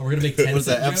George. We're gonna make 10 What was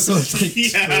that jokes. episode?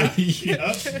 Yeah.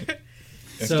 Yep.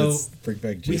 So bring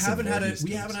back we Jason haven't had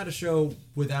Voorhees. a show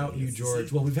without you,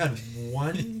 George. Well, we've had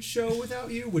one show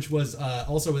without you, which was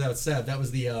also without Seb. That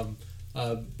was the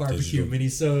barbecue Digital.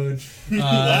 mini-sode.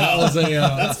 That was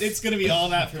a, It's going to be all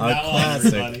that from A now on, classic.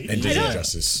 everybody. And digital don't-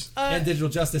 justice. and Digital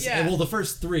Justice. yeah. And, well, the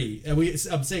first 3. And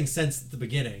I'm saying since the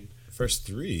beginning. First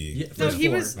 3. Yeah, No, first he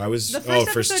 4. was. I was The first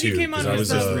first episode 2. you came on 'cause I was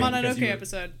the was because Mononoke you were-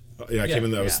 episode. yeah, I Yeah. came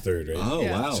in. That was Yeah. 3rd, right? Oh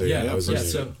Yeah. wow! So yeah, Yeah, I was yeah, in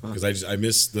so- because I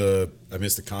missed the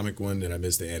comic one and I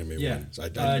missed the anime Yeah. one. So I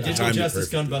Digital timed it Justice,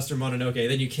 perfectly. Gunbuster, Mononoke.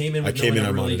 Then you came in with I came No in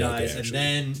One on Ever Really Mononoke, Dies, and actually.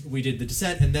 then we did The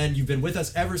Descent, and then you've been with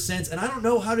us ever since. And I don't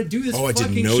know how to do this Oh, I did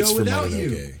fucking notes show for without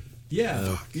Mononoke. you.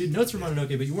 Yeah, you had notes from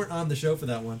Mononoke, but you weren't on the show for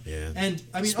that one. Yeah. And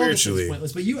I mean, all this Spiritually. is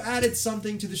pointless, but you added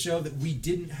something to the show that we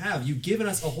didn't have. You've given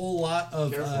us a whole lot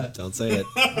of. Don't say it.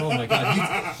 Oh my god! I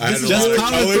had a Just lot of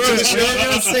comment color to through the it.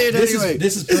 show. Don't say it anyway.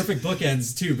 This is perfect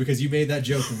bookends too, because you made that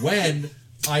joke when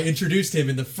I introduced him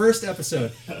in the first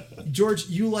episode. George,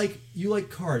 you like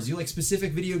cars. You like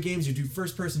specific video games. You do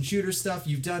first person shooter stuff.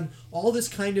 You've done all this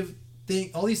kind of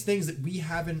thing, all these things that we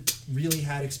haven't really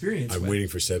had experience I'm with. waiting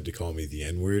for Seb to call me the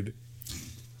N-word.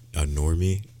 A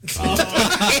normie. That's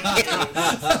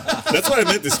what I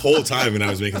meant this whole time when I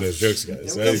was making those jokes,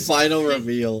 guys. The final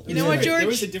reveal. You know what, There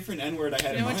was George? a different N-word I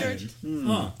had You know in what, mind. George?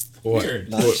 Huh. What?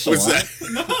 Weird. What- What's that?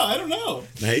 No, I don't know.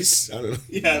 Nice? I don't know.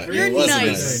 Yeah, very You're was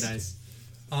nice. Very nice.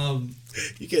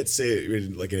 You can't say it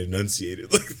in, like an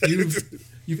enunciated. Like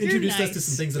You've introduced us to nice.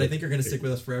 some things that I think are going to stick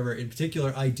with us forever. In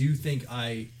particular, I do think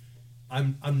I'm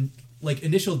like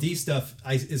Initial D stuff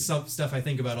is some stuff I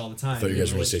think about all the time. I thought you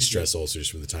guys were going to say Relationship. stress ulcers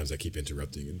from the times I keep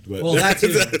interrupting. But Well, that too.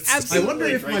 that's- I wonder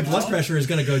if my Right blood now? pressure is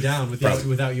going to go down without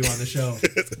you on the show.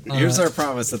 Here's our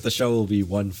promise that the show will be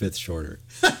 1/5 shorter.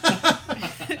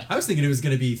 I was thinking it was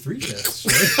going to be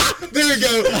 3/5. There we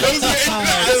go.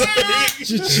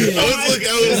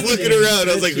 I was looking around.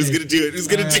 I was like, who's going to do it? Who's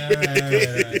going to do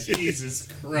it? Jesus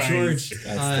Christ. George,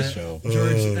 That's the show.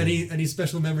 George, any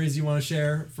special memories you want to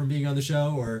share from being on the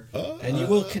show, or And you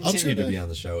will I'll continue try to be on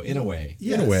the show, in a way.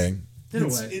 yes, In a way. in a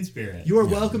way. In spirit. You are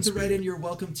welcome to write in. You're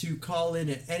welcome to call in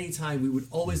at any time. We would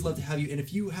always love to have you. And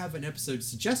if you have an episode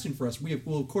suggestion for us, we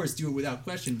will of course do it without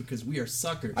question because we are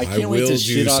suckers. I can't wait will to do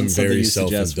shit on some something very you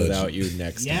suggest self-indulgent- without you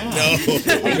next Yeah.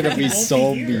 time. I'm gonna be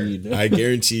so mean. I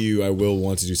guarantee you, I will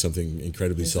want to do something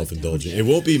incredibly self-indulgent. It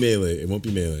won't be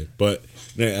melee. But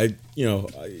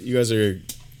you guys are.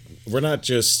 We're not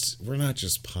just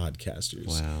podcasters.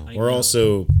 Wow. We're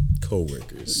also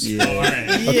co-workers. Oh, all right.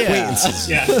 Acquaintances.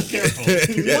 Yeah,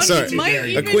 careful. Yeah, One sorry. might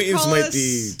even Acquaintance call might us-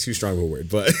 be too strong of a word,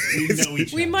 but We know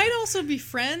each We other. might also be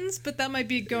friends, but that might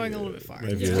be going a little bit far.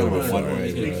 might be a little bit far.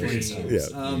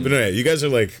 Yeah, but no, you guys are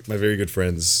like my very good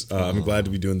friends. I'm glad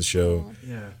to be doing the show.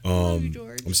 Yeah. Love you,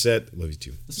 George. I'm sad. Love you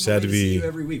too. This is Sad why to we see you be.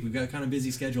 every week. We've got kind of busy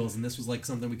schedules, and this was like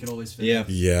something we could always fit. Yeah.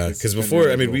 Yeah, It's because been before,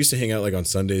 really I mean, cool. we used to hang out like on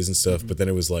Sundays and stuff, but then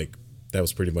it was like that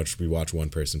was pretty much we watch one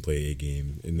person play a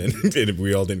game, and then and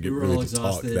we all didn't We get were all really to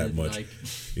talk exhausted. that and, much. Like,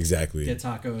 Exactly. get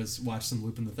tacos, watch some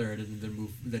Lupin the Third, and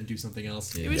then do something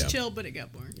else. It was Yeah. chill, but it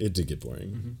got boring. It did get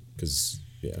boring because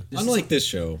Unlike this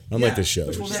show. unlike this show,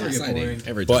 which will which is never get exciting boring.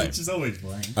 every time. But Which is always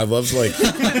boring. I loved like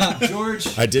George,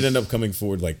 I did end up coming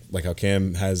forward like how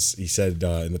Cam has he said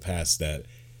in the past that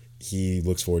he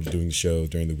looks forward to doing the show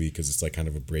during the week because it's like kind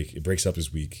of a break. It breaks up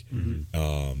his week.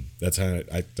 That's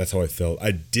how I felt.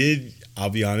 I'll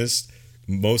be honest.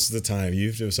 Most of the time, even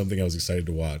if it was something I was excited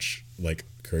to watch, like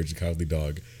Courage the Cowardly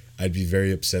Dog, I'd be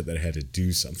very upset that I had to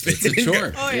do something. It's a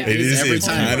chore. Oh, yeah. It is every it's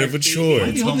time. kind of a chore.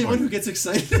 I'm the only one who gets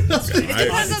excited about it.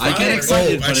 I get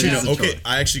excited, but actually, it is no, a okay. chore.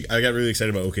 I got really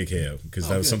excited about OKKO because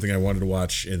that was good. something I wanted to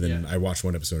watch, and then Yeah. I watched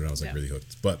one episode and I was like Yeah. really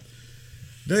hooked. But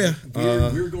no, yeah,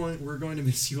 We're going to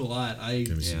miss you a lot.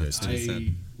 miss you guys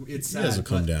too. It's You sad. guys will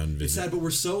come but- down and It's visit. sad, but we're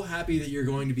so happy that you're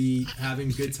going to be having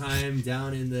a good time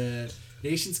down in the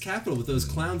nation's capital with those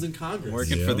clowns in Congress.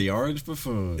 Working Yeah. for the Orange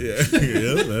Buffoon. yeah,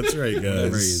 yeah, that's right, Whatever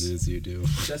guys. it is you do.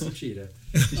 Chester Cheetah.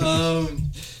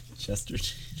 Chester.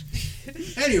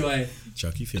 Anyway,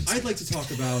 Chucky Finch. I'd like to talk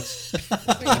about.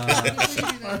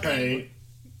 All right.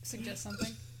 Suggest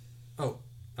something. Oh,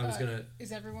 I was gonna.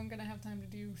 Is everyone gonna have time to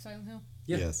do Silent Hill?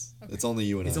 Yeah. Yes. Okay. It's only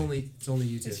you and It's I. only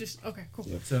you two. It's just okay, cool.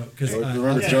 So because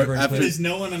Remember, Yeah, there's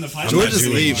no one on the podcast. George is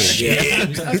doing leaving.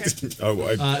 Okay. Oh,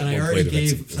 and I won't already play it if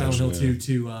gave it's Silent Hill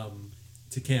intentional. 2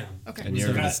 to Cam. Okay. And you're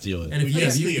So- going to steal it. And if, We if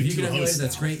basically you have can two emulate it, hosts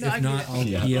that's now. great. No, I If can not, do I'll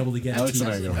Yeah. be able to get Alex to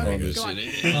and I you. are going to Okay, this go on.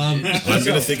 shit. I'm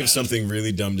gonna think of something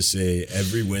really dumb to say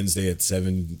every Wednesday at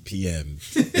 7 p.m.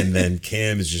 and then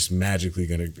Cam is just magically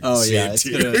gonna Oh say yeah, it it's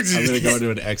to gonna, you. I'm gonna go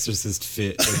into an exorcist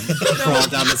fit and crawl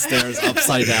down the stairs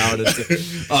upside down and say,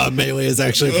 melee is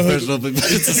actually a professional, but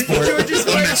it's a sport.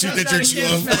 that shoot that jerks you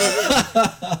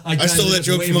off. I stole that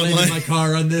joke from landed online. my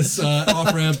car on this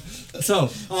off ramp. So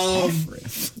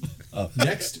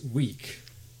next week,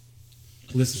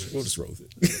 listeners, We'll just roll with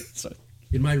it. Sorry.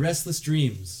 in my restless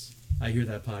dreams, I hear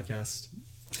that podcast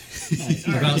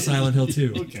about Silent Hill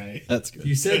 2. Okay. That's good.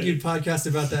 You said you'd podcast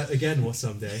about that again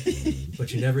someday,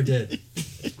 but you never did.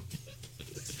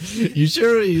 You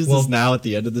sure we use Well, this now at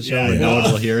the end of the show yeah, where no yeah.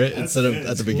 one will hear it That's instead of good.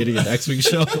 at the beginning of next week's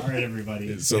show? All right,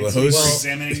 everybody. So the Next host- week, we're Well-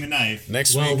 examining the knife.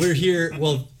 Next Well, week, we're here.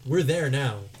 Well, we're there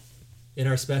now, in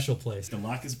our special place. The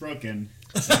lock is broken.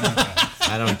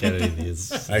 I don't get any of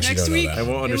these. I actually Next don't week, know I that.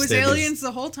 won't it was understand aliens this.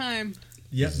 the whole time.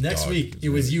 Yep. Next dog. week, it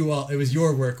was you all. It was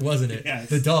your work, wasn't it? Yes.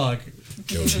 The dog.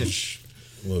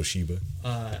 Little Sheba.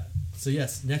 So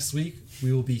yes, next week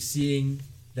we will be seeing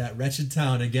that wretched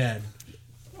town again.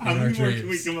 How in our many more can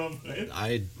we dreams. come up with?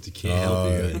 I can't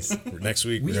help you guys. Next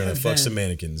week, We we're going to have fuck been- some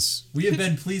mannequins. We have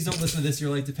been Please Don't Listen to This,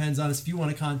 Your Life Depends on Us. If you want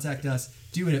to contact us,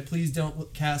 do it at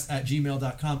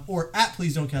pleasedon'tcast@gmail.com or at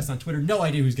Please Don't Cast on Twitter. No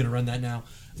idea who's going to run that now.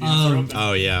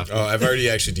 Oh yeah, Oh, I've already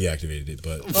actually deactivated it,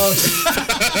 but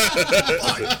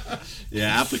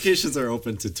yeah. Applications are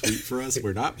open to tweet for us.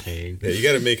 We're not paying. yeah, you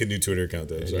got to make a new Twitter account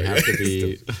though. You Sorry. have to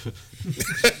be.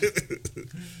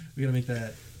 We got to make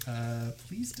that.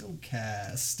 Please Don't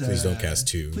Cast. Please Don't Cast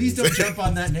 2. Please don't jump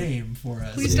on that name for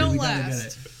us. Please don't We gotta get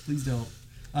last. it. Please don't.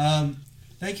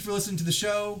 Thank you for listening to the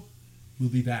show. We'll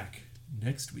be back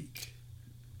next week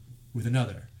with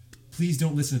another. Please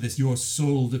don't listen to this. Your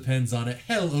soul depends on it.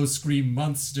 Hell, oh scream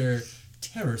monster.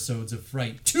 Terrorsodes of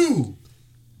Fright 2.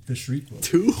 The Shriek Book.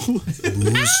 Who's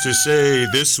to say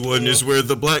this one is where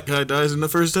the black guy dies in the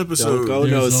first episode? Don't go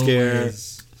no There's scare.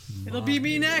 always It'll be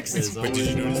me next. But did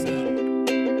you notice that?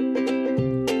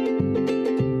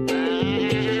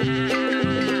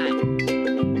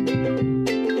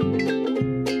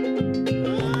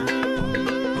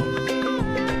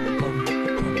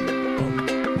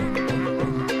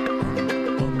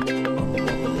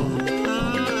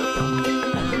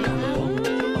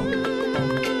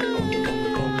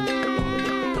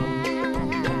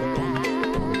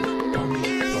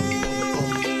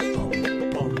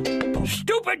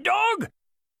 Stupid dog!